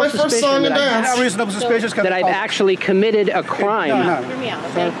before. Not my first song and dance. Reasonable suspicious that I've actually committed a crime. Hear me out,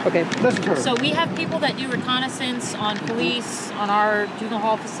 okay? Okay. Listen to her. So we have people that do reconnaissance on police, on our juvenile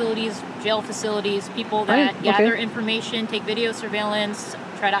hall facilities, jail facilities, people that gather information, take video surveillance,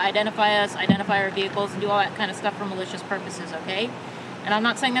 try to identify us, identify our vehicles, and do all that kind of stuff for malicious purposes, okay? And I'm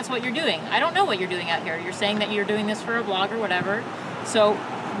not saying that's what you're doing. I don't know what you're doing out here. You're saying that you're doing this for a blog or whatever. So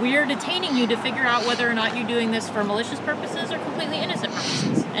we're detaining you to figure out whether or not you're doing this for malicious purposes or completely innocent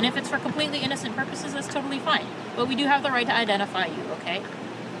purposes. And if it's for completely innocent purposes, that's totally fine. But we do have the right to identify you, okay?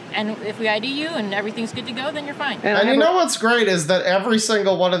 And if we ID you and everything's good to go, then you're fine. And you know what's great is that every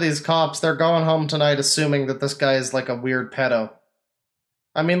single one of these cops, they're going home tonight assuming that this guy is like a weird pedo.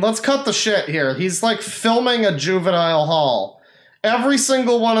 I mean, let's cut the shit here. He's like filming a juvenile hall. Every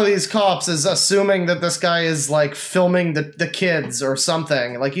single one of these cops is assuming that this guy is like filming the kids or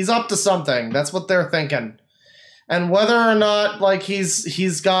something. Like he's up to something. That's what they're thinking. And whether or not like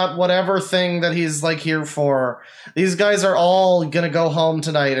he's got whatever thing that he's like here for, these guys are all gonna go home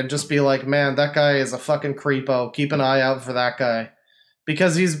tonight and just be like, man, that guy is a fucking creepo. Keep an eye out for that guy.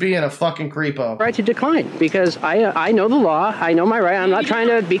 Because he's being a fucking creepo. Right to decline, because I know the law, I know my right, I'm not trying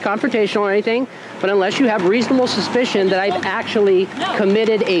to be confrontational or anything, but unless you have reasonable suspicion that I've actually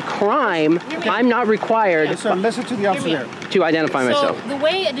committed a crime, I'm not required listen to the officer to identify myself. So the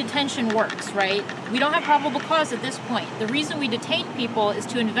way a detention works, right, we don't have probable cause at this point. The reason we detain people is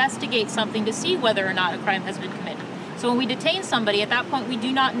to investigate something to see whether or not a crime has been committed. So when we detain somebody, at that point we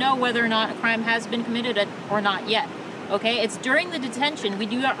do not know whether or not a crime has been committed or not yet. Okay, it's during the detention we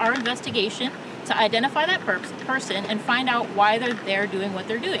do our investigation to identify that person and find out why they're there doing what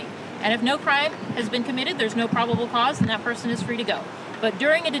they're doing. And if no crime has been committed, there's no probable cause, and that person is free to go. But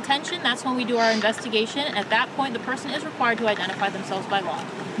during a detention, that's when we do our investigation. At that point, the person is required to identify themselves by law.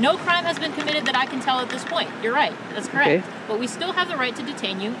 No crime has been committed that I can tell at this point. You're right, that's correct. Okay. But we still have the right to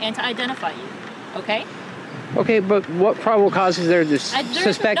detain you and to identify you, okay? Okay, but what probable cause is there to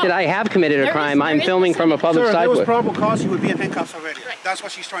suspect that I have committed a crime? I'm filming from a public sidewalk. If there was probable sidewalk. cause, you would be in handcuffs already. Right. That's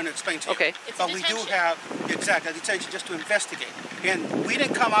what she's trying to explain to you. Okay. But we do have, a detention just to investigate. And we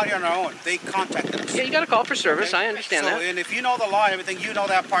didn't come out here on our own. They contacted us. Yeah, you got a call for service. I understand that. And if you know the law and everything, you know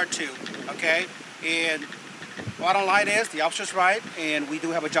that part too, okay? And Bottom line is, the officer's right, and we do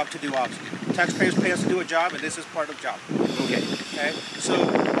have a job to do, obviously. Taxpayers pay us to do a job, and this is part of the job. Okay. Okay? So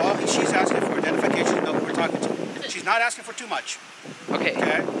all she's asking for identification to know who we're talking to. She's not asking for too much. Okay.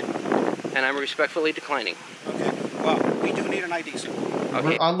 Okay? And I'm respectfully declining. Okay. Well, we do need an ID, sir.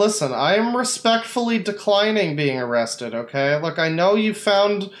 Okay. Listen, I am respectfully declining being arrested, okay? Look, I know you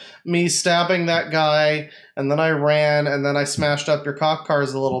found me stabbing that guy, and then I ran, and then I smashed up your cop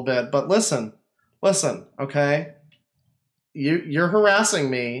cars a little bit, but listen, okay? You're harassing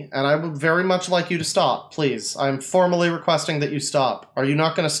me, and I would very much like you to stop, please. I'm formally requesting that you stop. Are you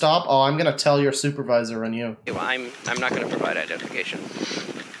not going to stop? Oh, I'm going to tell your supervisor and you. Well, I'm not going to provide identification.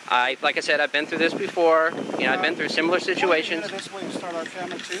 Like I said, I've been through this before. You know, I've been through similar situations. This way we start our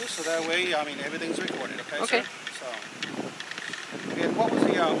camera too, so that way, I mean, everything's recorded. Okay. Sir? So, and what was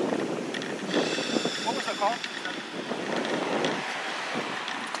the call?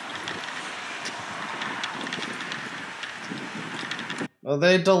 Well,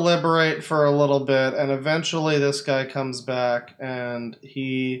 they deliberate for a little bit, and eventually this guy comes back, and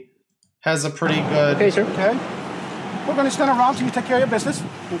he has a pretty good... Okay, sir. Okay. We're going to stand around so you take care of your business.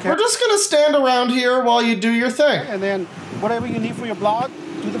 Okay. We're just going to stand around here while you do your thing. And then whatever you need for your blog,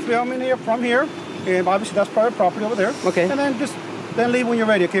 do the filming here from here. And obviously that's private property over there. Okay. And then then leave when you're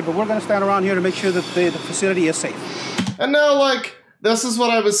ready, okay? But we're going to stand around here to make sure that the facility is safe. And now, like, this is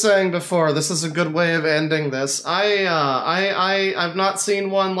what I was saying before. This is a good way of ending this. I've not seen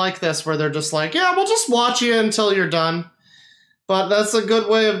one like this where they're just like, yeah, we'll just watch you until you're done. But that's a good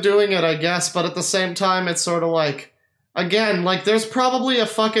way of doing it, I guess. But at the same time, it's sort of like, again, like, there's probably a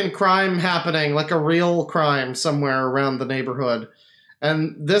fucking crime happening, like a real crime somewhere around the neighborhood.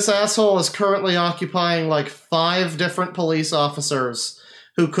 And this asshole is currently occupying, like, 5 different police officers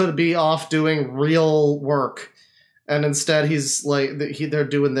who could be off doing real work. And instead he's, like, they're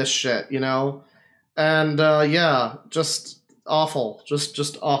doing this shit, you know? And, yeah, just awful.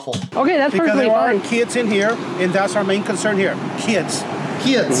 Just awful. Okay, that's because perfectly there are fine. kids in here, and that's our main concern here. Kids.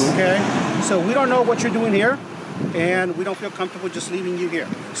 Okay? So we don't know what you're doing here, and we don't feel comfortable just leaving you here.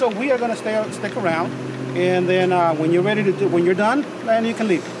 So we are going to stick around, and then when you're ready to when you're done, then you can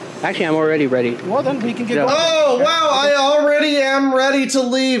leave. Actually, I'm already ready. Well, then we can get going. Oh, wow, I already am ready to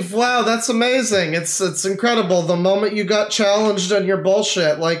leave. Wow, that's amazing. It's incredible the moment you got challenged on your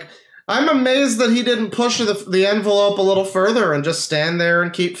bullshit. Like, I'm amazed that he didn't push the envelope a little further and just stand there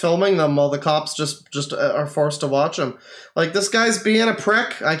and keep filming them while the cops just are forced to watch them. Like, this guy's being a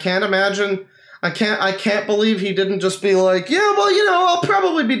prick. I can't imagine... I can't believe he didn't just be like, yeah, well, you know, I'll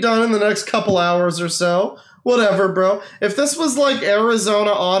probably be done in the next couple hours or so. Whatever, bro. If this was like Arizona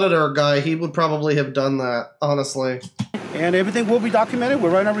auditor guy, he would probably have done that, honestly. And everything will be documented.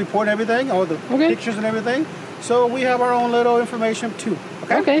 We're writing a report and everything, all the pictures and everything. So we have our own little information too.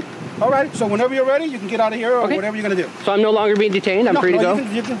 Okay? Okay. All right. So whenever you're ready, you can get out of here or whatever you're going to do. So I'm no longer being detained? I'm free to go?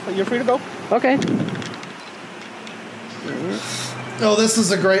 You're free to go. Okay. Oh, this is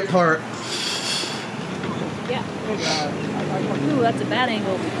a great part. Yeah. Ooh, that's a bad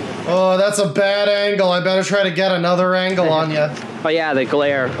angle. Oh, that's a bad angle. I better try to get another angle on you. Oh, yeah, the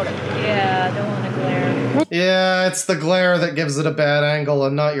glare. Yeah, I don't want to glare. Yeah, it's the glare that gives it a bad angle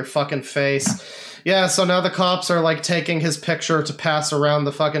and not your fucking face. Yeah, so now the cops are, like, taking his picture to pass around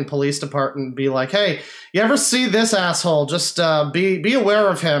the fucking police department and be like, hey, you ever see this asshole? Just be aware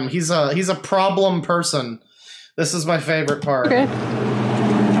of him. He's a problem person. This is my favorite part. Okay.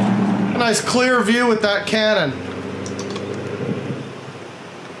 A nice clear view with that cannon.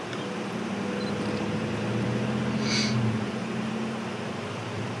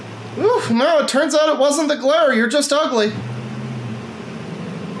 Oof, no, it turns out it wasn't the glare. You're just ugly.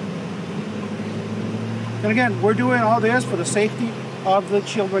 And again, we're doing all this for the safety of the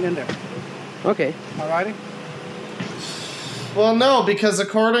children in there. Okay. Alrighty? Well, no, because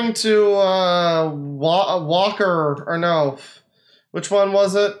according to Walker, or no, which one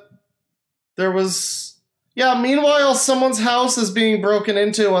was it? There was... Yeah, meanwhile, someone's house is being broken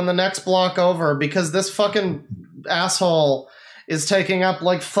into on the next block over because this fucking asshole is taking up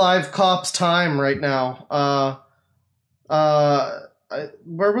like 5 cops' time right now.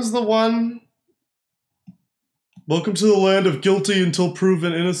 Where was the one? Welcome to the land of guilty until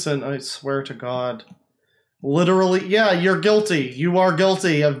proven innocent. I swear to God. Literally, yeah, you're guilty. You are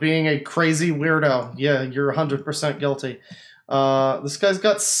guilty of being a crazy weirdo. Yeah, you're 100% guilty. This guy's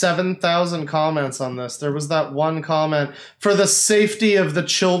got 7,000 comments on this. There was that one comment, for the safety of the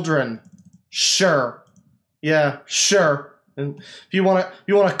children. Sure. Yeah, sure. And if you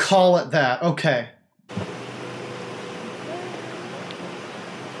wanna call it that, okay.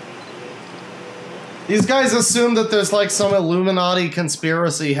 These guys assume that there's like some Illuminati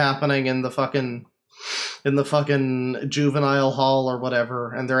conspiracy happening in the fucking in the fucking juvenile hall or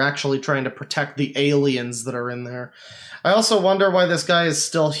whatever, and they're actually trying to protect the aliens that are in there. I also wonder why this guy is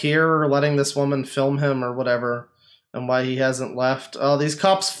still here or letting this woman film him or whatever, and why he hasn't left. Oh, these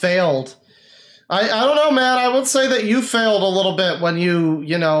cops failed. I don't know, man. I would say that you failed a little bit when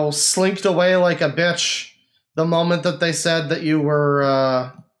you know, slinked away like a bitch the moment that they said that you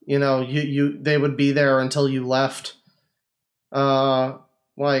were, you know, they would be there until you left.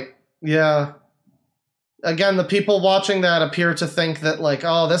 Like, yeah. Again, the people watching that appear to think that, like,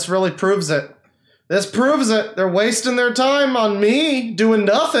 oh, this really proves it. This proves it. They're wasting their time on me doing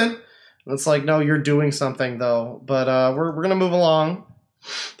nothing. And it's like, no, you're doing something, though. But we're going to move along.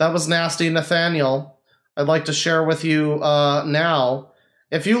 That was nasty, Nathaniel. I'd like to share with you now.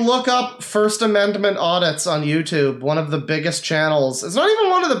 If you look up First Amendment Audits on YouTube, one of the biggest channels, it's not even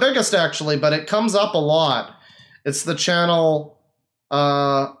one of the biggest, actually, but it comes up a lot. It's the channel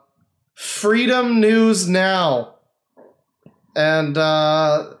Freedom News Now. And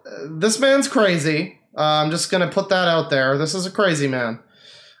this man's crazy. I'm just going to put that out there. This is a crazy man.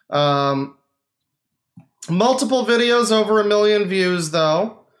 Multiple videos, over 1 million views,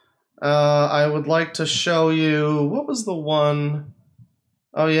 though. I would like to show you... What was the one?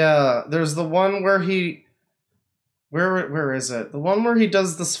 Oh, yeah. There's the one where he... Where is it? The one where he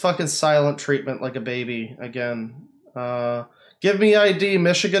does this fucking silent treatment like a baby again. Give me ID.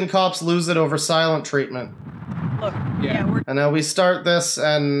 Michigan cops lose it over silent treatment. Look, yeah, And now we start this,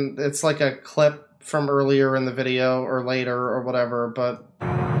 and it's like a clip from earlier in the video, or later, or whatever, but...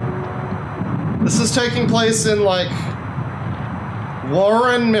 This is taking place in, like,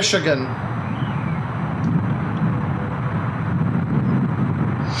 Warren, Michigan.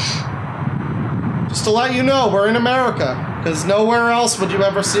 Just to let you know, we're in America, because nowhere else would you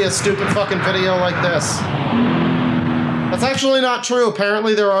ever see a stupid fucking video like this. That's actually not true.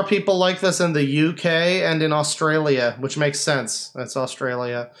 Apparently there are people like this in the UK and in Australia, which makes sense. That's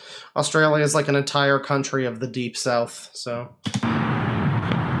Australia. Australia is like an entire country of the deep south, so...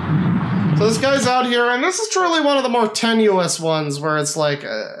 So this guy's out here, and this is truly one of the more tenuous ones, where it's like,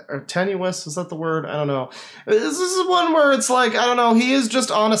 or tenuous, is that the word? I don't know. This is one where it's like, I don't know, he is just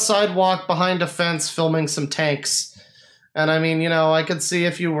on a sidewalk behind a fence filming some tanks. And I mean, you know, I could see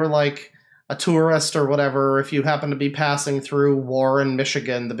if you were like a tourist or whatever, if you happen to be passing through Warren,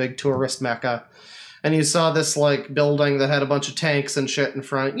 Michigan, the big tourist mecca, and you saw this like building that had a bunch of tanks and shit in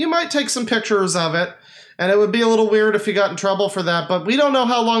front, you might take some pictures of it. And it would be a little weird if he got in trouble for that, but we don't know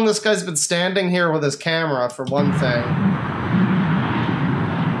how long this guy's been standing here with his camera, for one thing.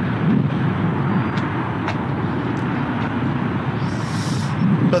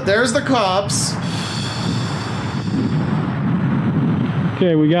 But there's the cops.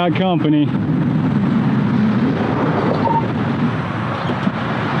 Okay, we got company.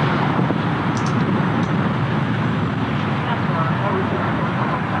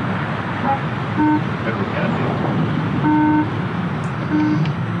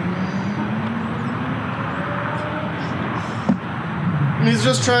 He's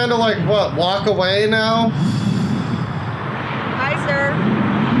just trying to, like, what, walk away now? Hi, sir.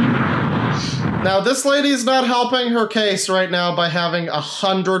 Now, this lady's not helping her case right now by having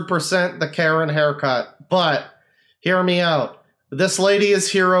 100% the Karen haircut. But, hear me out. This lady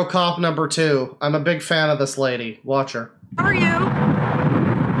is hero cop number 2. I'm a big fan of this lady. Watch her. How are you?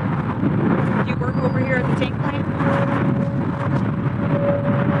 Do you work over here at the tank plant?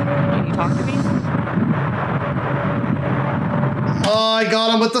 Can you talk to me? Oh, I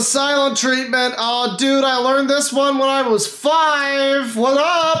got him with the silent treatment. Oh, dude, I learned this one when I was 5. What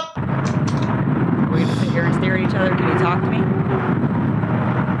up? We just sit here and stare at each other. Can you talk to me?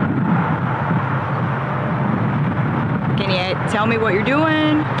 Can you tell me what you're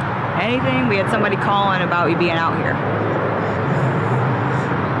doing? Anything? We had somebody calling about you being out here.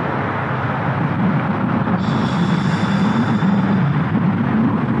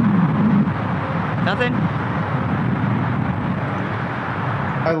 Nothing?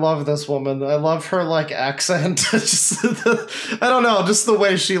 I love this woman. I love her, like, accent. Just I don't know, just the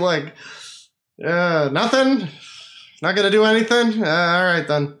way she, like, nothing? Not gonna do anything? Alright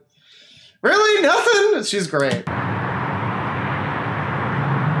then. Really? Nothing? She's great.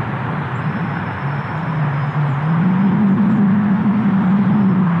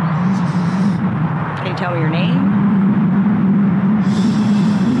 Can you tell me your name?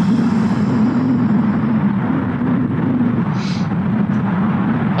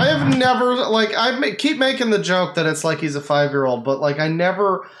 I have never, like, keep making the joke that it's like he's a 5-year-old, but, like, I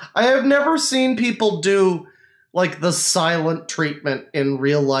have never seen people do, like, the silent treatment in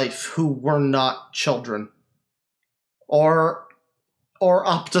real life who were not children. Or or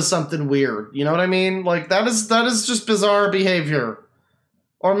up to something weird. You know what I mean? Like, that is just bizarre behavior.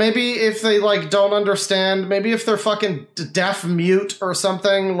 Or maybe if they, like, don't understand, maybe if they're fucking deaf mute or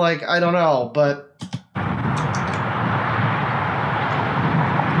something, like, I don't know, but...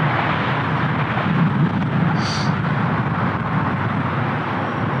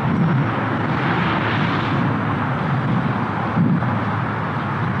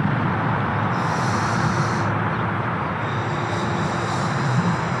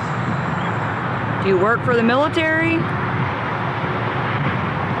 Do you work for the military?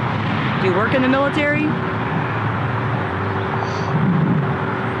 Do you work in the military?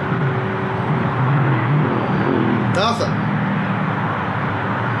 Nothing.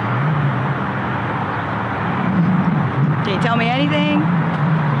 Can you tell me anything?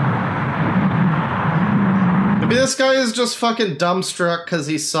 Maybe this guy is just fucking dumbstruck because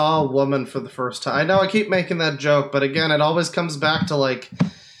he saw a woman for the first time. I know I keep making that joke, but again, it always comes back to, like,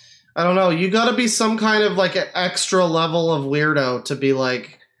 I don't know, you gotta be some kind of, like, an extra level of weirdo to be,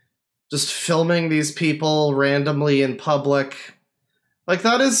 like, just filming these people randomly in public. Like,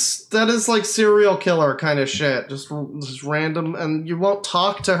 that is like serial killer kind of shit. Just random, and you won't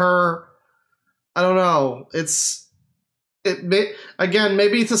talk to her. I don't know. Again,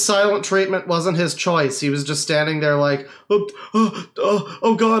 maybe the silent treatment wasn't his choice. He was just standing there like, oh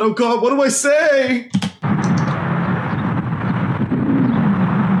God, what do I say?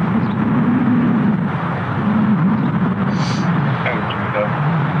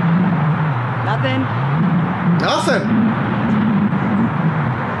 Nothing? Nothing.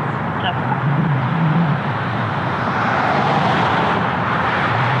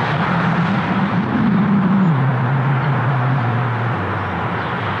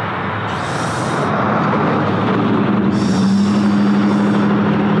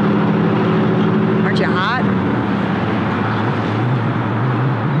 Aren't you hot?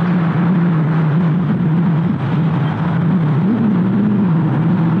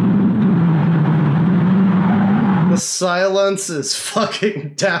 The silence is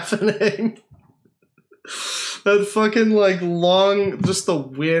fucking deafening. That fucking, like, long, just the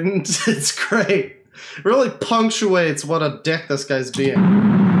wind, it's great. It really punctuates what a dick this guy's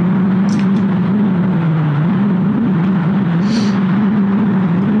being.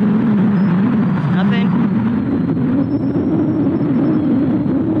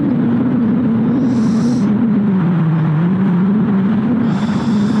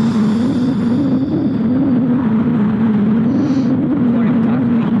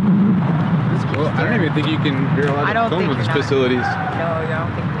 I think you can. You're allowed to film with these facilities. No, I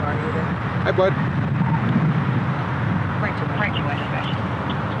don't think you are either. Hi, bud.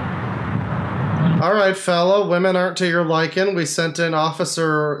 All right, fella. Women aren't to your liking. We sent in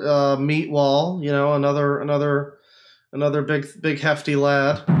Officer Meatwall. You know, another big hefty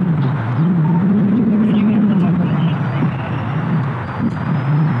lad.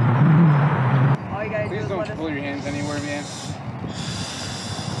 Please don't pull your hands anywhere, man.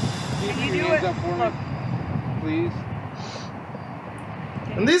 Can you do it? Look. Please.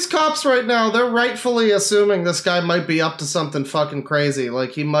 And these cops right now, they're rightfully assuming this guy might be up to something fucking crazy.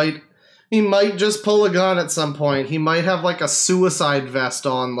 Like, he might just pull a gun at some point. He might have, like, a suicide vest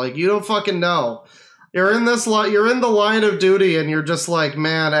on. Like, you don't fucking know. You're in the line of duty, and you're just like,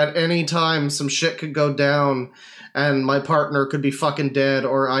 man, at any time some shit could go down, and my partner could be fucking dead,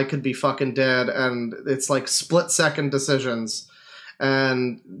 or I could be fucking dead, and it's like split-second decisions.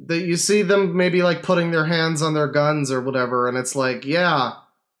 And you see them maybe, like, putting their hands on their guns or whatever, and it's like, yeah,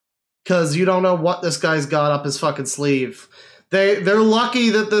 because you don't know what this guy's got up his fucking sleeve. They're lucky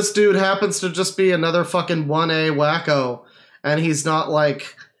that this dude happens to just be another fucking 1A wacko, and he's not,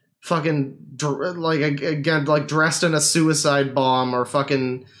 like, fucking, like, again, like, dressed in a suicide bomb or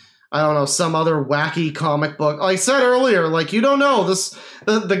fucking, I don't know, some other wacky comic book. Like I said earlier, like, you don't know.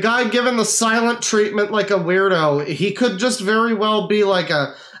 The guy given the silent treatment like a weirdo, he could just very well be like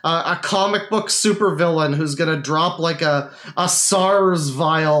a comic book supervillain who's gonna drop like a SARS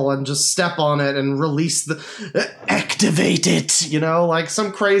vial and just step on it and release activate it, you know, like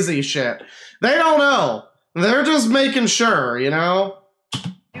some crazy shit. They don't know. They're just making sure, you know?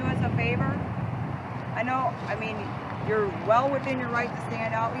 Do us a favor. I know, I mean, you're well within your right to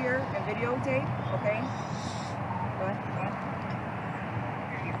stand out here and videotape, okay? Go ahead.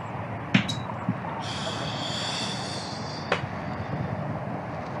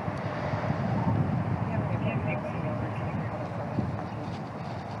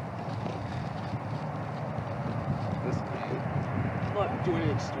 Do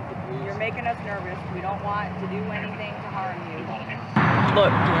You're making us nervous. We don't want to do anything to harm you.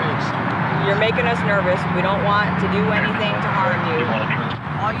 Look, you're making us nervous. We don't want to do anything to harm you.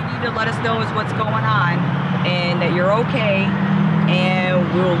 All you need to let us know is what's going on and that you're okay,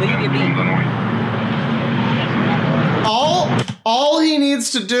 and we'll leave you be. All he needs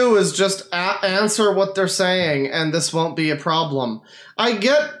to do is just answer what they're saying, and this won't be a problem. I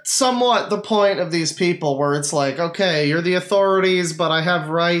get somewhat the point of these people where it's like, okay, you're the authorities, but I have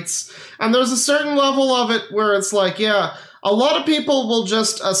rights. And there's a certain level of it where it's like, yeah, a lot of people will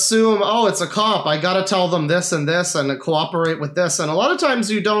just assume, oh, it's a cop, I gotta tell them this and cooperate with this. And a lot of times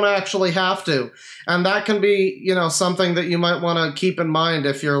you don't actually have to. And that can be, you know, something that you might want to keep in mind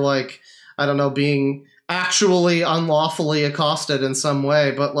if you're like, I don't know, being actually unlawfully accosted in some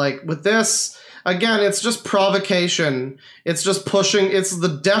way. But like with this, again, it's just provocation. It's just pushing. It's the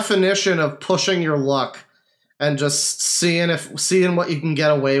definition of pushing your luck and just seeing what you can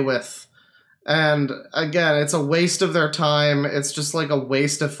get away with. And again, it's a waste of their time. It's just like a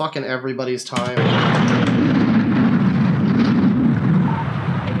waste of fucking everybody's time.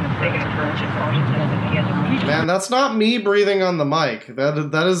 Man, that's not me breathing on the mic.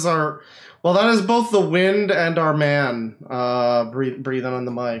 That is our... Well, that is both the wind and our man breathing on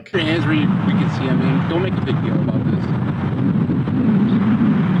the mic. Your hands where we can see him. I mean, don't make a big deal about this.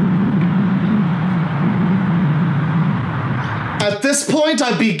 At this point,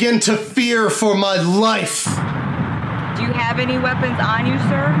 I begin to fear for my life. Do you have any weapons on you,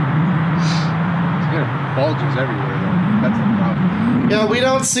 sir? He's got bulges everywhere, though. That's the problem. Yeah, we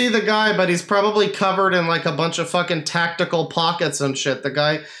don't see the guy, but he's probably covered in like a bunch of fucking tactical pockets and shit. The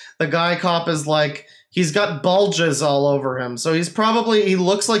guy cop is like, he's got bulges all over him. So he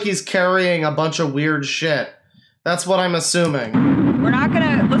looks like he's carrying a bunch of weird shit. That's what I'm assuming. We're not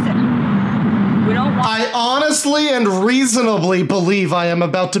gonna, listen, we don't want... I honestly and reasonably believe I am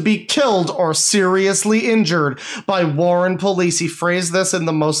about to be killed or seriously injured by Warren police. He phrased this in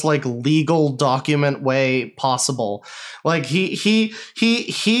the most like legal document way possible. Like he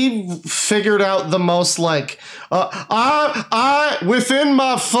figured out the most like I within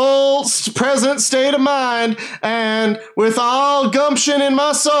my full present state of mind and with all gumption in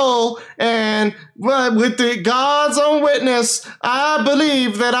my soul and with the God's own witness, I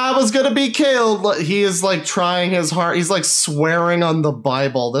believe that I was gonna be killed. He is like trying his hard. He's like swearing on the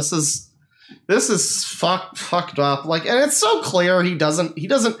Bible. This is fucked up. Like, and it's so clear he's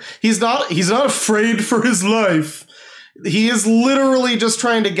not afraid for his life. He is literally just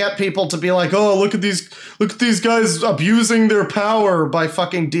trying to get people to be like, oh, look at these guys abusing their power by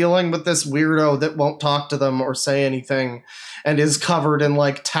fucking dealing with this weirdo that won't talk to them or say anything and is covered in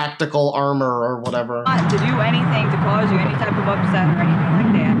like tactical armor or whatever. Not to do anything to cause you any type of upset or anything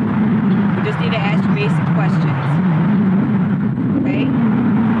like that. We just need to ask you basic questions. Okay?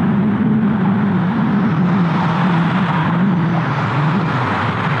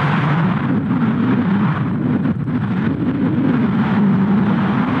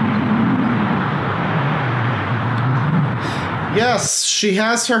 Yes, she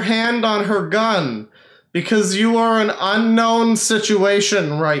has her hand on her gun because you are an unknown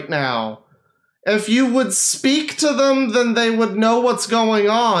situation right now. If you would speak to them, then they would know what's going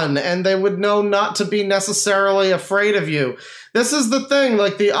on and they would know not to be necessarily afraid of you. This is the thing,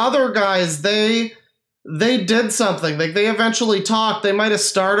 like the other guys, they did something. Like they eventually talked. They might have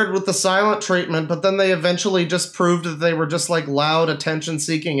started with the silent treatment, but then they eventually just proved that they were just like loud,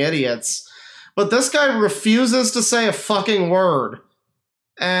 attention-seeking idiots. But this guy refuses to say a fucking word.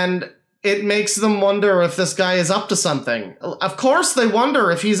 And it makes them wonder if this guy is up to something. Of course they wonder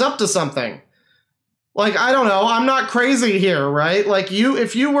if he's up to something. Like, I don't know, I'm not crazy here, right? Like,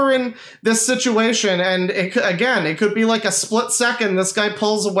 if you were in this situation, and it could be like a split second, this guy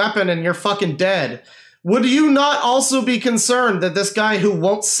pulls a weapon and you're fucking dead. Would you not also be concerned that this guy who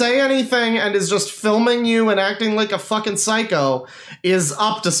won't say anything and is just filming you and acting like a fucking psycho is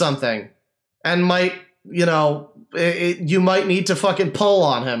up to something? And might, you know, you might need to fucking pull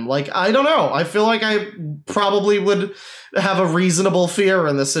on him. Like, I don't know. I feel like I probably would have a reasonable fear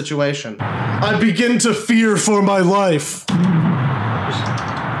in this situation. I begin to fear for my life.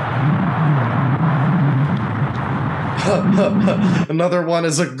 Another one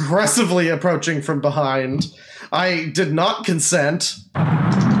is aggressively approaching from behind. I did not consent.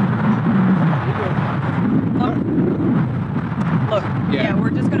 Look, yeah,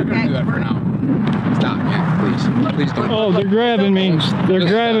 we're just gonna pack. Do that for now. Stop, yeah, please don't. Oh, they're grabbing me. They're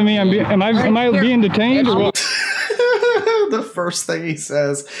grabbing me. Am I being detained or what? The first thing he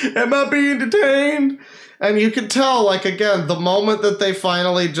says, am I being detained? And you can tell, like, again, the moment that they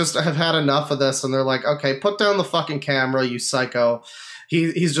finally just have had enough of this and they're like, okay, put down the fucking camera, you psycho.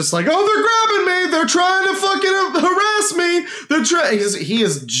 he's just like, oh, they're grabbing me, they're trying to fucking harass me, he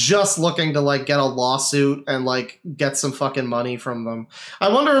is just looking to like get a lawsuit and like get some fucking money from them. I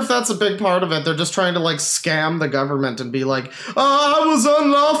wonder if that's a big part of it. They're just trying to like scam the government and be like, oh, I was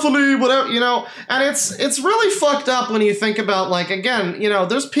unlawfully whatever, you know. And it's really fucked up when you think about, like, again, you know,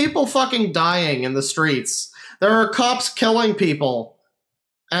 there's people fucking dying in the streets. There are cops killing people.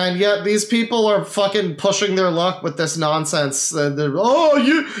 And yet these people are fucking pushing their luck with this nonsense.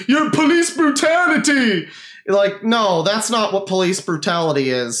 Oh, you're police brutality. Like, no, that's not what police brutality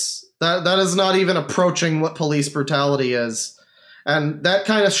is. That is not even approaching what police brutality is. And that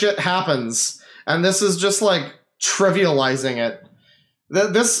kind of shit happens. And this is just like trivializing it.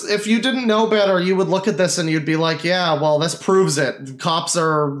 This, if you didn't know better, you would look at this and you'd be like, yeah, well, this proves it. Cops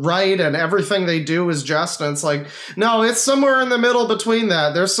are right and everything they do is just. And it's like, no, it's somewhere in the middle between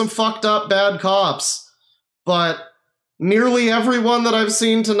that. There's some fucked up bad cops. But nearly everyone that I've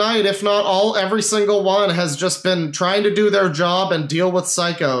seen tonight, if not every single one, has just been trying to do their job and deal with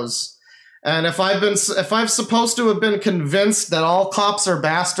psychos. And if I'm supposed to have been convinced that all cops are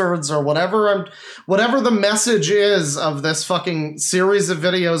bastards or whatever the message is of this fucking series of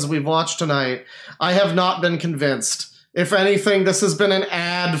videos we've watched tonight, I have not been convinced. If anything, this has been an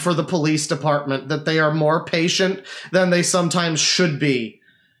ad for the police department, that they are more patient than they sometimes should be.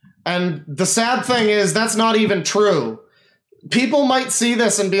 And the sad thing is, that's not even true. People might see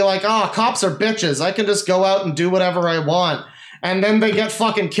this and be like, oh, cops are bitches, I can just go out and do whatever I want. And then they get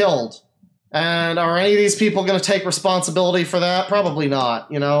fucking killed. And are any of these people going to take responsibility for that? Probably not.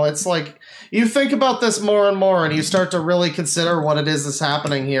 You know, it's like, you think about this more and more and you start to really consider what it is that's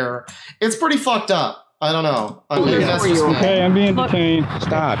happening here. It's pretty fucked up. I don't know. I mean, that's just okay, I'm being detained.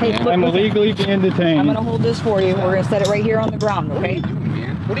 Stop, hey, man. I'm illegally being detained. I'm going to hold this for you. We're going to set it right here on the ground, okay? What are you doing,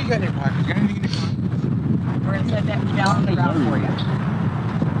 man? What do you got in your pocket? You got anything in your pocket? We're going to set that down on the ground for you.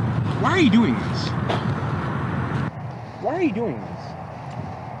 Why are you doing this? Why are you doing this?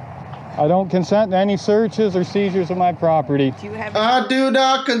 I don't consent to any searches or seizures of my property. I do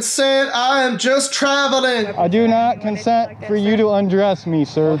not consent. I am just traveling. I do not consent for you to undress me,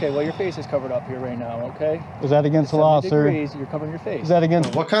 sir. Okay, well, your face is covered up here right now, okay? Is that against the law, sir? You're covering your face. Is that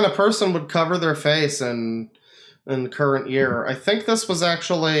against... What kind of person would cover their face in current year? I think this was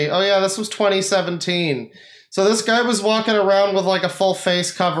actually... Oh, yeah, this was 2017. So this guy was walking around with, like, a full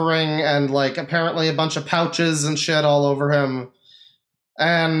face covering and, like, apparently a bunch of pouches and shit all over him.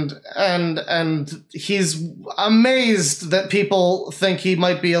 And he's amazed that people think he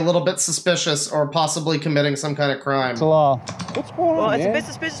might be a little bit suspicious or possibly committing some kind of crime. It's the law. What's going on, Well, it's a bit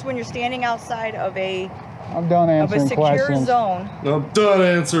suspicious when you're standing outside of a secure zone. I'm done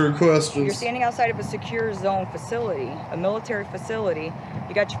answering questions. You're standing outside of a secure zone facility, a military facility.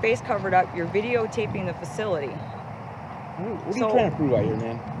 You got your face covered up. You're videotaping the facility. What are you trying to prove out here,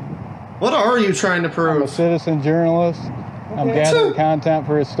 man? What are you trying to prove? I'm a citizen journalist. I'm gathering content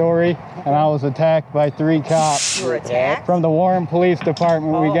for a story, and I was attacked by 3 cops. You were attacked? From the Warren Police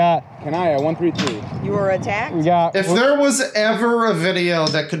Department. We got... Kanaya, 133. You were attacked? We got... If there was ever a video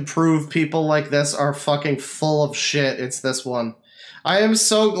that could prove people like this are fucking full of shit, it's this one. I am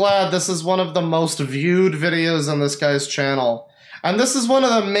so glad this is one of the most viewed videos on this guy's channel. And this is one of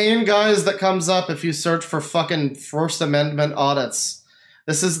the main guys that comes up if you search for fucking First Amendment audits.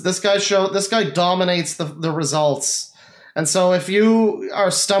 This guy dominates the results. And so if you are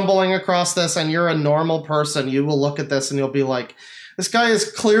stumbling across this and you're a normal person, you will look at this and you'll be like, this guy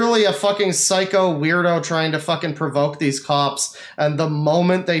is clearly a fucking psycho weirdo trying to fucking provoke these cops. And the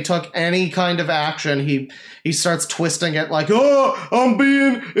moment they took any kind of action, he starts twisting it like, oh, I'm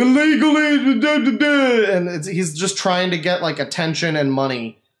being illegally, and he's just trying to get like attention and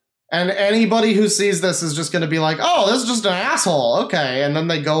money. And anybody who sees this is just going to be like, oh, this is just an asshole. Okay. And then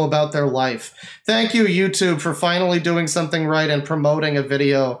they go about their life. Thank you, YouTube, for finally doing something right and promoting a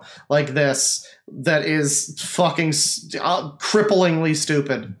video like this that is fucking cripplingly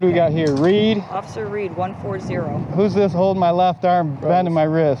stupid. We got here, Reed. Officer Reed, 140. Who's this holding my left arm, bending my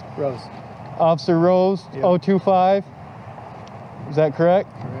wrist? Rose. Officer Rose, yeah. 025. Is that correct?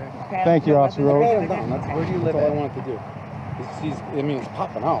 Correct. Okay, Thank you, Officer Rose. Where do you live? That's all I wanted to do. I mean, it's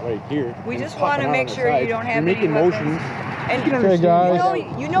popping out right here. We just want to make sure you don't have any making motions. And okay, guys,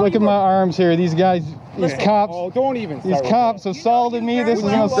 look at my arms here. These guys, these cops. Oh, don't even. These cops assaulted me. This is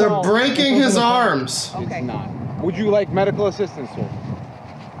an assault. They're breaking his arms. Okay. It's not. Would you like medical assistance, sir?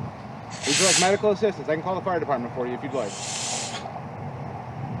 Would you like medical assistance? I can call the fire department for you if you'd like.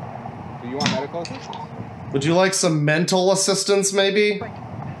 Do you want medical assistance? Would you like some mental assistance, maybe?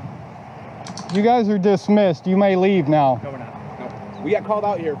 You guys are dismissed. You may leave now. No, we're not. No. We got called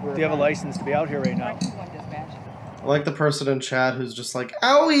out here for... Do you have a license to be out here right now? I like the person in chat who's just like,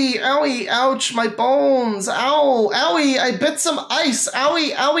 owie, owie, ouch, my bones, ow, owie, I bit some ice,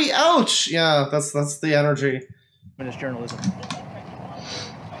 owie, owie, ouch. Yeah, that's the energy. It's journalism.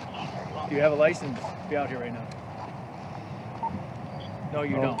 Do you have a license to be out here right now? No,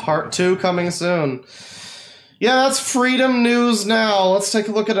 you don't. Part 2 coming soon. Yeah, that's Freedom News Now. Let's take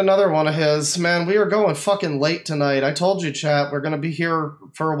a look at another one of his. Man, we are going fucking late tonight. I told you, chat, we're going to be here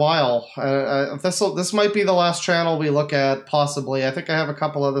for a while. This might be the last channel we look at, possibly. I think I have a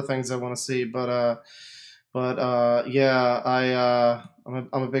couple other things I want to see, but yeah, I'm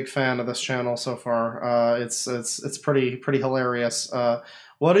a big fan of this channel so far. It's pretty hilarious.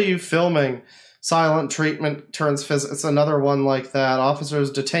 What are you filming? Silent treatment turns physical. It's another one like that. Officers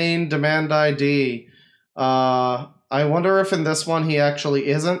detained, demand ID. I wonder if in this one he actually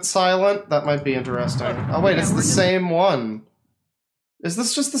isn't silent. That might be interesting. Oh wait, it's the same one. Is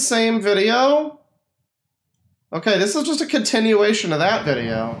this just the same video? Okay, this is just a continuation of that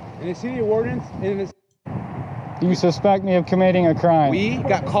video. In the city ordinance, Do you suspect me of committing a crime? We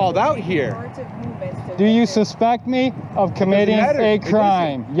got called out here. Do you suspect me of committing a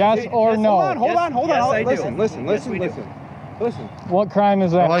crime? Yes or no? Hold on. Listen. What crime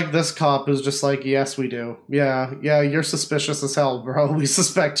is that? I like this cop who's just like, yes, we do. Yeah, you're suspicious as hell, bro. We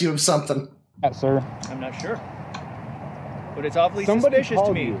suspect you of something. Yes, sir. I'm not sure. But it's awfully suspicious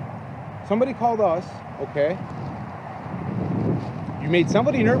to me. Somebody called us, okay? You made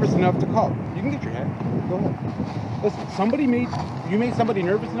somebody nervous enough to call. You can get your head. Go ahead. Listen, you made somebody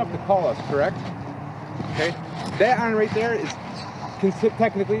nervous enough to call us, correct? Okay? That on right there is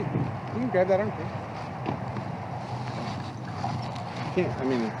technically, you can grab that arm, okay? You can't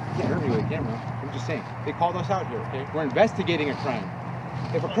hurt me with a camera. I'm just saying. They called us out here, okay? We're investigating a crime.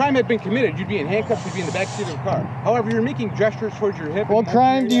 If a crime had been committed, you'd be in handcuffs, you'd be in the back seat of the car. However, you're making gestures towards your hip. What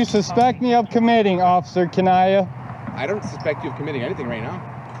crime do you suspect me of committing, Officer Kanaya? I don't suspect you of committing anything right now.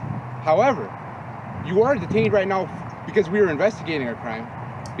 However, you are detained right now because we were investigating a crime,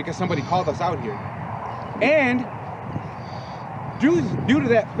 because somebody called us out here. And due to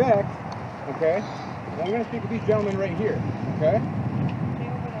that fact, okay, I'm going to speak with these gentlemen right here, okay?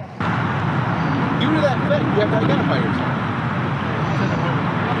 Due to that fact, you have to identify yourself.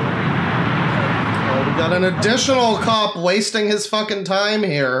 We got an additional cop wasting his fucking time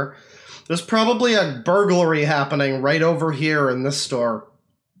here. There's probably a burglary happening right over here in this store.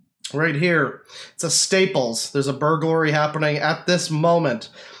 Right here. It's a Staples. There's a burglary happening at this moment.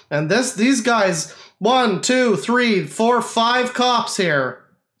 And these guys, 1, 2, 3, 4, 5 cops here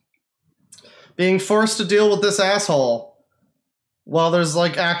being forced to deal with this asshole while there's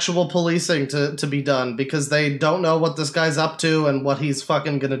like actual policing to be done because they don't know what this guy's up to and what he's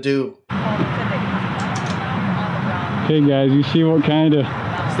fucking gonna do. Okay guys, you see what kind of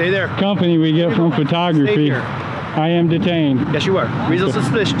company we get from photography. I am detained. Yes, you are. Reasonable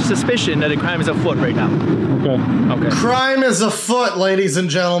suspicion that a crime is afoot right now. Okay. Crime is afoot, ladies and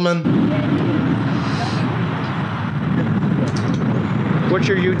gentlemen. What's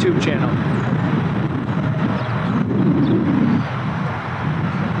your YouTube channel?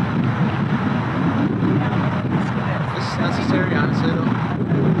 This is necessary, honestly, though.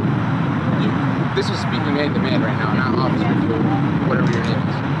 This is speaking man to man right now, not officer to whatever your name is.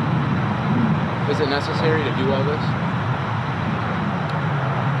 Is it necessary to do all this?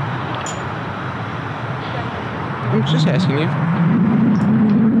 I'm just asking you.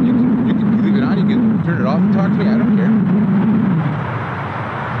 You can leave it on, you can turn it off and talk to me, I don't care.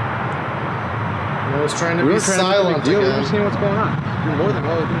 I was trying to be silent again. We're just seeing what's going on. You're more than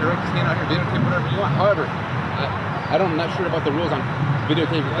well within your right to stand out here, videotape whatever you want. However, I'm not sure about the rules on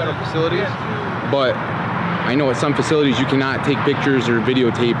videotaping federal facilities, but I know at some facilities you cannot take pictures or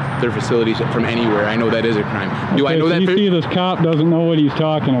videotape their facilities from anywhere. I know that is a crime. Do I know that? You see this cop doesn't know what he's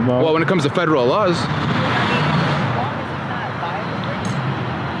talking about. Well, when it comes to federal laws.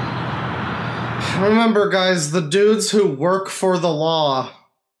 Remember, guys, the dudes who work for the law,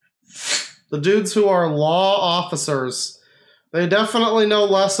 the dudes who are law officers, they definitely know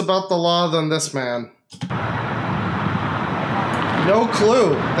less about the law than this man. No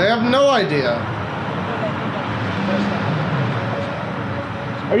clue. They have no idea.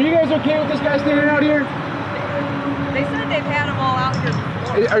 Are you guys okay with this guy standing out here? They said they've had them all out here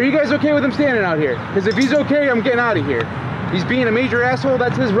before. Are you guys okay with him standing out here? Because if he's okay, I'm getting out of here. He's being a major asshole,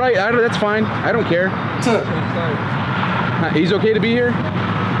 that's his right. That's fine. I don't care. He's okay to be here?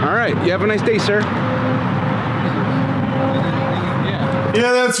 All right. You have a nice day, sir.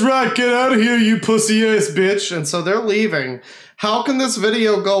 Yeah, that's right. Get out of here, you pussy ass bitch. And so they're leaving. How can this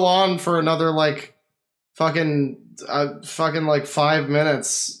video go on for another like fucking like 5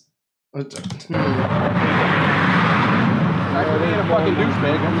 minutes? being a fucking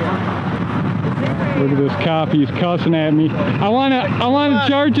douchebag. Look at this cop, he's cussing at me. I wanna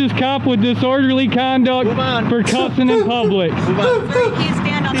charge this cop with disorderly conduct for cussing in public.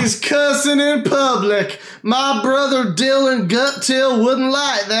 He's cussing in public. My brother Dylan Guttail wouldn't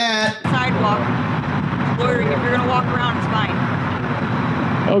like that. Sidewalk. Loitering. If you're gonna walk around, it's fine.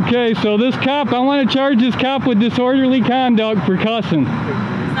 Okay, so this cop, I want to charge this cop with disorderly conduct for cussing.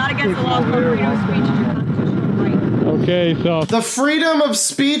 It's not against the laws of freedom of speech. It's your constitutional right. Okay, so the freedom of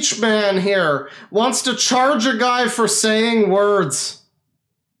speech man here wants to charge a guy for saying words.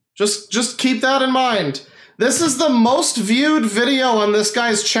 Just keep that in mind. This is the most viewed video on this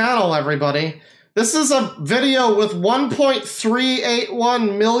guy's channel, everybody. This is a video with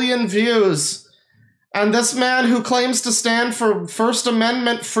 1.381 million views. And this man who claims to stand for First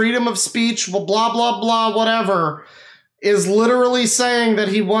Amendment freedom of speech, blah, blah, blah, whatever, is literally saying that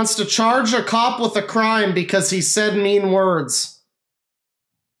he wants to charge a cop with a crime because he said mean words.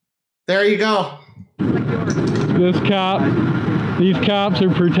 There you go. This cop, these cops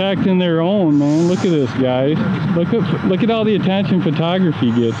are protecting their own, man. Look at this, guys. Look at all the attention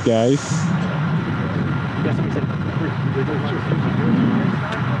photography gets, guys.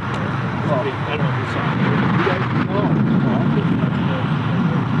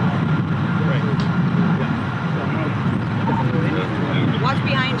 Watch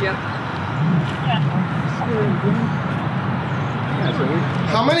behind you.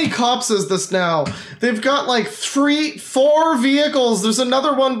 How many cops is this now? They've got like 4 vehicles. There's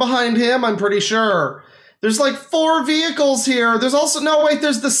another one behind him, I'm pretty sure. There's like 4 vehicles here. There's also, no wait,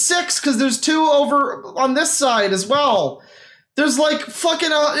 there's the 6 because there's 2 over on this side as well. There's like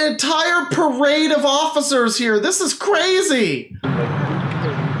fucking an entire parade of officers here. This is crazy. Look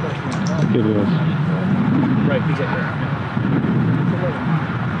at this. Right, he's up there.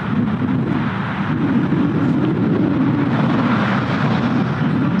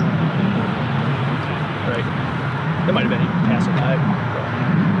 That might have been passing by.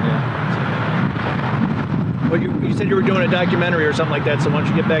 Yeah. Well, you said you were doing a documentary or something like that, so why don't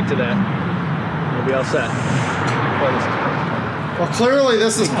you get back to that? We'll be all set. Well, clearly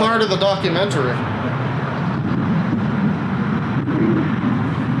this is part of the documentary.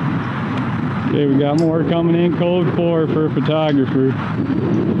 Okay, we got more coming in. Code 4 for a photographer.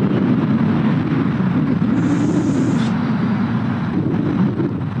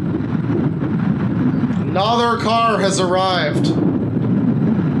 Another car has arrived.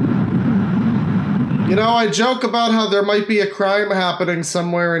 You know, I joke about how there might be a crime happening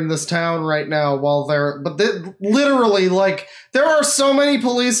somewhere in this town right now while they're... But literally, like, there are so many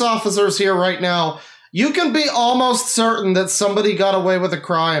police officers here right now. You can be almost certain that somebody got away with a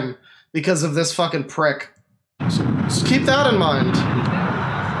crime because of this fucking prick. So just keep that in mind.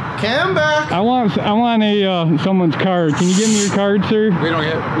 Cam back. I want someone's card. Can you give me your card, sir? We're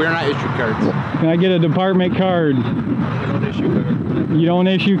not issued cards. Can I get a department card? We don't issue cards. You don't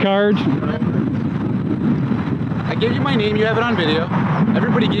issue cards? I gave you my name. You have it on video.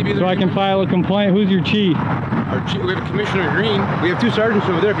 Everybody gave you. So I can file a complaint. Who's your chief? Our chief. We have a Commissioner Green. We have 2 sergeants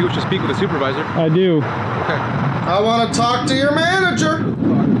over there. If you wish to speak with a supervisor. I do. Okay. I want to talk to your manager.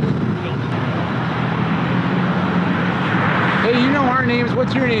 Hey, you know our names.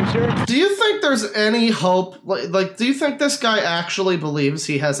 What's your name, sir? Do you think there's any hope? Like, do you think this guy actually believes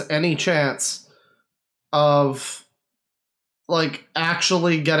he has any chance of, like,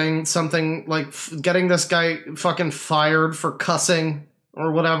 actually getting something, like, getting this guy fucking fired for cussing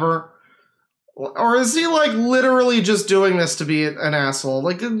or whatever? Or is he, like, literally just doing this to be an asshole?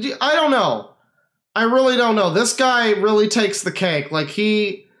 Like, I don't know. I really don't know. This guy really takes the cake. Like,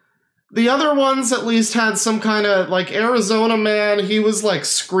 the other ones at least had some kind of, like, Arizona man, he was, like,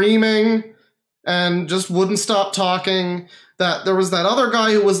 screaming and just wouldn't stop talking. There was that other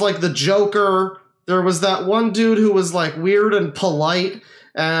guy who was, like, the Joker. There was that one dude who was, like, weird and polite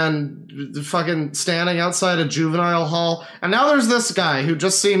and fucking standing outside a juvenile hall. And now there's this guy who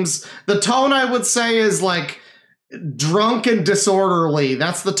just seems... The tone, I would say, is, like, drunk and disorderly.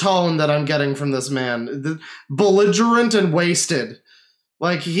 That's the tone that I'm getting from this man. Belligerent and wasted.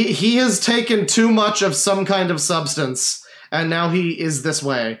 Like, he has taken too much of some kind of substance, and now he is this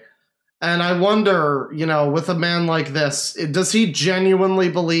way. And I wonder, you know, with a man like this, does he genuinely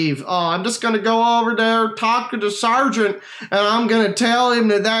believe, oh, I'm just going to go over there, talk to the sergeant, and I'm going to tell him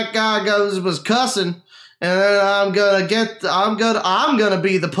that guy was cussing, and then I'm going to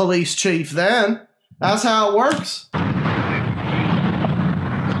be the police chief then. That's how it works.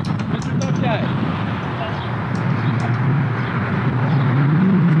 Mr. Tough Guy.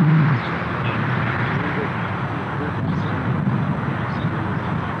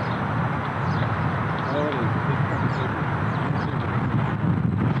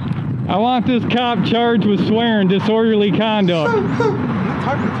 I want this cop charged with swearing, disorderly conduct. I'm not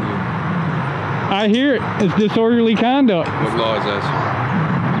talking to you. I hear it. It's disorderly conduct. What law is this?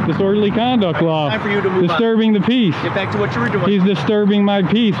 Disorderly conduct law. Time for you to move disturbing the peace. Get back to what you were doing. He's disturbing my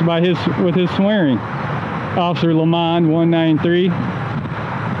peace by with his swearing. Officer Lamond 193.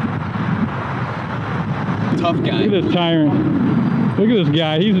 Tough guy. Look at this tyrant. Look at this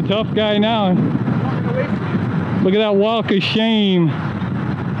guy. He's a tough guy now. Look at that walk of shame.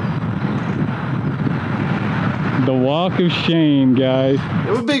 The walk of shame, guys.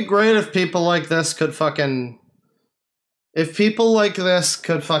 It would be great if people like this could fucking... If people like this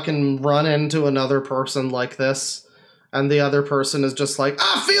could fucking run into another person like this, and the other person is just like,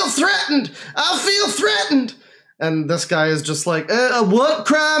 I feel threatened! I feel threatened! And this guy is just like, what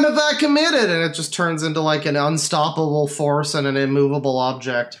crime have I committed? And it just turns into like an unstoppable force and an immovable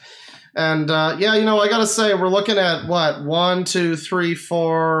object. And yeah, you know, I gotta say, we're looking at what? 1, 2, 3,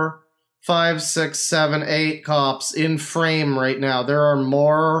 4... 5, 6, 7, 8 cops in frame right now. There are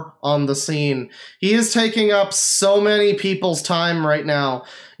more on the scene. He is taking up so many people's time right now.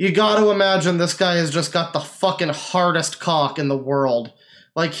 You gotta imagine this guy has just got the fucking hardest cock in the world.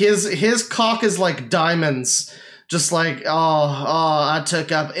 Like, his cock is like diamonds. Just like, I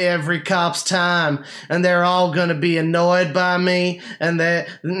took up every cop's time, and they're all gonna be annoyed by me, and it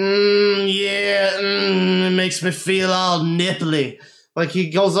makes me feel all nipply. Like, he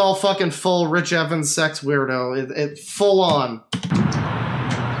goes all fucking full Rich Evans sex weirdo. It full on.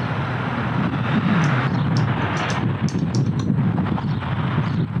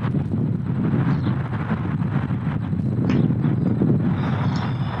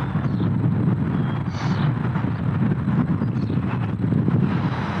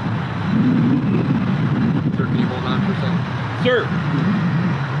 Sir, can you hold on for a second? Sir!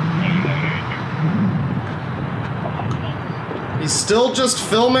 He's still just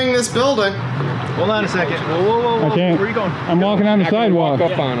filming this building. Hold on a second. Whoa. I can't. Where are you going? I'm walking on the sidewalk.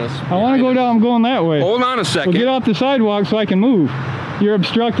 Walk up on us. I want to go down. I'm going that way. Hold on a second. Well, get off the sidewalk so I can move. You're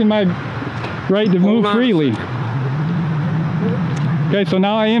obstructing my right to move freely. Okay, so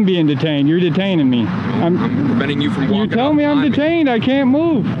now I am being detained. You're detaining me. I'm preventing you from walking. You're telling me I'm detained. I can't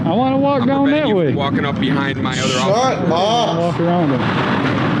move. I want to walk down that way. From walking up behind my other officer. Shut up. Walk around it.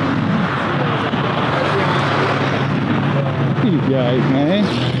 These guys, man.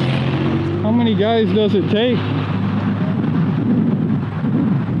 How many guys does it take?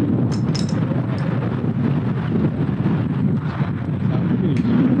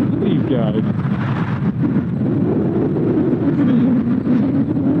 These guys.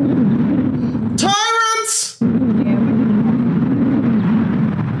 Tyrants! Have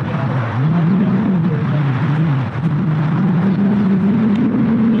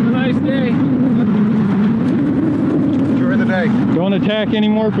a nice day. Don't attack any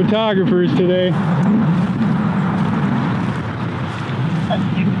more photographers today.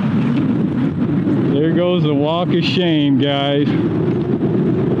 There goes the walk of shame, guys.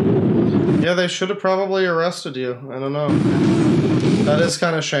 Yeah, they should have probably arrested you. I don't know. That is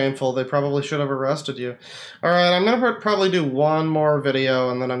kind of shameful. They probably should have arrested you. Alright, I'm going to probably do one more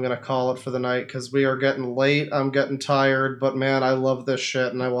video and then I'm going to call it for the night because we are getting late. I'm getting tired, but man, I love this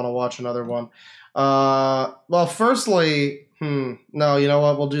shit and I want to watch another one. Well, firstly... no, you know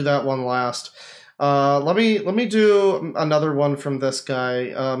what? We'll do that one last. Let me do another one from this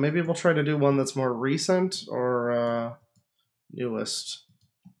guy. Maybe we'll try to do one that's more recent or newest.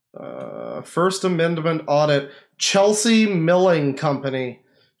 First Amendment Audit, Chelsea Milling Company.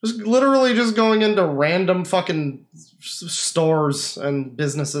 Literally just going into random fucking stores and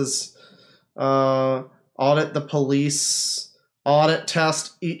businesses. Audit the police. Audit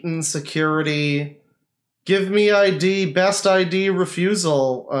test Eaton security. Give me ID, best ID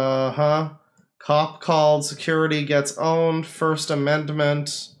refusal, Cop called, security gets owned, First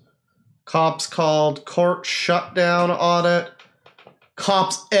Amendment. Cops called, court shutdown audit.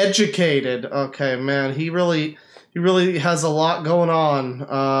 Cops educated. Okay, man, he really has a lot going on.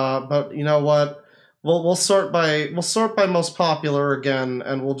 But you know what? We'll sort by most popular again,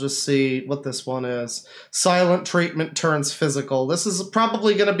 and we'll just see what this one is. Silent treatment turns physical. This is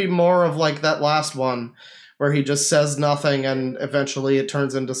probably going to be more of like that last one, where he just says nothing and eventually it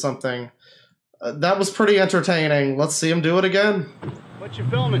turns into something. That was pretty entertaining. Let's see him do it again. What you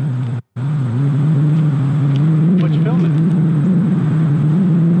filming? What you filming?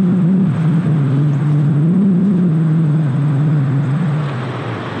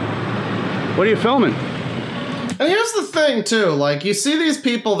 What are you filming? And here's the thing, too. Like, you see these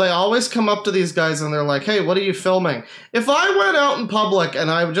people, they always come up to these guys and they're like, hey, what are you filming? If I went out in public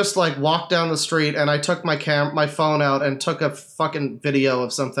and I just, like, walked down the street and I took my phone out and took a fucking video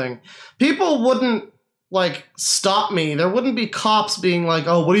of something, people wouldn't, like, stop me. There wouldn't be cops being like,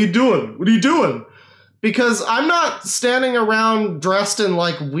 oh, what are you doing? What are you doing? Because I'm not standing around dressed in,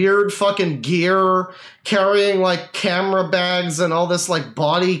 like, weird fucking gear, carrying, like, camera bags and all this, like,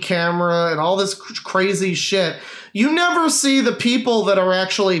 body camera and all this crazy shit. You never see the people that are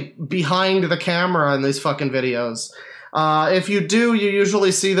actually behind the camera in these fucking videos. If you do, you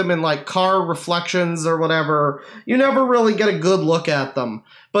usually see them in, like, car reflections or whatever. You never really get a good look at them.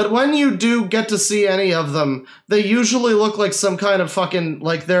 But when you do get to see any of them, they usually look like some kind of fucking,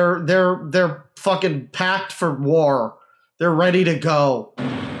 like, they're fucking packed for war. They're ready to go.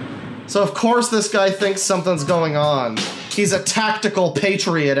 So of course this guy thinks something's going on. He's a tactical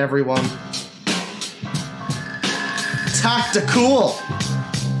patriot, everyone. Tactical.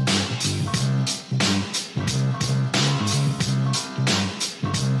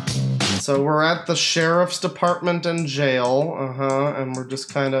 So we're at the sheriff's department and jail, and we're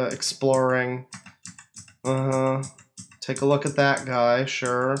just kind of exploring. Take a look at that guy,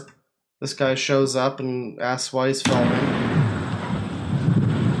 sure. This guy shows up and asks why he's filming.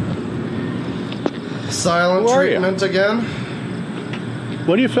 Silent treatment again.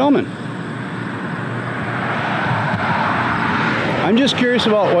 What are you filming? I'm just curious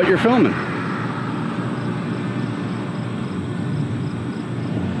about what you're filming.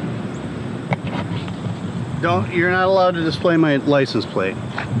 You're not allowed to display my license plate.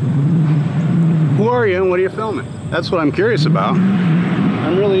 Who are you and what are you filming? That's what I'm curious about.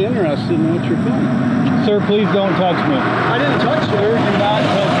 I'm really interested in what you're filming. Sir, please don't touch me. I didn't touch you. Sir, do not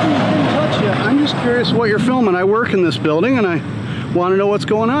touch me. I didn't touch you. I'm just curious what you're filming. I work in this building and I want to know what's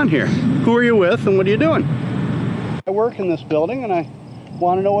going on here. Who are you with and what are you doing? I work in this building and I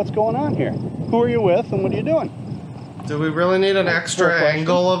want to know what's going on here. Who are you with and what are you doing? Do we really need an extra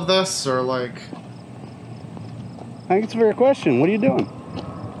angle of this, or like... I think it's a fair question. What are you doing?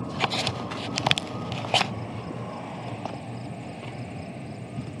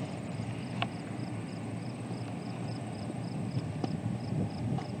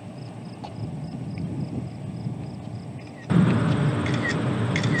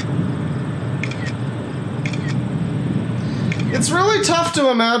 It's really tough to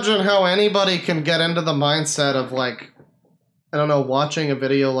imagine how anybody can get into the mindset of, like, I don't know, watching a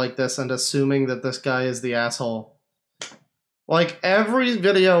video like this and assuming that this guy is the asshole. Like, every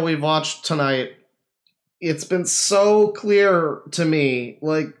video we've watched tonight, it's been so clear to me,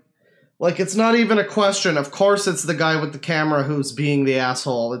 like it's not even a question. Of course it's the guy with the camera who's being the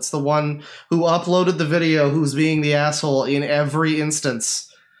asshole. It's the one who uploaded the video who's being the asshole in every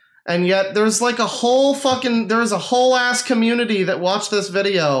instance. And yet there's like a whole there's a whole ass community that watched this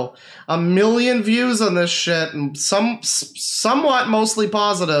video. 1 million views on this shit, and somewhat mostly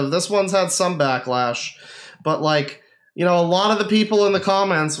positive. This one's had some backlash. But like, you know, a lot of the people in the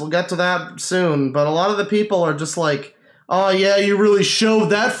comments, we'll get to that soon, but a lot of the people are just like, oh yeah, you really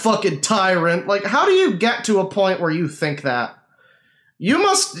showed that fucking tyrant. Like, how do you get to a point where you think that? You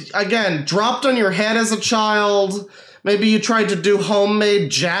must, again, dropped on your head as a child. Maybe you tried to do homemade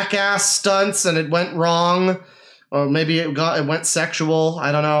jackass stunts and it went wrong. Or maybe it went sexual.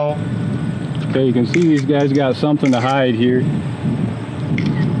 I don't know. Okay, you can see these guys got something to hide here.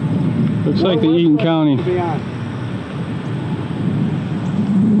 Looks like the Eaton County.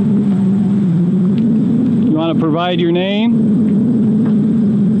 You want to provide your name?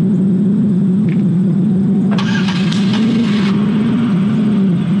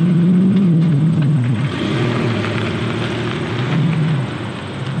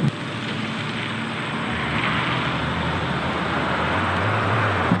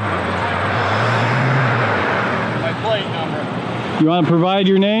 You want to provide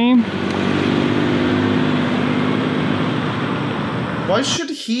your name? Why should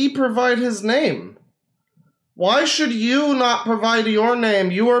he provide his name? Why should you not provide your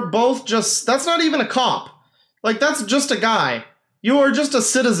name? You are both just... That's not even a cop. Like, that's just a guy. You are just a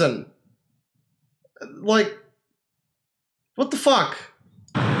citizen. Like, what the fuck?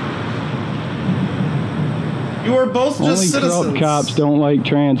 You are both just citizens. Only corrupt cops don't like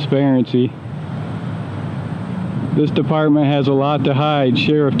transparency. This department has a lot to hide.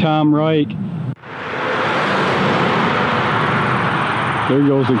 Sheriff Tom Reich. There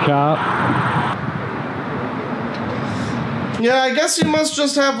goes a cop. Yeah, I guess you must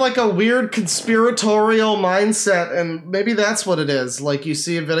just have like a weird conspiratorial mindset, and maybe that's what it is. Like you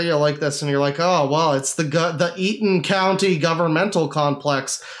see a video like this and you're like, oh, well, it's the Eaton County governmental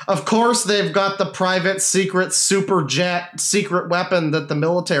complex. Of course they've got the private secret super jet secret weapon that the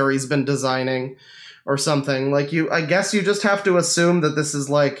military's been designing or something. Like I guess you just have to assume that this is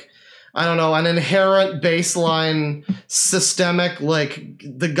like, I don't know, an inherent baseline systemic, like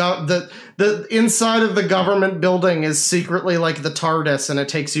the inside of the government building is secretly like the TARDIS and it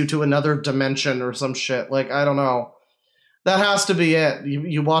takes you to another dimension or some shit. Like, I don't know. That has to be it.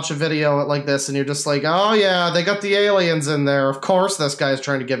 You watch a video like this and you're just like, oh yeah, they got the aliens in there. Of course this guy's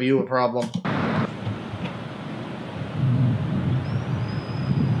trying to give you a problem.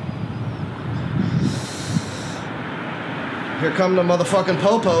 Here come the motherfucking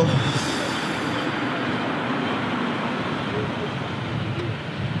popo.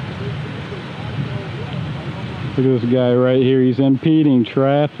 Look at this guy right here. He's impeding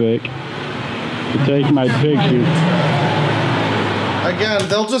traffic to take my picture. Again,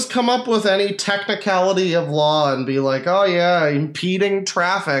 they'll just come up with any technicality of law and be like, oh yeah, impeding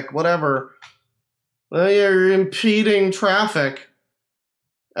traffic, whatever. Oh yeah, you're impeding traffic.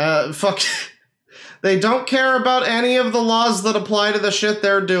 Fuck. They don't care about any of the laws that apply to the shit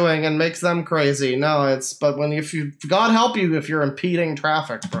they're doing and makes them crazy. No, but if you, God help you if you're impeding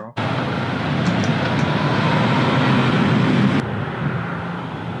traffic, bro.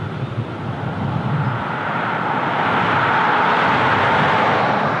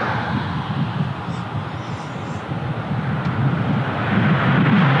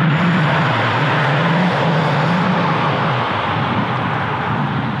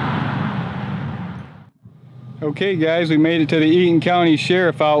 Okay guys, we made it to the Eaton County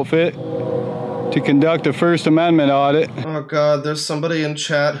Sheriff outfit to conduct a First Amendment audit. Oh god, there's somebody in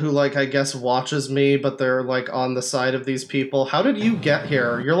chat who, like, I guess watches me, but they're, like, on the side of these people. How did you get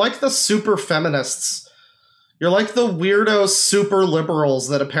here? You're like the super feminists. You're like the weirdo super liberals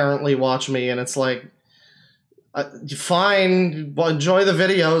that apparently watch me, and it's like, fine, well, enjoy the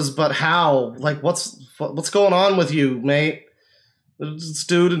videos, but how? Like, what's going on with you, mate? This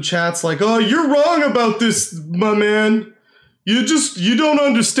dude in chat's like, oh, you're wrong about this, my man. You don't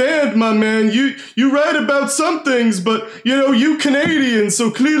understand, my man. You write about some things, but, you know, you Canadian, so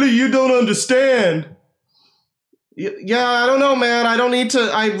clearly you don't understand. Yeah, I don't know, man. I don't need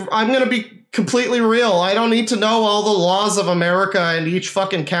to, I'm gonna be completely real. I don't need to know all the laws of America and each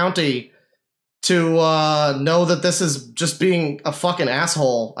fucking county to know that this is just being a fucking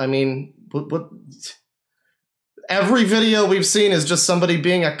asshole. I mean, what every video we've seen is just somebody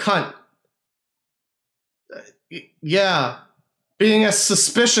being a cunt. Yeah. Being a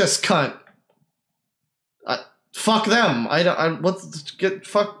suspicious cunt. Fuck them. What's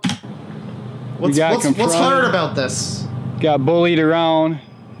hard about this? Got bullied around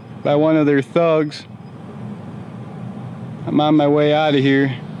by one of their thugs. I'm on my way out of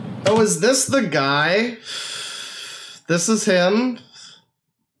here. Oh, is this the guy? This is him?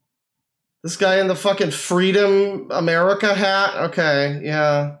 This guy in the fucking Freedom America hat? Okay,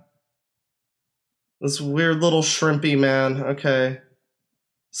 yeah. This weird little shrimpy man. Okay.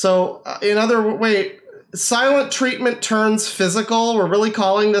 So, wait, silent treatment turns physical? We're really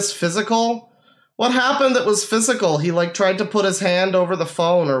calling this physical? What happened that was physical? He, like, tried to put his hand over the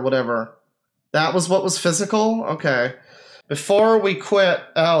phone or whatever. That was what was physical? Okay. Before we quit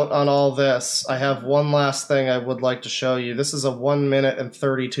out on all this, I have one last thing I would like to show you. This is a 1 minute and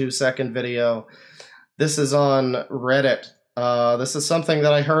 32-second video. This is on Reddit. This is something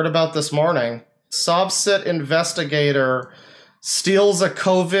that I heard about this morning. Sovsit investigator steals a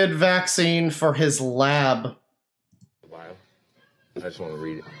COVID vaccine for his lab. Wow. I just want to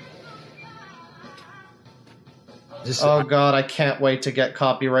read it. Oh god, I can't wait to get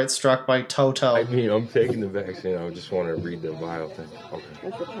copyright struck by Toto. I mean, I'm taking the vaccine. I just want to read the vial thing.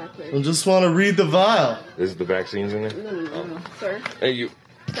 Okay. I just want to read the vial. This is the vaccines in there? No. Sir? Hey, you.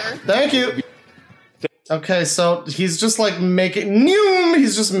 Sir? Thank you. Okay, so he's just like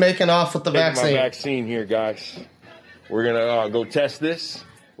he's just making off with the vaccine. My vaccine here, guys. We're gonna go test this.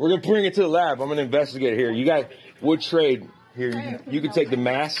 We're gonna bring it to the lab. I'm gonna investigate here. You got wood trade here. You can take the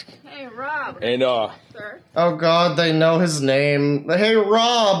mask. Hey, Rob. And Sir? Oh god, they know his name. Hey,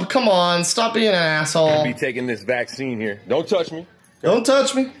 Rob, come on, stop being an asshole. I'll be taking this vaccine here. Don't touch me. Don't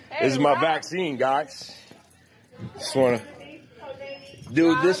touch me. Hey, this is my vaccine, guys. Just wanna.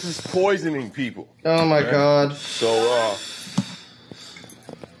 Dude, this is poisoning people. Oh my god. So,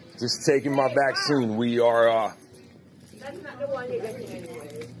 just taking my vaccine. We are, That's not the one you're getting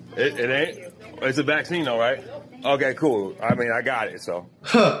anyway. It ain't? It's a vaccine, though, right? Okay, cool. I mean, I got it, so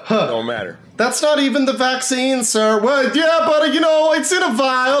don't matter. That's not even the vaccine, sir. Well, yeah, but you know, it's in a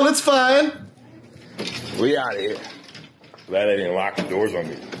vial. It's fine. We out of here. Glad they didn't lock the doors on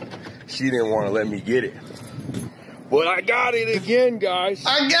me. She didn't want to let me get it. But I got it again, guys.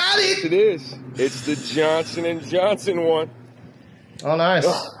 I got it. It is. It's the Johnson & Johnson one. Oh, nice.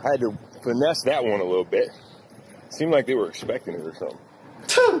 I had to finesse that one a little bit. Seemed like they were expecting it or something.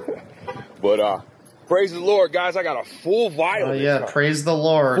 But praise the Lord, guys. I got a full vial. Yeah, praise the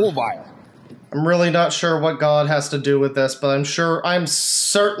Lord. Full vial. I'm really not sure what God has to do with this, but I'm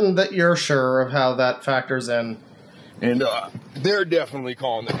certain that you're sure of how that factors in. And they're definitely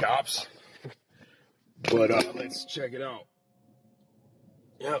calling the cops. But let's check it out.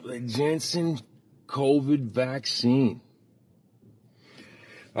 Yep, the Janssen COVID vaccine.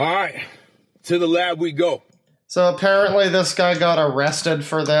 All right, to the lab we go. So apparently this guy got arrested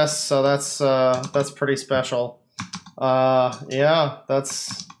for this, so that's pretty special. Yeah,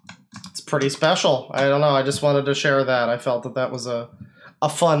 it's pretty special. I don't know, I just wanted to share that. I felt that that was a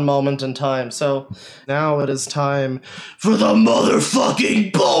fun moment in time. So now it is time for the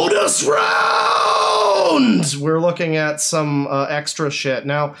motherfucking bonus round! We're looking at some extra shit.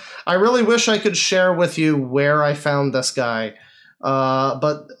 Now, I really wish I could share with you where I found this guy.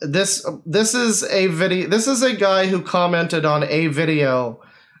 But this is a video. This is a guy who commented on a video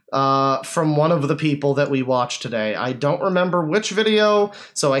from one of the people that we watched today. I don't remember which video,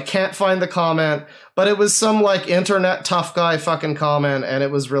 so I can't find the comment, but it was some like internet tough guy fucking comment, and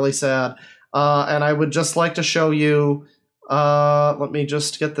it was really sad. And I would just like to show you, let me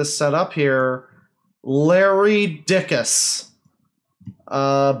just get this set up here. Larry Dickus.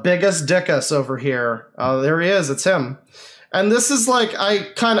 Biggest Dickus over here. There he is, it's him. And this is like,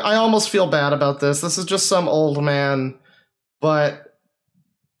 I almost feel bad about this. This is just some old man, but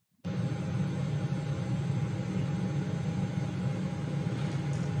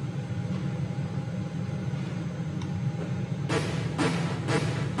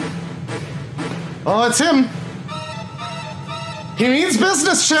oh, it's him. He means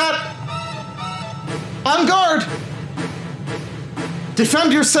business, chat. On guard.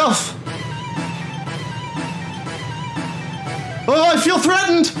 Defend yourself. Oh, I feel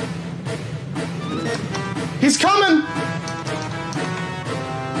threatened. He's coming.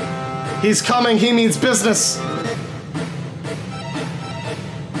 He's coming. He means business.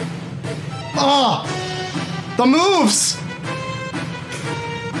 Oh, the moves.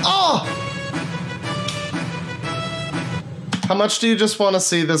 Oh. How much do you just want to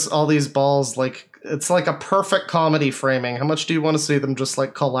see this? All these balls, like, it's like a perfect comedy framing. How much do you want to see them just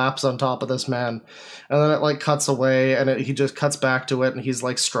like collapse on top of this man? And then it like cuts away and he just cuts back to it and he's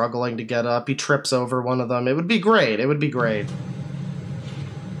like struggling to get up. He trips over one of them. It would be great. It would be great.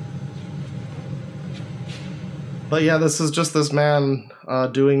 But yeah, this is just this man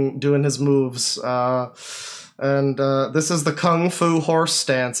doing his moves. And this is the Kung Fu horse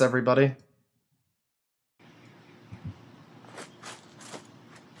stance, everybody.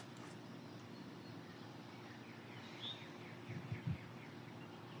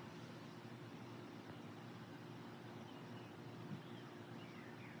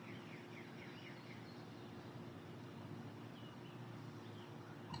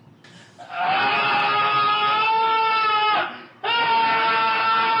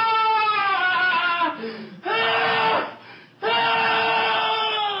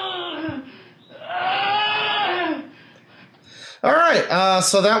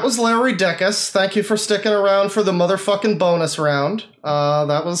 So that was Larry Dickus. Thank you for sticking around for the motherfucking bonus round.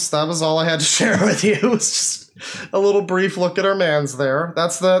 That was all I had to share with you. It was just a little brief look at our mans there.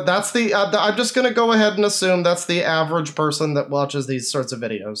 I'm just gonna go ahead and assume that's the average person that watches these sorts of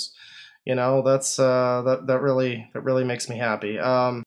videos. You know, that really makes me happy.